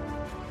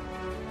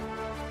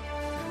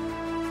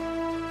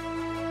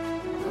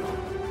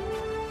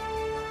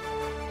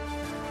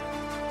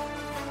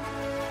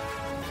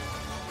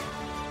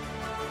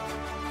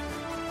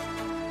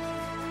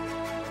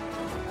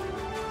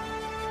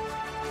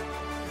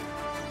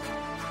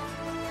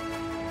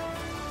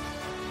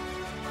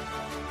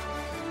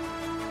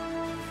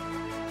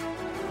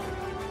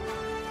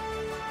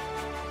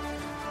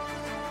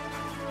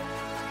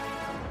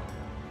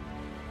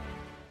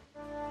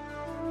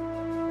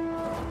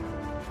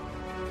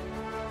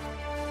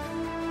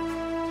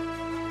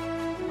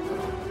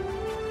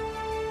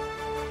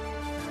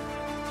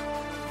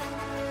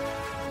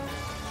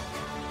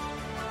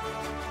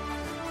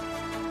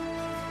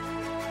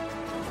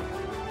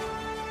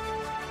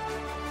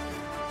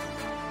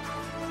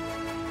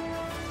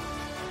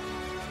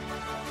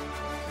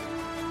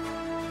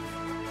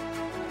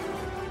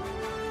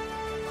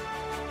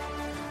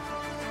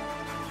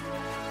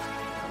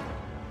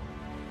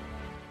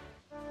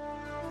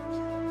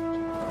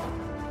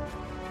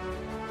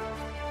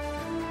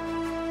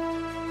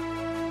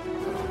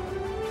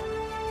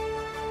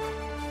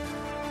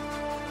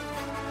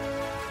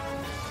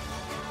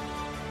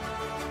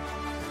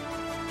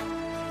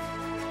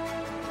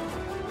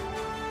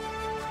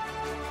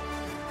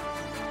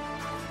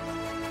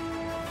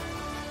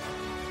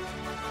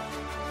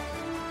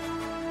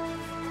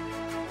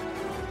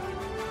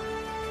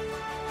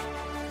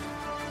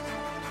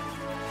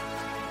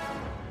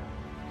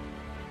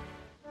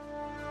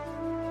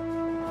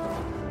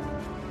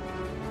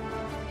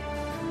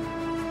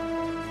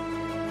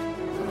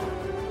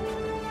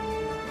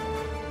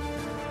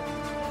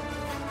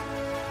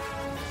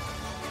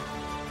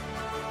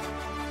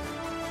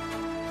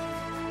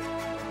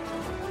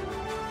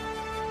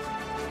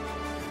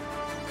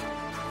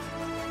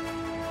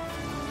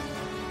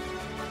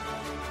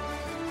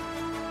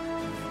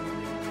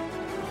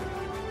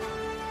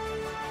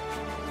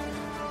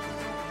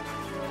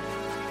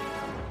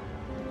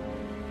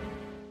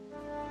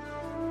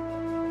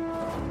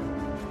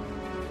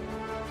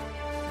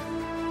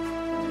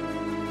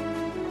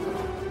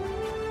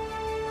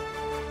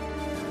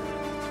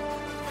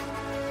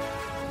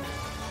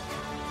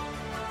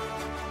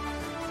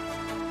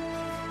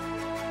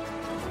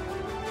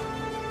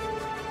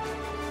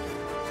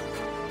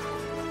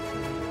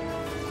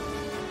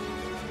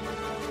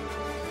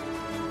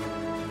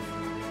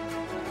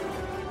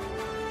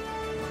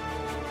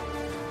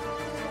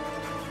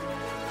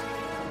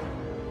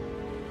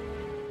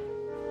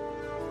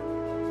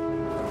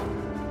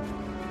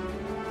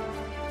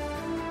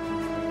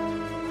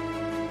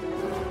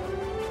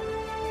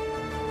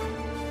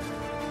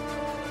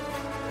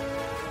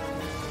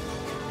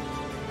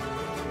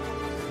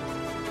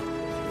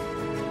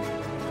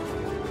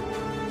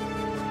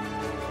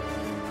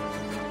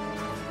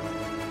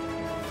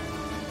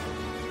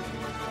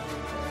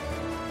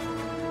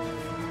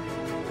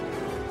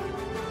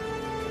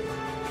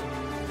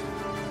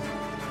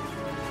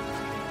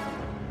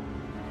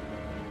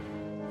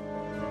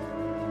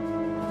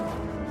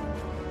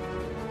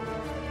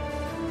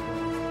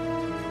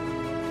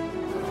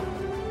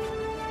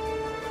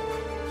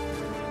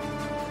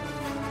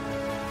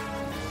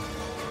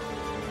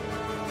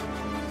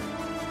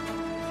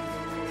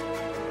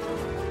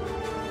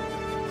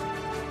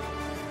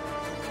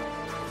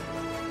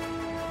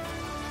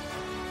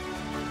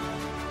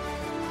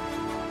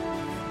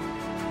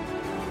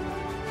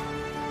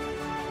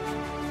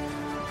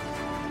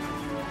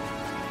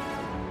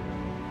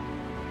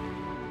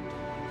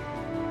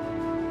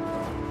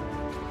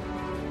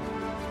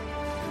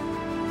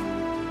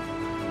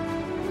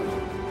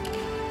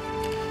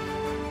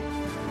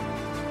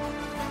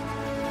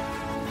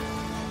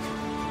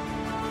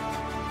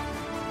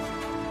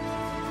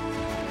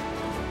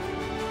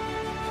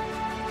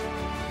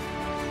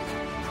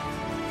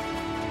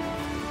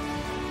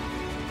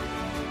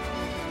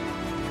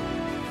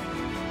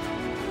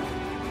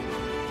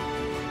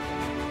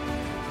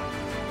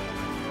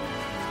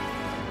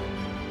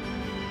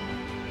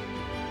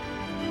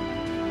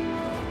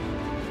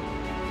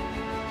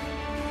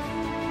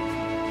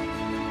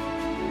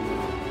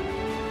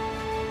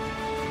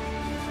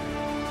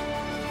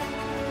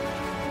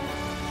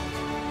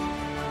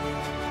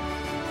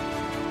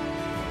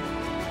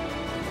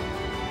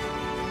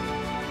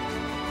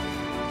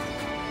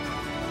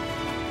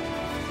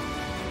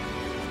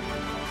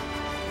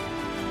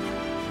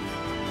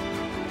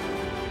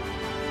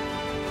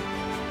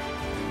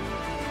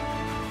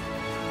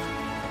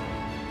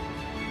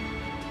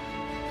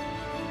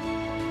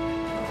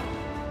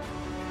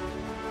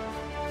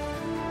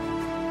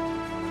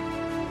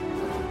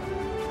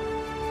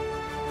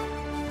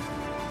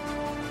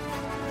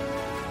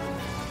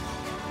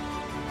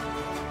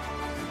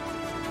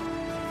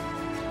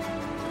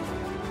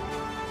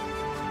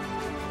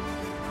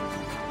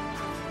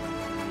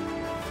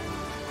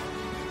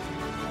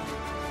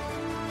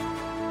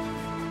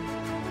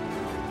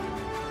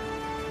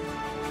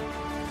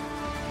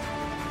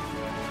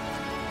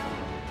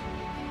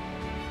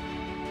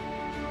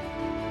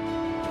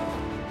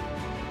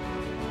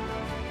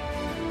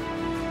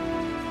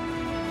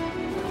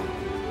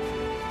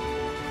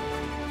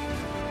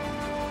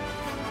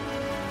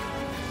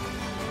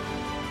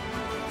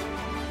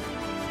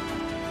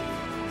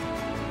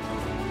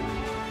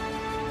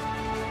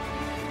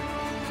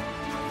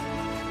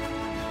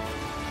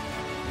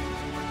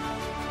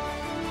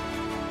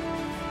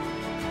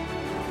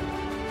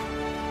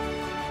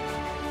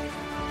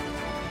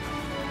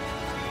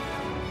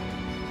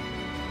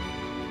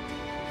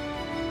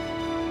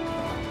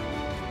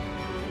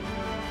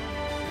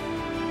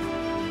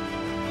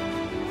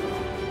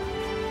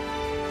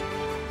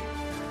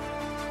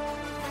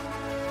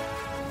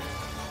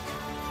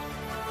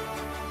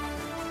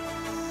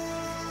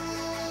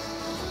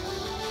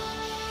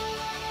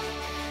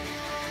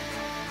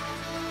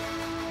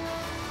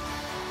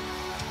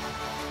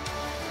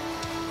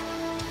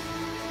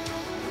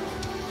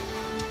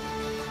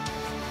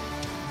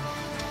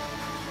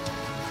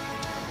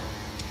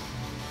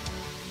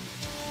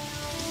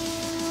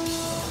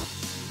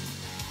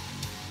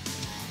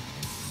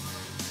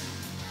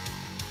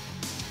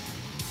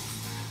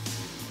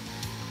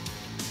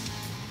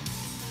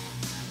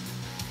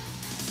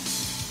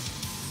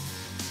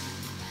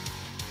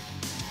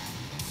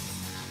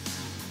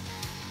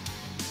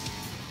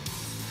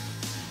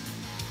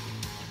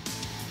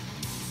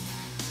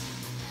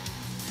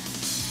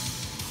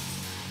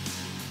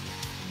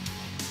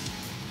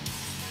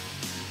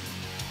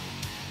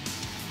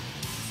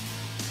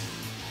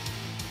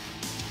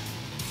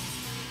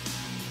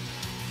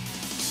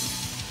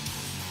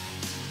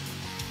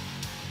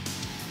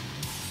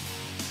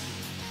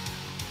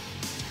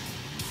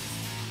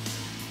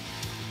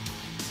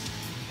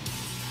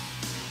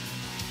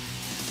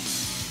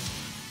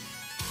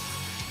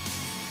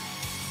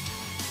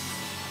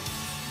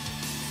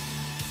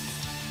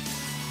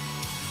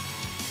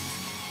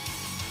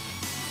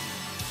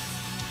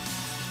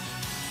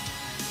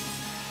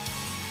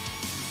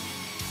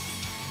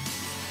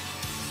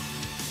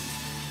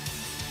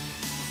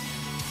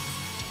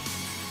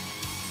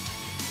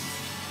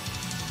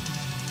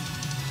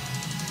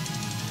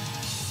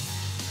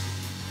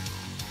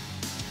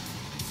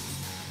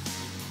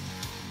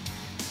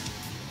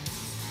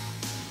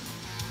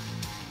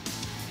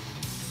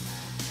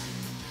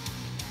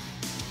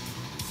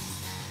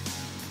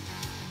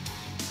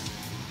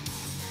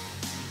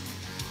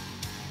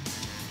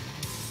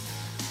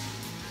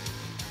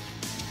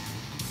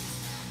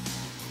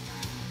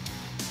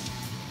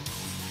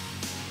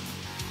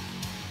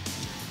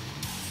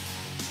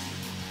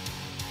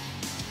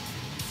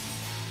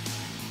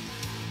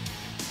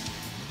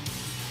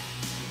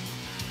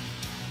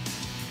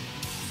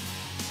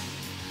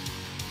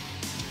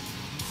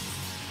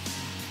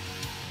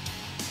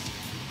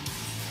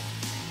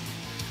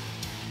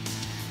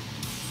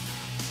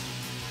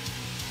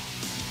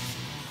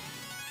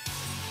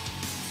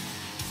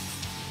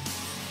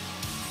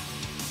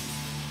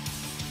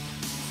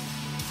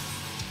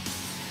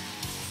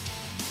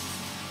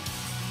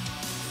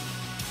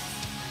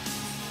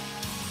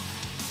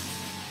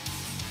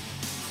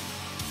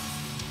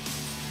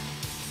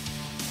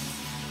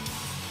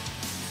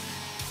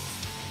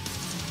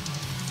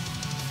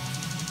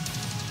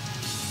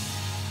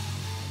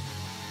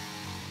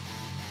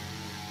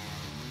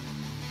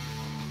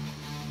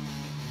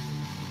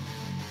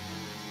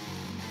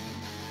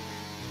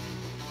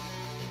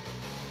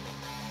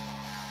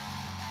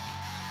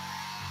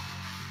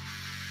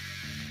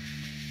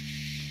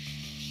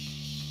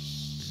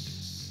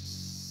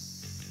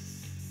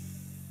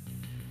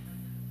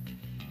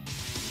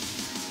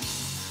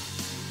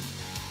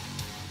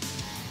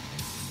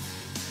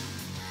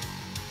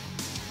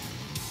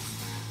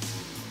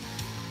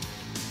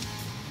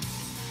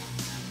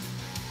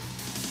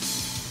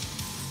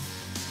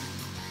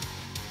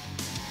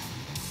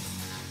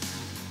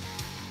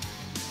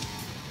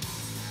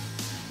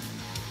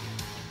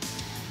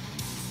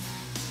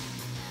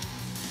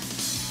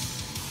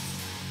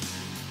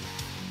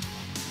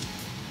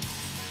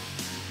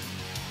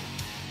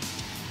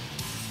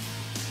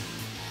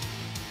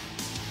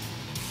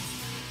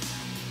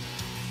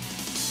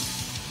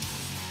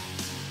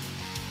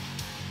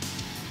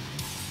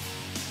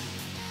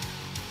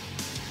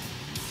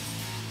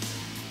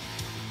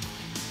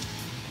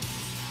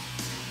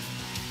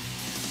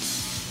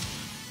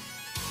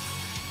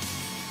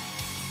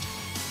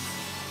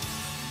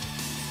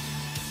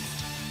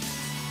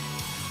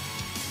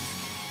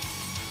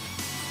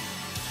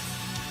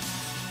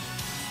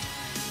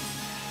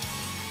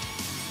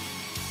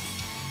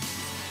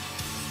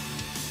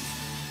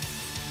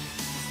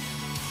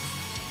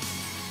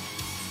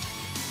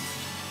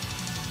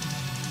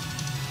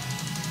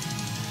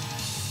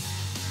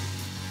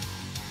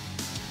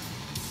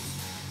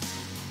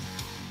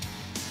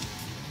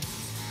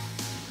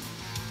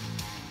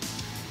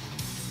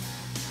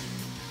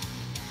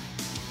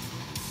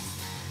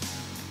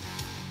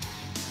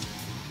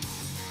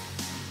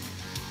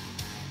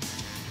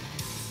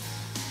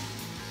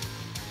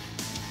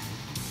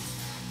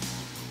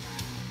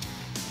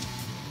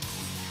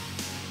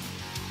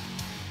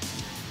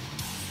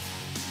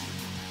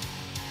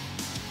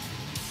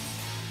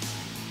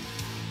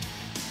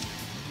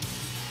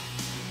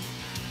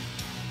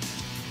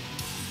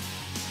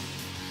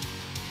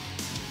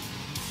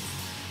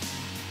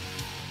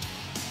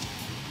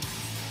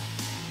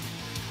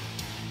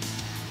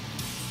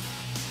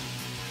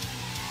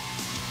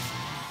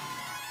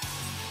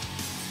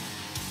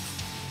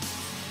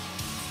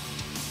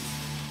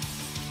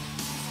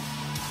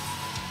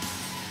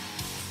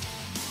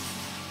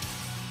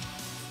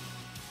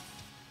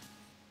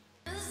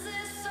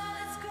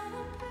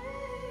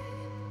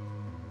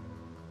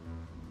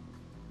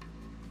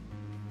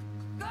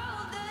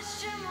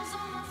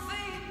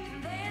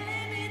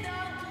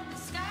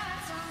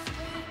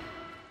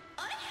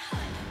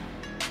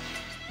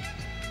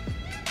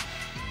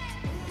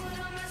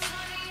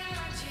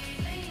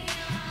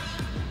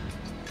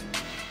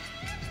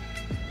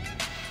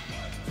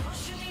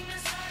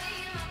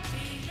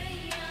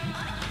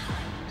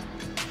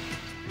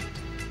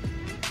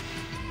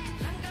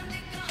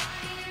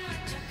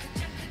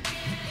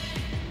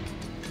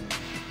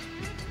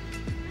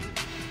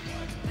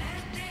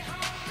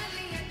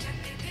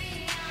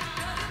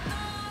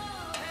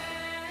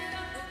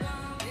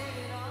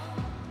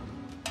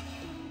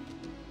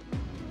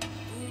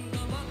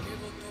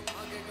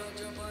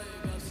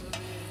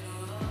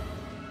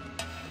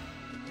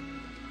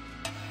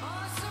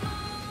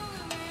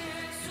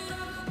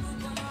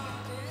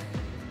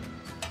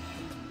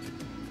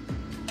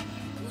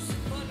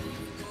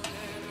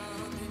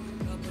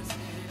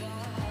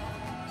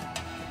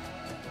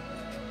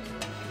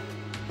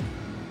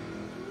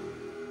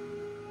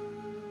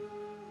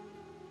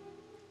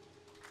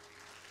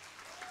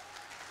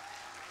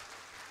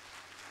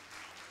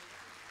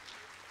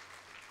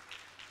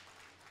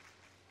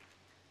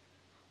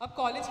 अब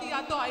college की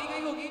याद तो आई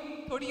गई होगी,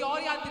 थोड़ी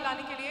और याद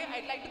दिलाने के लिए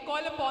I'd like to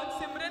call upon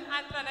Simran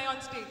and Pranay on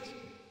stage.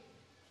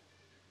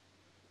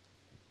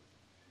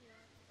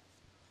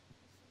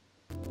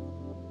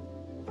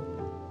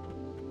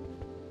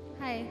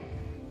 Hi.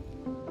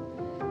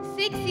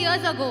 6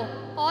 years ago,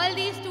 all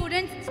these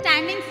students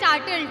standing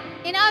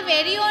startled in our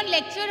very own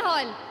lecture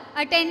hall,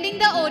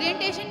 attending the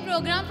orientation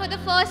program for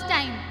the first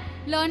time,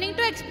 learning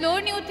to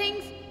explore new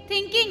things,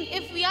 thinking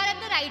if we are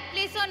at the right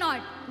place or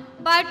not.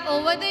 But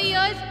over the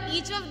years,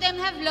 each of them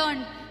have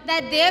learned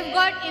that they have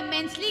got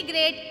immensely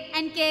great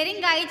and caring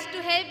guides to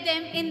help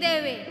them in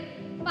their way.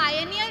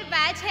 Pioneer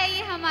batch है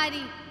ये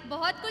हमारी,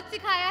 बहुत कुछ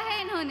सिखाया है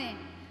इन्होंने.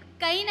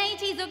 कई नई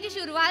चीज़ों की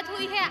शुरुआत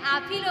हुई है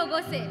आप ही लोगों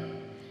से.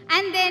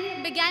 And then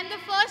began the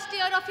first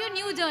year of your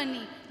new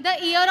journey, the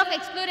year of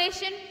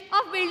exploration,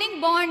 of building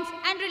bonds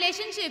and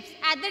relationships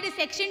at the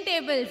dissection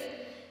tables.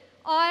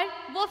 और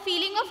वो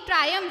feeling of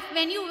triumph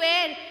when you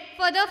wear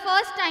for the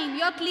first time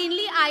your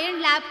cleanly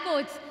ironed lab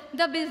coats,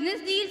 the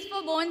business deals for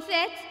bone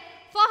sets,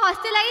 for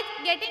hostelites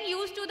getting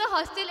used to the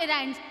hostel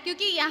errands,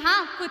 क्योंकि यहाँ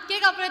खुद के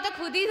कपड़े तो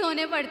खुद ही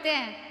धोने पड़ते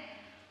हैं.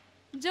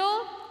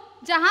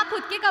 जहाँ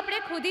खुद के कपड़े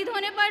खुद ही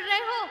धोने पड़ रहे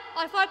हो,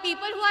 और for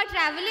people who are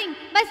travelling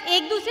बस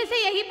एक दूसरे से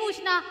यही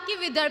पूछना कि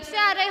विदर्भ से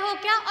आ रहे हो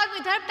क्या, और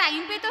विदर्भ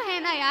टाइम पे तो है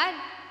ना यार.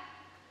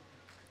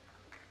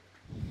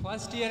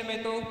 फर्स्ट ईयर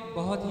में तो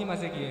बहुत ही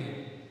मज़े किए हैं.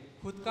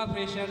 खुद का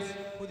फ्रेशर्स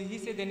खुद ही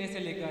से देने से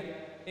लेकर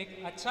एक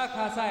अच्छा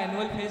खासा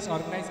एनुअल फेस्ट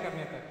ऑर्गेनाइज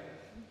करने तक,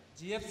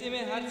 जीएफसी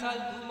में हर साल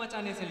धूम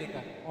मचाने से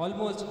लेकर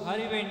ऑलमोस्ट हर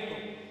इवेंट को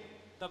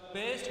द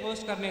बेस्ट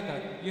होस्ट करने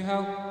तक, you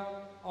have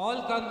all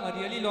come a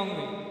really long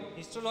way.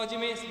 Histology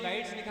में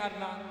स्लाइड्स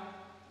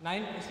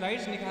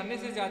निखारने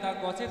से ज़्यादा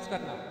गॉसिप्स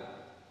करना,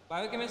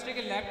 बायोकेमिस्ट्री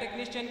के लैब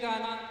टेक्नीशियन का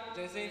आना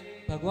जैसे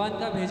भगवान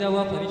का भेजा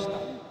हुआ फरिश्ता,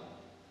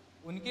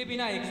 उनके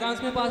बिना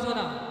एग्जाम्स में पास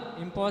होना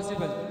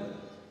इम्पॉसिबल.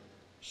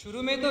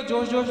 शुरू में तो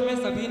जोश जोश में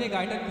सभी ने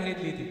गाइडर खरीद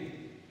ली थी,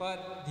 पर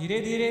धीरे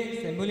धीरे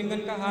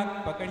शंभुलिंगन का हाथ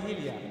पकड़ ही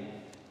लिया.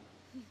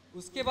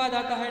 उसके बाद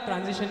आता है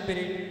transition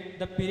period,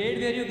 the period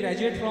where you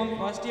graduate from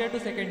first year to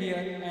second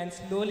year and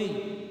slowly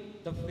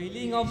the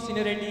feeling of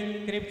seniority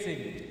creeps in,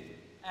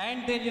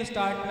 and then you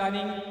start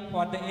planning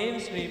for the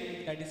AIMS trip,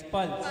 that is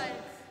Pulse.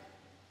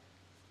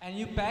 And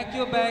you pack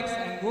your bags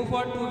and go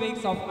for 2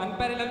 weeks of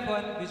unparalleled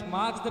fun, which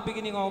marks the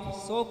beginning of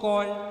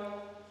so-called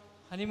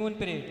honeymoon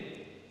period.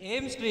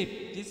 AIMS trip,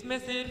 जिसमें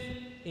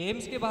सिर्फ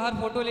AIMS के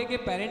बाहर photo लेके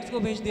parents को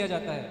भेज दिया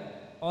जाता है,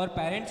 और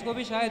पेरेंट्स को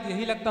भी शायद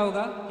यही लगता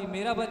होगा कि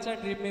मेरा बच्चा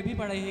ट्रिप में भी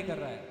पढ़ाई ही कर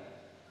रहा है.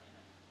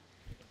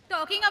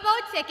 टॉकिंग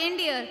अबाउट सेकेंड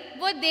ईयर,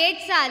 वो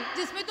 1.5 साल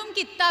जिसमें तुम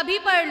कितना भी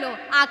पढ़ लो,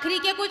 आखिरी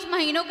के कुछ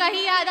महीनों का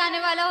ही याद आने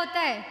वाला होता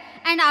है.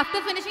 And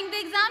after finishing the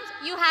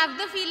exams you have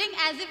the feeling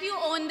as if you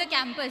own the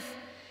campus.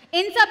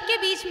 इन सब के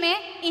बीच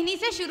में इन्हीं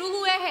से शुरू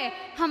हुए हैं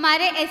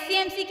हमारे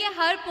SCMC के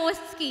हर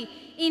पोस्ट्स की.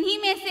 इन्हीं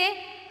में से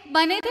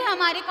बने थे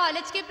हमारे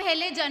कॉलेज के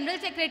पहले general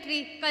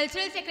secretary,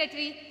 cultural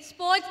secretary,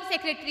 sports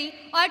secretary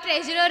और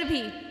ट्रेजरर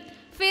भी.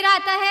 फिर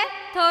आता है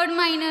थर्ड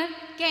माइनर.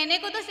 कहने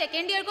को तो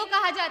सेकेंड ईयर को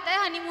कहा जाता है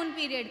हनीमून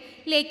पीरियड,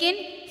 लेकिन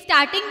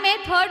स्टार्टिंग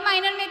में थर्ड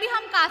माइनर में भी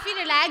हम काफ़ी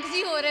रिलैक्स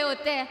ही हो रहे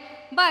होते हैं.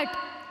 बट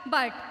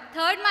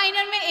थर्ड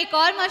माइनर में एक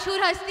और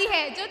मशहूर हस्ती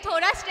है जो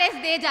थोड़ा स्ट्रेस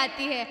दे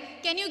जाती है.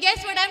 Can you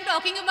guess what I am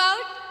talking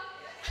about?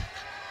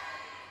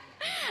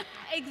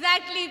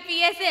 Exactly,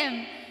 PSM.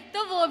 तो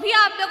वो भी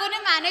आप लोगों ने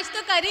मैनेज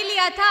तो कर ही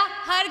लिया था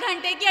हर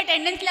घंटे की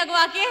अटेंडेंस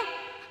लगवा के.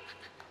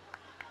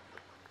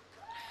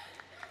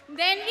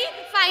 Then we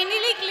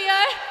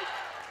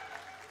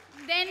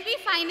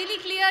finally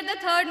clear the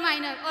third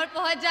minor और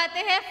पहुंच जाते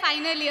हैं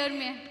फाइनल ईयर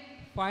में.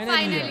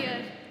 Final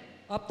year.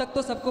 अब तक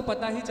तो सबको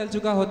पता ही चल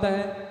चुका होता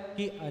है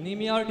कि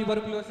अनीमिया और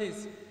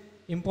ट्यूबरकुलोसिस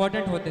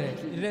इम्पॉर्टेंट होते हैं,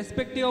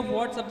 irrespective of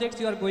what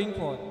subjects you are going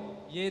for.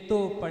 ये तो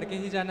पढ़ के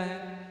ही जाना है.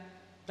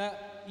 The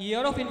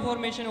year of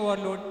information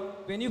overload,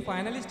 when you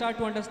finally start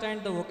to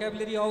understand the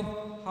vocabulary of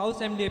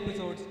House MD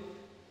episodes,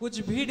 कुछ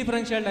भी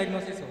differential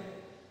diagnosis हो,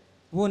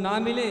 वो ना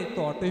मिले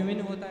तो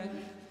ऑटोइम्यून होता है.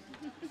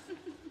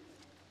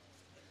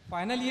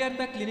 फाइनल ईयर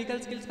तक क्लिनिकल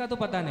स्किल्स का तो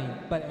पता नहीं,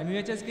 पर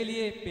MUHS के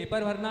लिए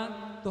पेपर भरना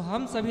तो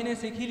हम सभी ने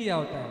सीख ही लिया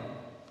होता है.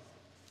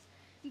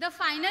 The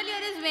final year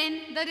is when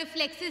the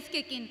reflexes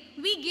kick in.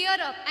 We gear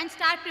up and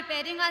start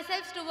preparing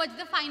ourselves towards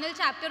the final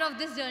chapter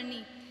of this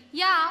journey.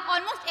 Yeah,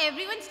 almost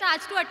everyone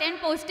starts to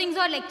attend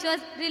postings or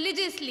lectures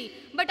religiously,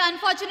 but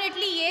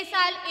unfortunately ये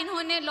साल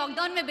इन्होंने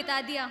lockdown में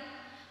बिता दिया,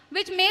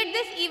 which made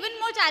this even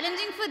more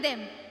challenging for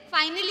them.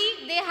 Finally,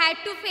 they had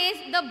to face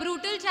the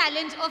brutal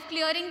challenge of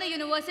clearing the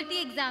university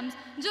exams,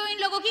 जो इन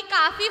लोगों की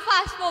काफ़ी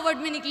फास्ट फॉरवर्ड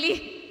में निकली.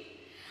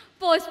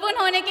 पोस्टपोन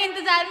होने के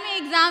इंतज़ार में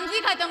एग्जाम्स ही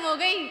खत्म हो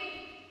गई.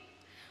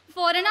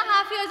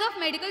 4.5 years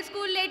of medical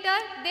school later,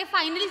 they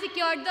finally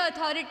secured the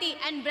authority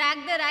and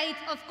bragged the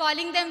rights of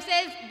calling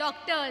themselves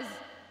doctors.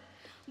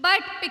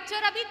 But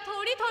picture अभी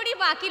थोड़ी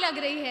बाकी लग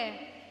रही है.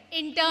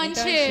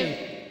 Internship.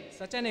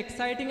 Such an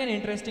exciting and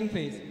interesting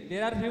phase.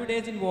 There are few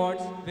days in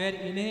wards where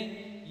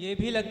इन्हें ये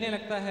भी लगने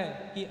लगता है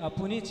कि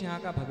अपुनीच यहाँ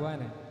का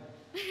भगवान है,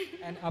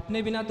 एंड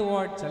अपने बिना तो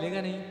वार्ड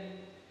चलेगा नहीं.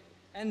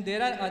 And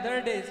there are other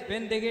days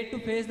when they get to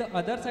face the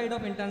other side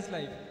of interns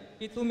life,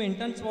 कि तुम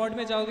इंटर्न्स वार्ड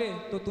में जाओगे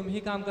तो तुम ही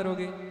काम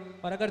करोगे,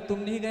 और अगर तुम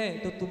नहीं गए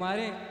तो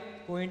तुम्हारे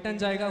को इंटर्न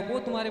जाएगा, वो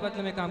तुम्हारे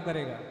बदले में काम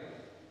करेगा,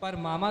 पर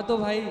मामा तो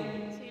भाई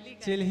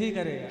चिल ही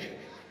करेगा।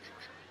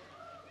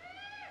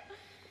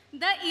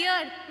 The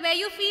year where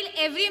you feel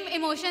every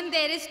emotion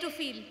there is to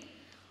feel.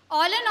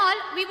 All in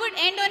all, we would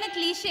end on a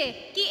cliche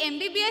कि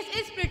MBBS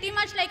is pretty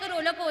much like a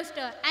roller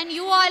coaster and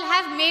you all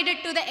have made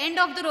it to the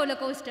end of the roller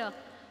coaster.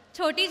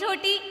 छोटी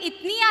छोटी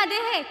इतनी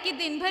यादें हैं कि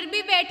दिन भर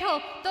भी बैठो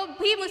तो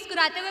भी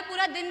मुस्कुराते हुए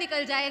पूरा दिन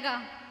निकल जाएगा.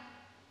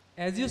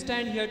 As you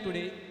stand here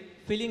today,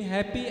 feeling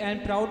happy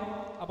and proud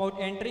about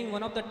entering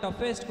one of the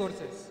toughest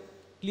courses,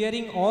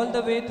 clearing all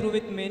the way through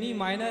with many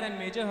minor and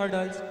major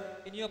hurdles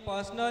in your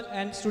personal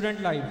and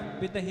student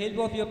life with the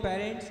help of your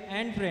parents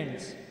and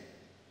friends.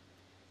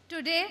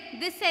 Today,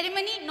 this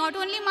ceremony not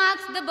only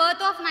marks the birth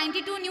of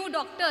 92 new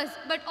doctors,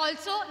 but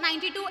also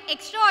 92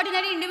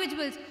 extraordinary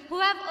individuals who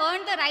have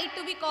earned the right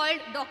to be called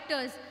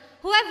doctors,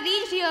 who have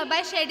reached here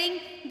by shedding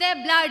their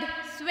blood,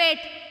 sweat,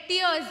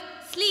 tears,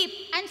 sleep,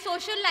 and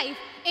social life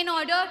in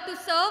order to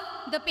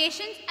serve the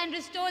patients and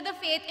restore the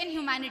faith in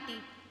humanity.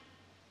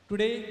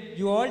 Today,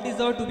 you all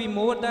deserve to be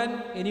more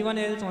than anyone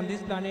else on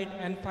this planet,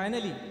 and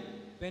finally,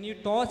 when you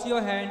toss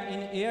your hand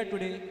in air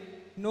today,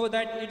 know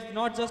that it's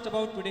not just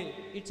about today,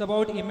 it's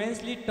about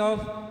immensely tough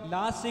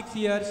last 6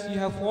 years you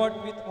have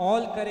fought with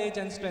all courage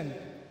and strength.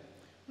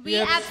 We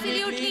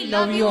absolutely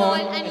love you all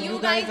and you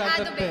guys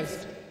are the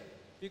best.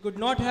 We could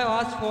not have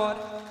asked for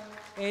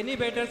any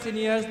better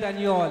seniors than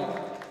you all.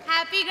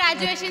 Happy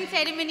graduation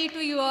ceremony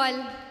to you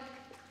all.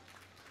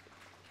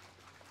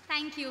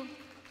 Thank you.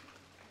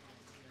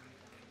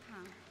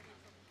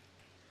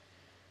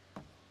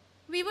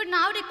 We would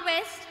now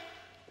request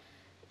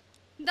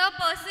the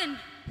person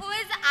who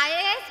is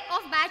IAS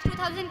of batch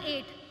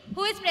 2008,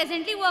 who is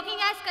presently working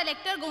as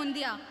Collector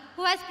Gondia,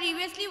 who has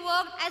previously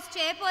worked as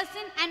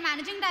Chairperson and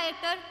Managing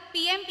Director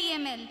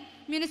PMPML,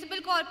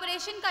 Municipal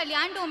Corporation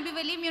Kalyan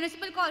Dombivali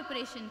Municipal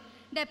Corporation,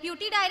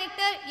 Deputy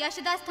Director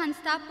Yashadas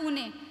Thansta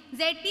Pune,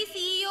 ZT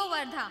CEO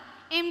Wardha,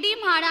 MD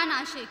Mhada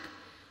Nashik.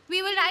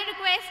 We will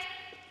request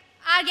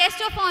our guest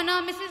of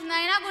honor, Mrs.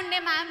 Nayana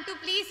Gunde ma'am, to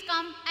please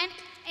come and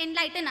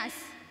enlighten us.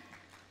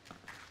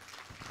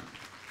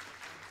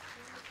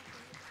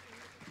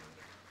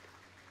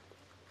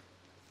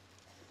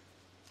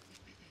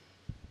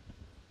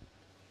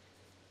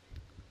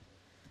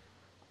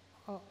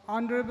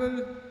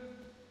 Honorable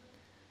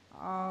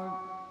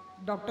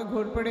Dr.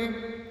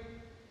 Ghorpade,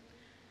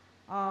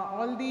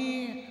 all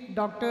the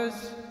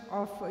doctors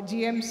of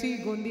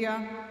GMC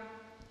Gondia,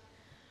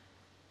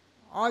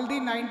 all the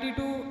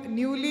 92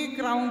 newly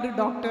crowned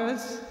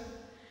doctors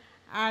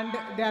and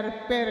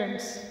their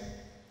parents.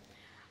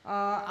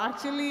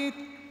 Actually,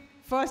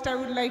 first I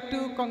would like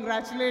to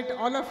congratulate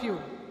all of you.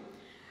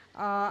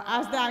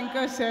 As the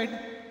anchor said,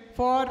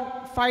 for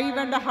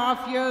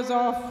 5.5 years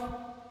of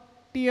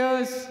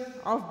tears,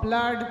 of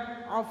blood,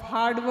 of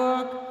hard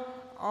work,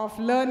 of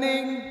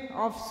learning,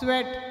 of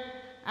sweat,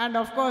 and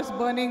of course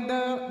burning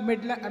the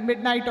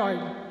midnight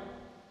oil.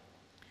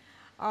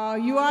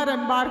 You are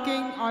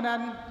embarking on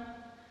an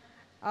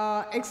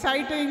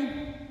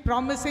exciting,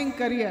 promising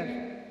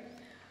career.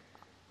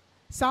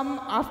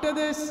 After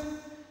this,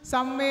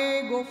 some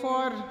may go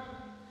for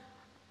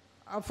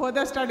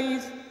further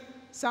studies,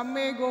 some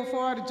may go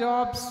for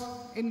jobs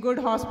in good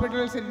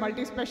hospitals, in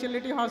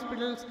multi-specialty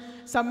hospitals,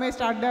 some may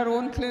start their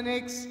own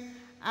clinics,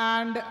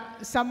 and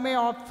some may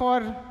opt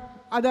for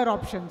other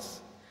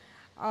options.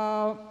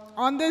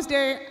 On this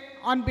day,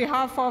 on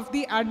behalf of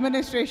the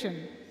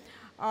administration,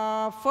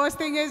 first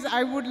thing is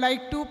I would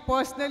like to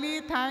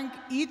personally thank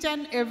each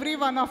and every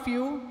one of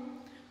you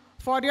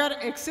for your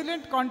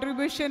excellent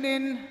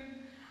contribution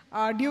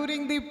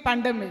during the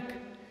pandemic.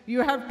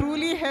 You have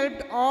truly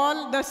helped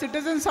all the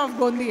citizens of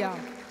Gondia.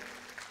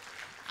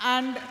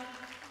 And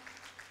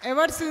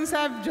ever since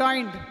I've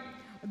joined,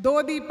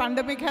 though the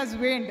pandemic has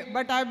waned,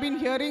 but I've been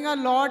hearing a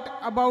lot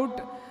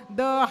about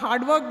the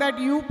hard work that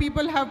you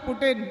people have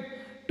put in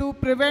to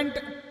prevent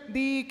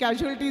the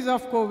casualties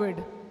of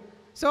COVID.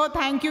 So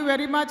thank you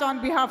very much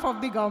on behalf of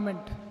the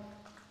government.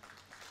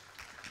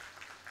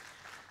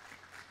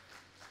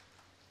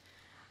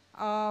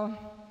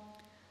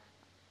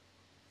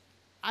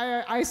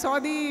 I saw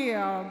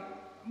the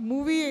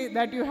movie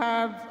that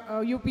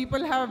you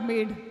people have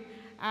made,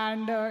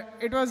 and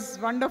it was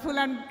wonderful,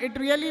 and it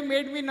really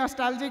made me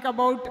nostalgic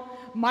about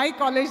my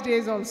college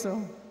days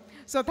also.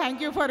 So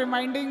thank you for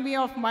reminding me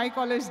of my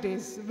college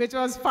days, which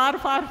was far,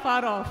 far,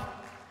 far off.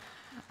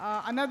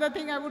 Another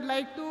thing I would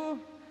like to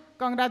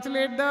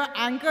congratulate the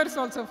anchors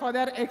also for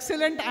their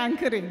excellent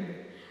anchoring.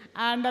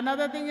 And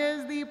another thing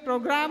is the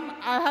program.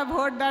 I have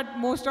heard that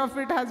most of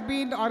it has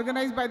been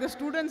organized by the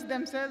students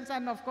themselves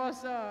and of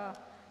course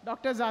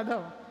Dr.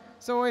 Zadhav.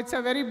 So it's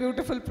a very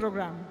beautiful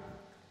program.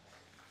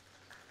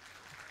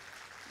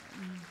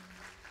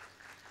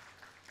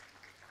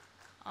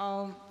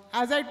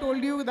 As I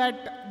told you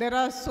that there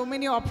are so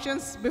many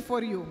options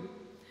before you.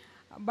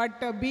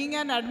 But being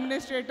an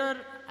administrator,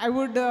 I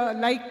would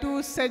like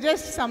to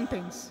suggest some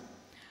things.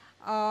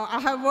 I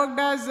have worked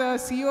as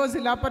CEO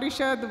Zilla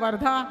Parishad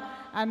Wardha,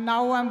 and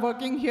now I'm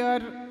working here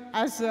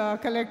as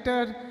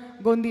Collector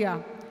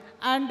Gondia.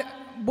 And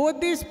both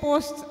these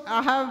posts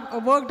I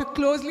have worked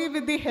closely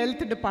with the health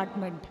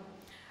department,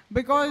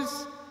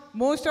 because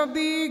most of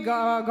the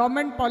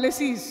government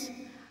policies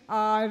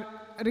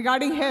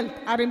regarding health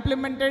are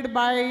implemented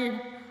by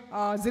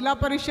Zilla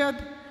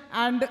Parishad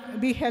and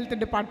the health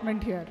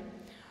department here.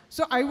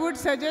 So I would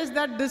suggest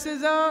that this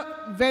is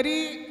a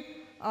very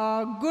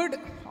good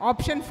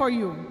option for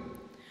you.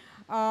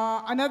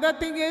 Another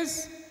thing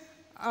is,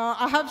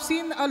 I have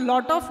seen a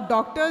lot of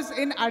doctors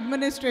in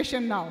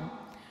administration now.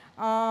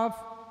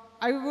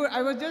 I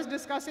was just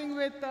discussing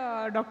with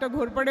Dr.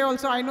 Ghorpade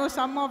also. I know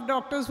some of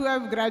doctors who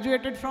have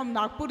graduated from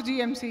Nagpur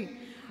GMC.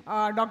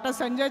 Dr.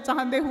 Sanjay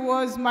Chahande, who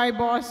was my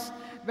boss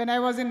when I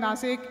was in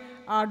Nasik.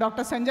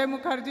 Dr. Sanjay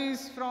Mukherjee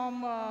is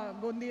from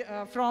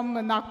Gondia,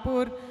 from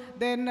Nagpur.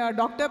 Then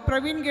Dr.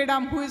 Praveen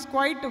Gedam, who is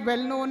quite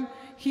well known,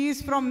 he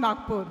is from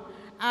Nagpur.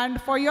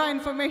 And for your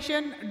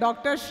information,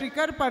 Dr.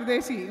 Shrikar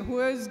Pardesi,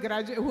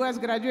 who has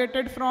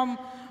graduated from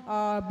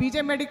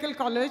BJ Medical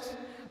College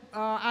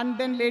and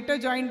then later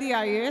joined the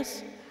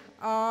IAS.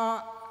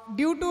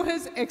 Due to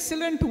his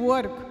excellent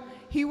work,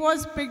 he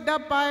was picked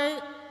up by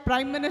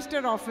Prime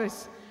Minister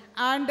office.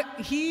 And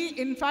he,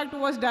 in fact,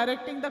 was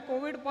directing the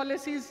COVID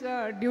policies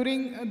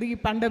during the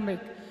pandemic.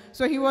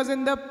 So he was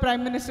in the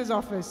Prime Minister's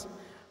office.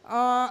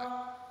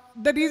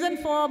 The reason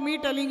for me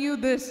telling you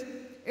this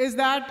is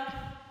that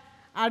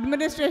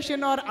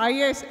administration or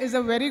IAS is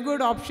a very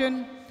good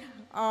option.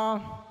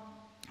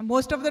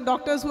 Most of the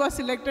doctors who are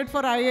selected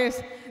for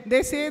IAS,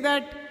 they say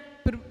that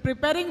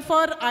preparing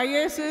for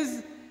IAS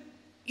is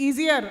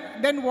easier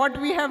than what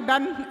we have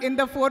done in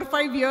the 4 or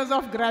 5 years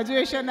of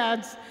graduation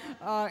as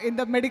in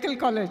the medical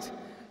college.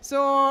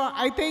 So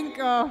I think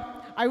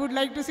I would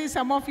like to see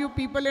some of you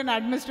people in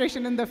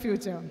administration in the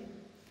future.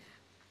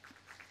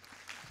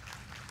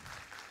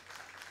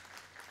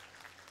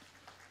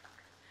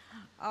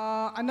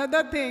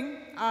 Another thing,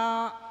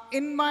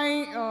 in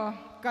my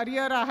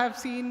career, I have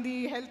seen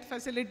the health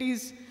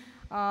facilities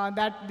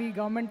that the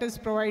government is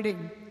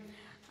providing.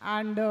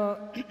 And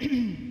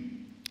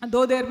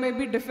though there may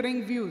be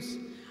differing views,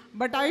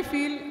 but I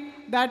feel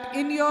that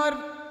in your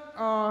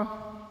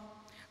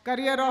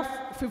career of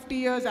 50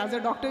 years as a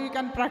doctor, you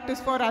can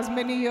practice for as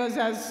many years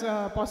as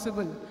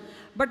possible.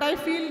 But I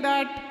feel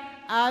that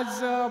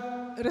as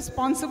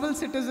responsible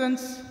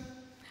citizens,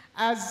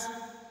 as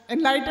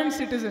enlightened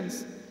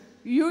citizens,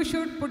 you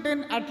should put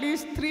in at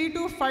least 3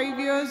 to 5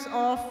 years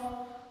of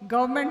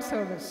government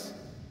service.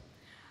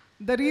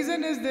 The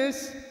reason is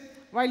this: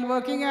 while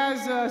working as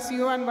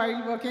CEO and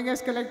while working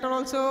as collector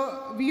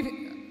also,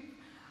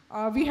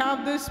 we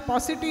have this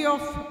paucity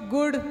of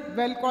good,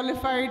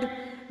 well-qualified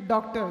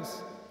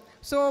doctors.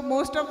 So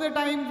most of the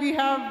time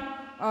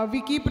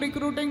we keep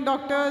recruiting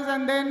doctors,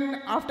 and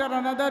then after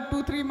another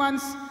 2-3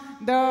 months,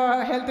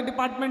 the health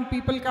department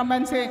people come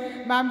and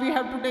say, ma'am, we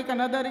have to take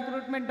another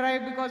recruitment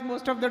drive because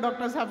most of the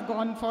doctors have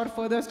gone for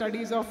further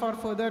studies or for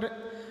further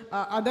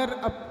other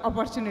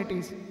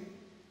opportunities.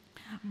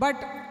 But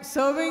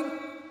serving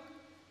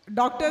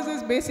doctors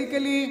is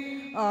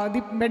basically,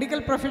 the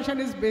medical profession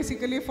is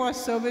basically for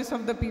service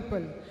of the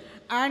people.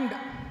 And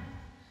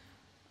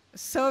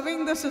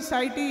serving the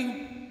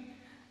society,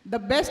 the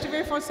best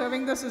way for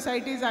serving the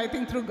society is, I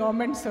think, through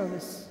government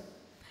service.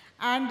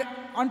 And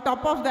on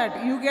top of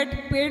that, you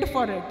get paid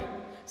for it.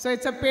 So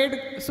it's a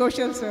paid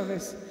social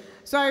service.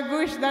 So I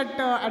wish that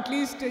at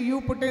least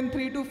you put in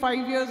 3 to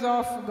 5 years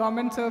of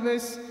government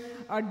service,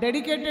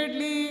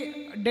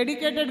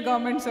 dedicated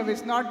government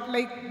service, not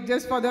like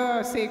just for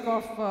the sake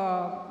of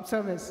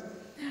service.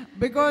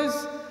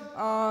 Because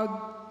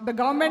the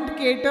government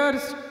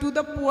caters to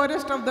the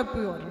poorest of the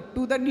poor,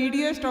 to the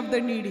neediest of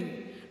the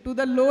needy, to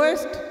the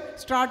lowest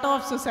strata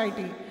of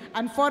society.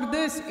 And for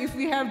this, if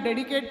we have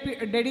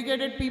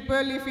dedicated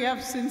people, if we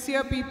have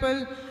sincere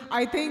people,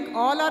 I think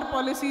all our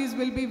policies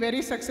will be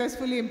very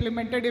successfully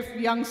implemented if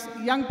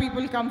young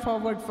people come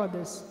forward for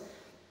this.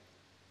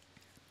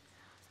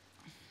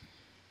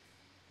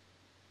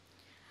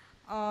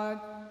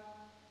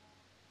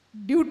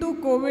 Due to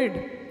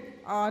COVID,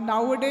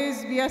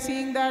 nowadays we are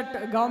seeing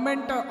that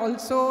government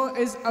also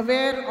is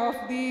aware of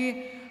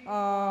the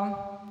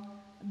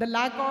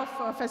lack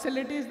of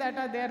facilities that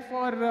are there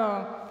for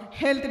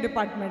health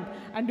department.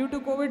 And due to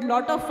COVID,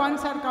 lot of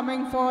funds are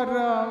coming for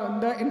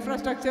the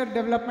infrastructure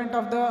development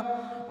of the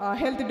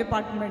health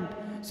department.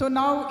 So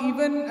now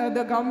even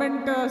the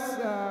government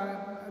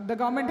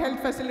health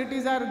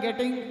facilities are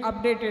getting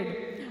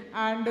updated.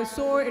 And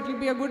so it will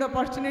be a good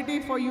opportunity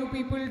for you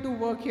people to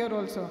work here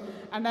also.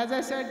 And as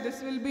I said,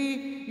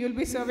 you'll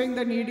be serving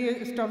the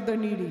neediest of the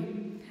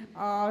needy.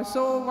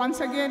 So once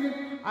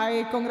again,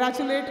 I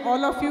congratulate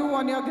all of you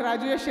on your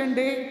graduation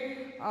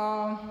day.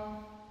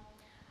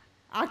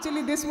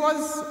 Actually, this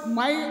was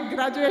my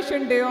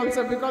graduation day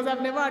also, because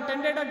I've never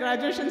attended a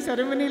graduation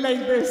ceremony like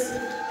this.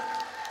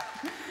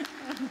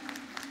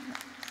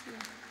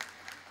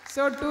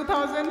 So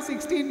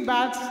 2016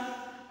 batch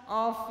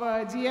of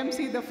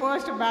GMC, the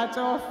first batch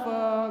of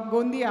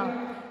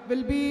Gondia,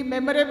 will be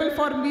memorable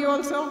for me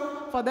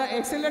also for the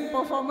excellent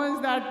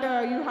performance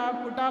that you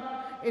have put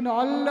up in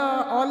all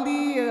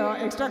the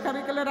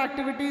extracurricular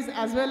activities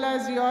as well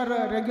as your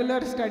regular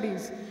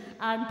studies.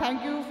 And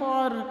thank you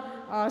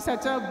for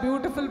such a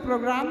beautiful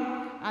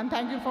program, and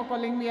thank you for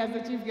calling me as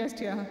the chief guest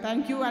here.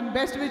 Thank you, and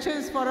best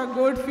wishes for a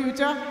good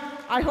future.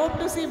 I hope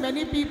to see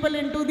many people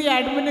into the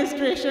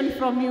administration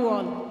from you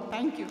all.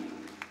 Thank you.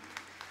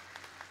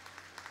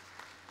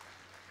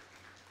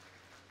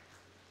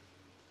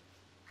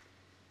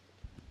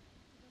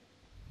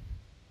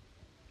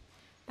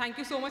 Thank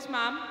you so much,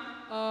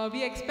 ma'am.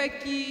 We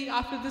expect that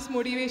after this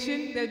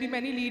motivation, there will be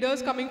many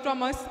leaders coming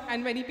from us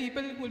and many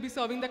people who will be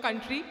serving the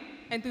country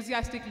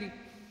enthusiastically.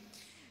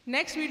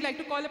 Next, we'd like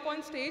to call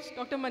upon stage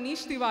Dr.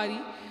 Manish Tiwari,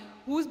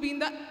 who's been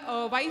the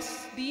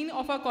Vice Dean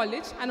of our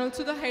college and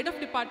also the Head of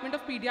Department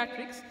of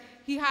Pediatrics.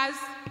 He has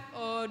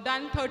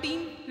done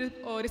 13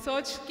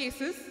 research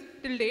cases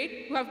till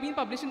date who have been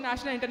published in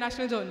national and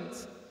international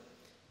journals.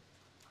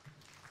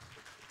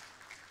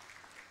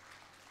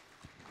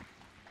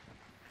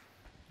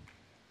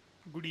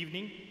 Good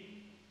evening,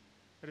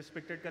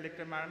 respected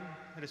Collector Ma'am,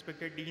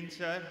 respected Dean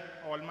Sir,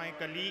 all my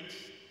colleagues,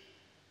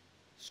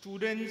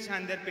 students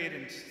and their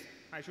parents.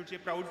 I should say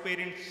proud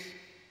parents.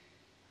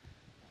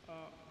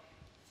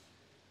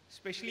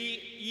 Especially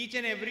each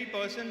and every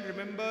person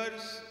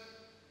remembers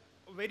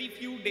very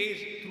few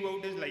days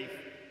throughout his life.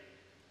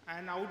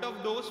 And out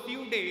of those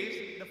few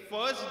days, the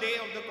first day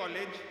of the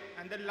college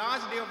and the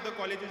last day of the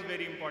college is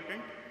very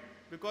important,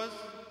 because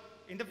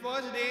in the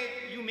first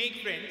day you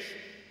make friends,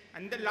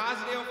 and the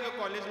last day of your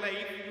college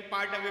life, you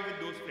part away with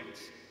those friends.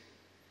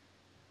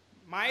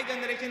 My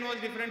generation was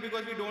different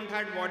because we don't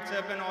have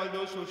WhatsApp and all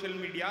those social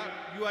media.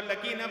 You are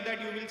lucky enough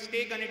that you will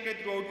stay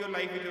connected throughout your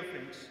life with your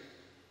friends.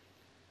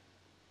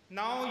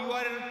 Now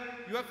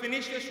you have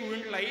finished your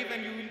student life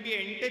and you will be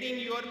entering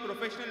your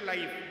professional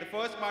life, the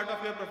first part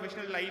of your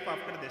professional life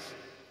after this.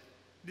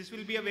 This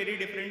will be a very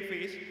different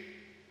phase.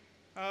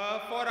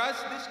 For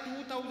us, this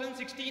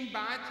 2016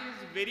 batch is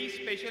very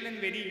special and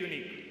very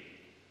unique.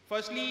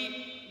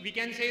 Firstly, we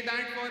can say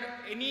that for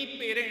any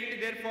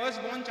parent, their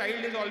firstborn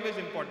child is always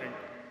important.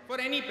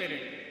 For any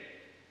parent.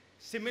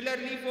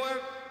 Similarly, for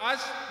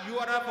us, you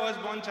are our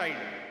firstborn child,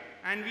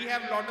 and we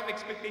have a lot of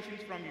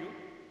expectations from you.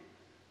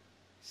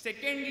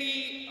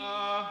 Secondly,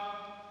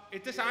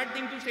 it's a sad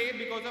thing to say,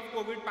 because of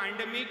COVID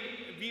pandemic,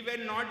 we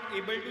were not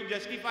able to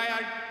justify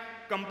our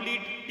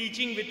complete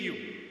teaching with you.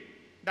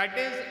 That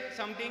is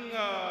something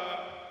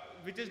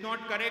which is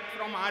not correct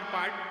from our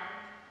part,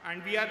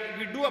 and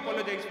we do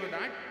apologize for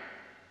that.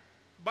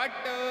 But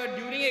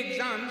during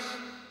exams,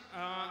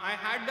 I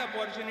had the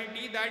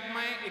opportunity that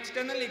my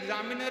external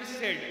examiner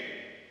said,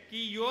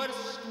 your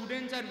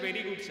students are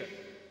very good, sir.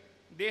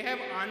 They have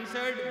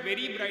answered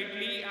very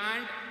brightly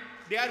and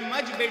they are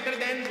much better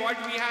than what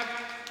we have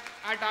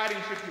at our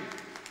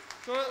institute.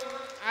 So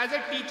as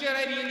a teacher,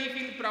 I really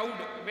feel proud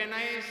when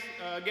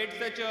I get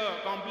such a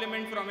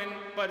compliment from a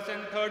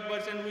third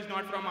person who is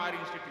not from our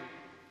institute.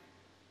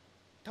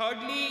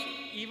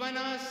 Thirdly, even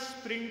a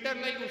sprinter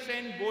like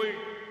Usain Bolt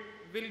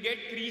will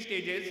get 3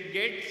 stages,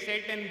 get,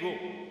 set and go.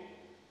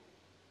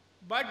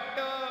 But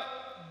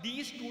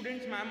these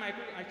students, ma'am,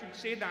 I should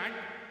say that,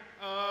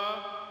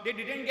 they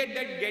didn't get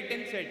that get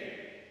and set.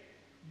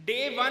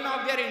 Day 1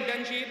 of their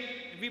internship,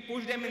 we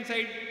pushed them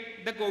inside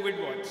the COVID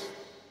wards.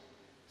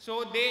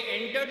 So they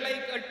entered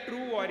like a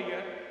true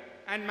warrior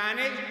and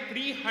managed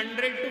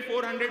 300 to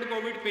 400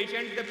 COVID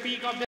patients, the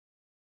peak of the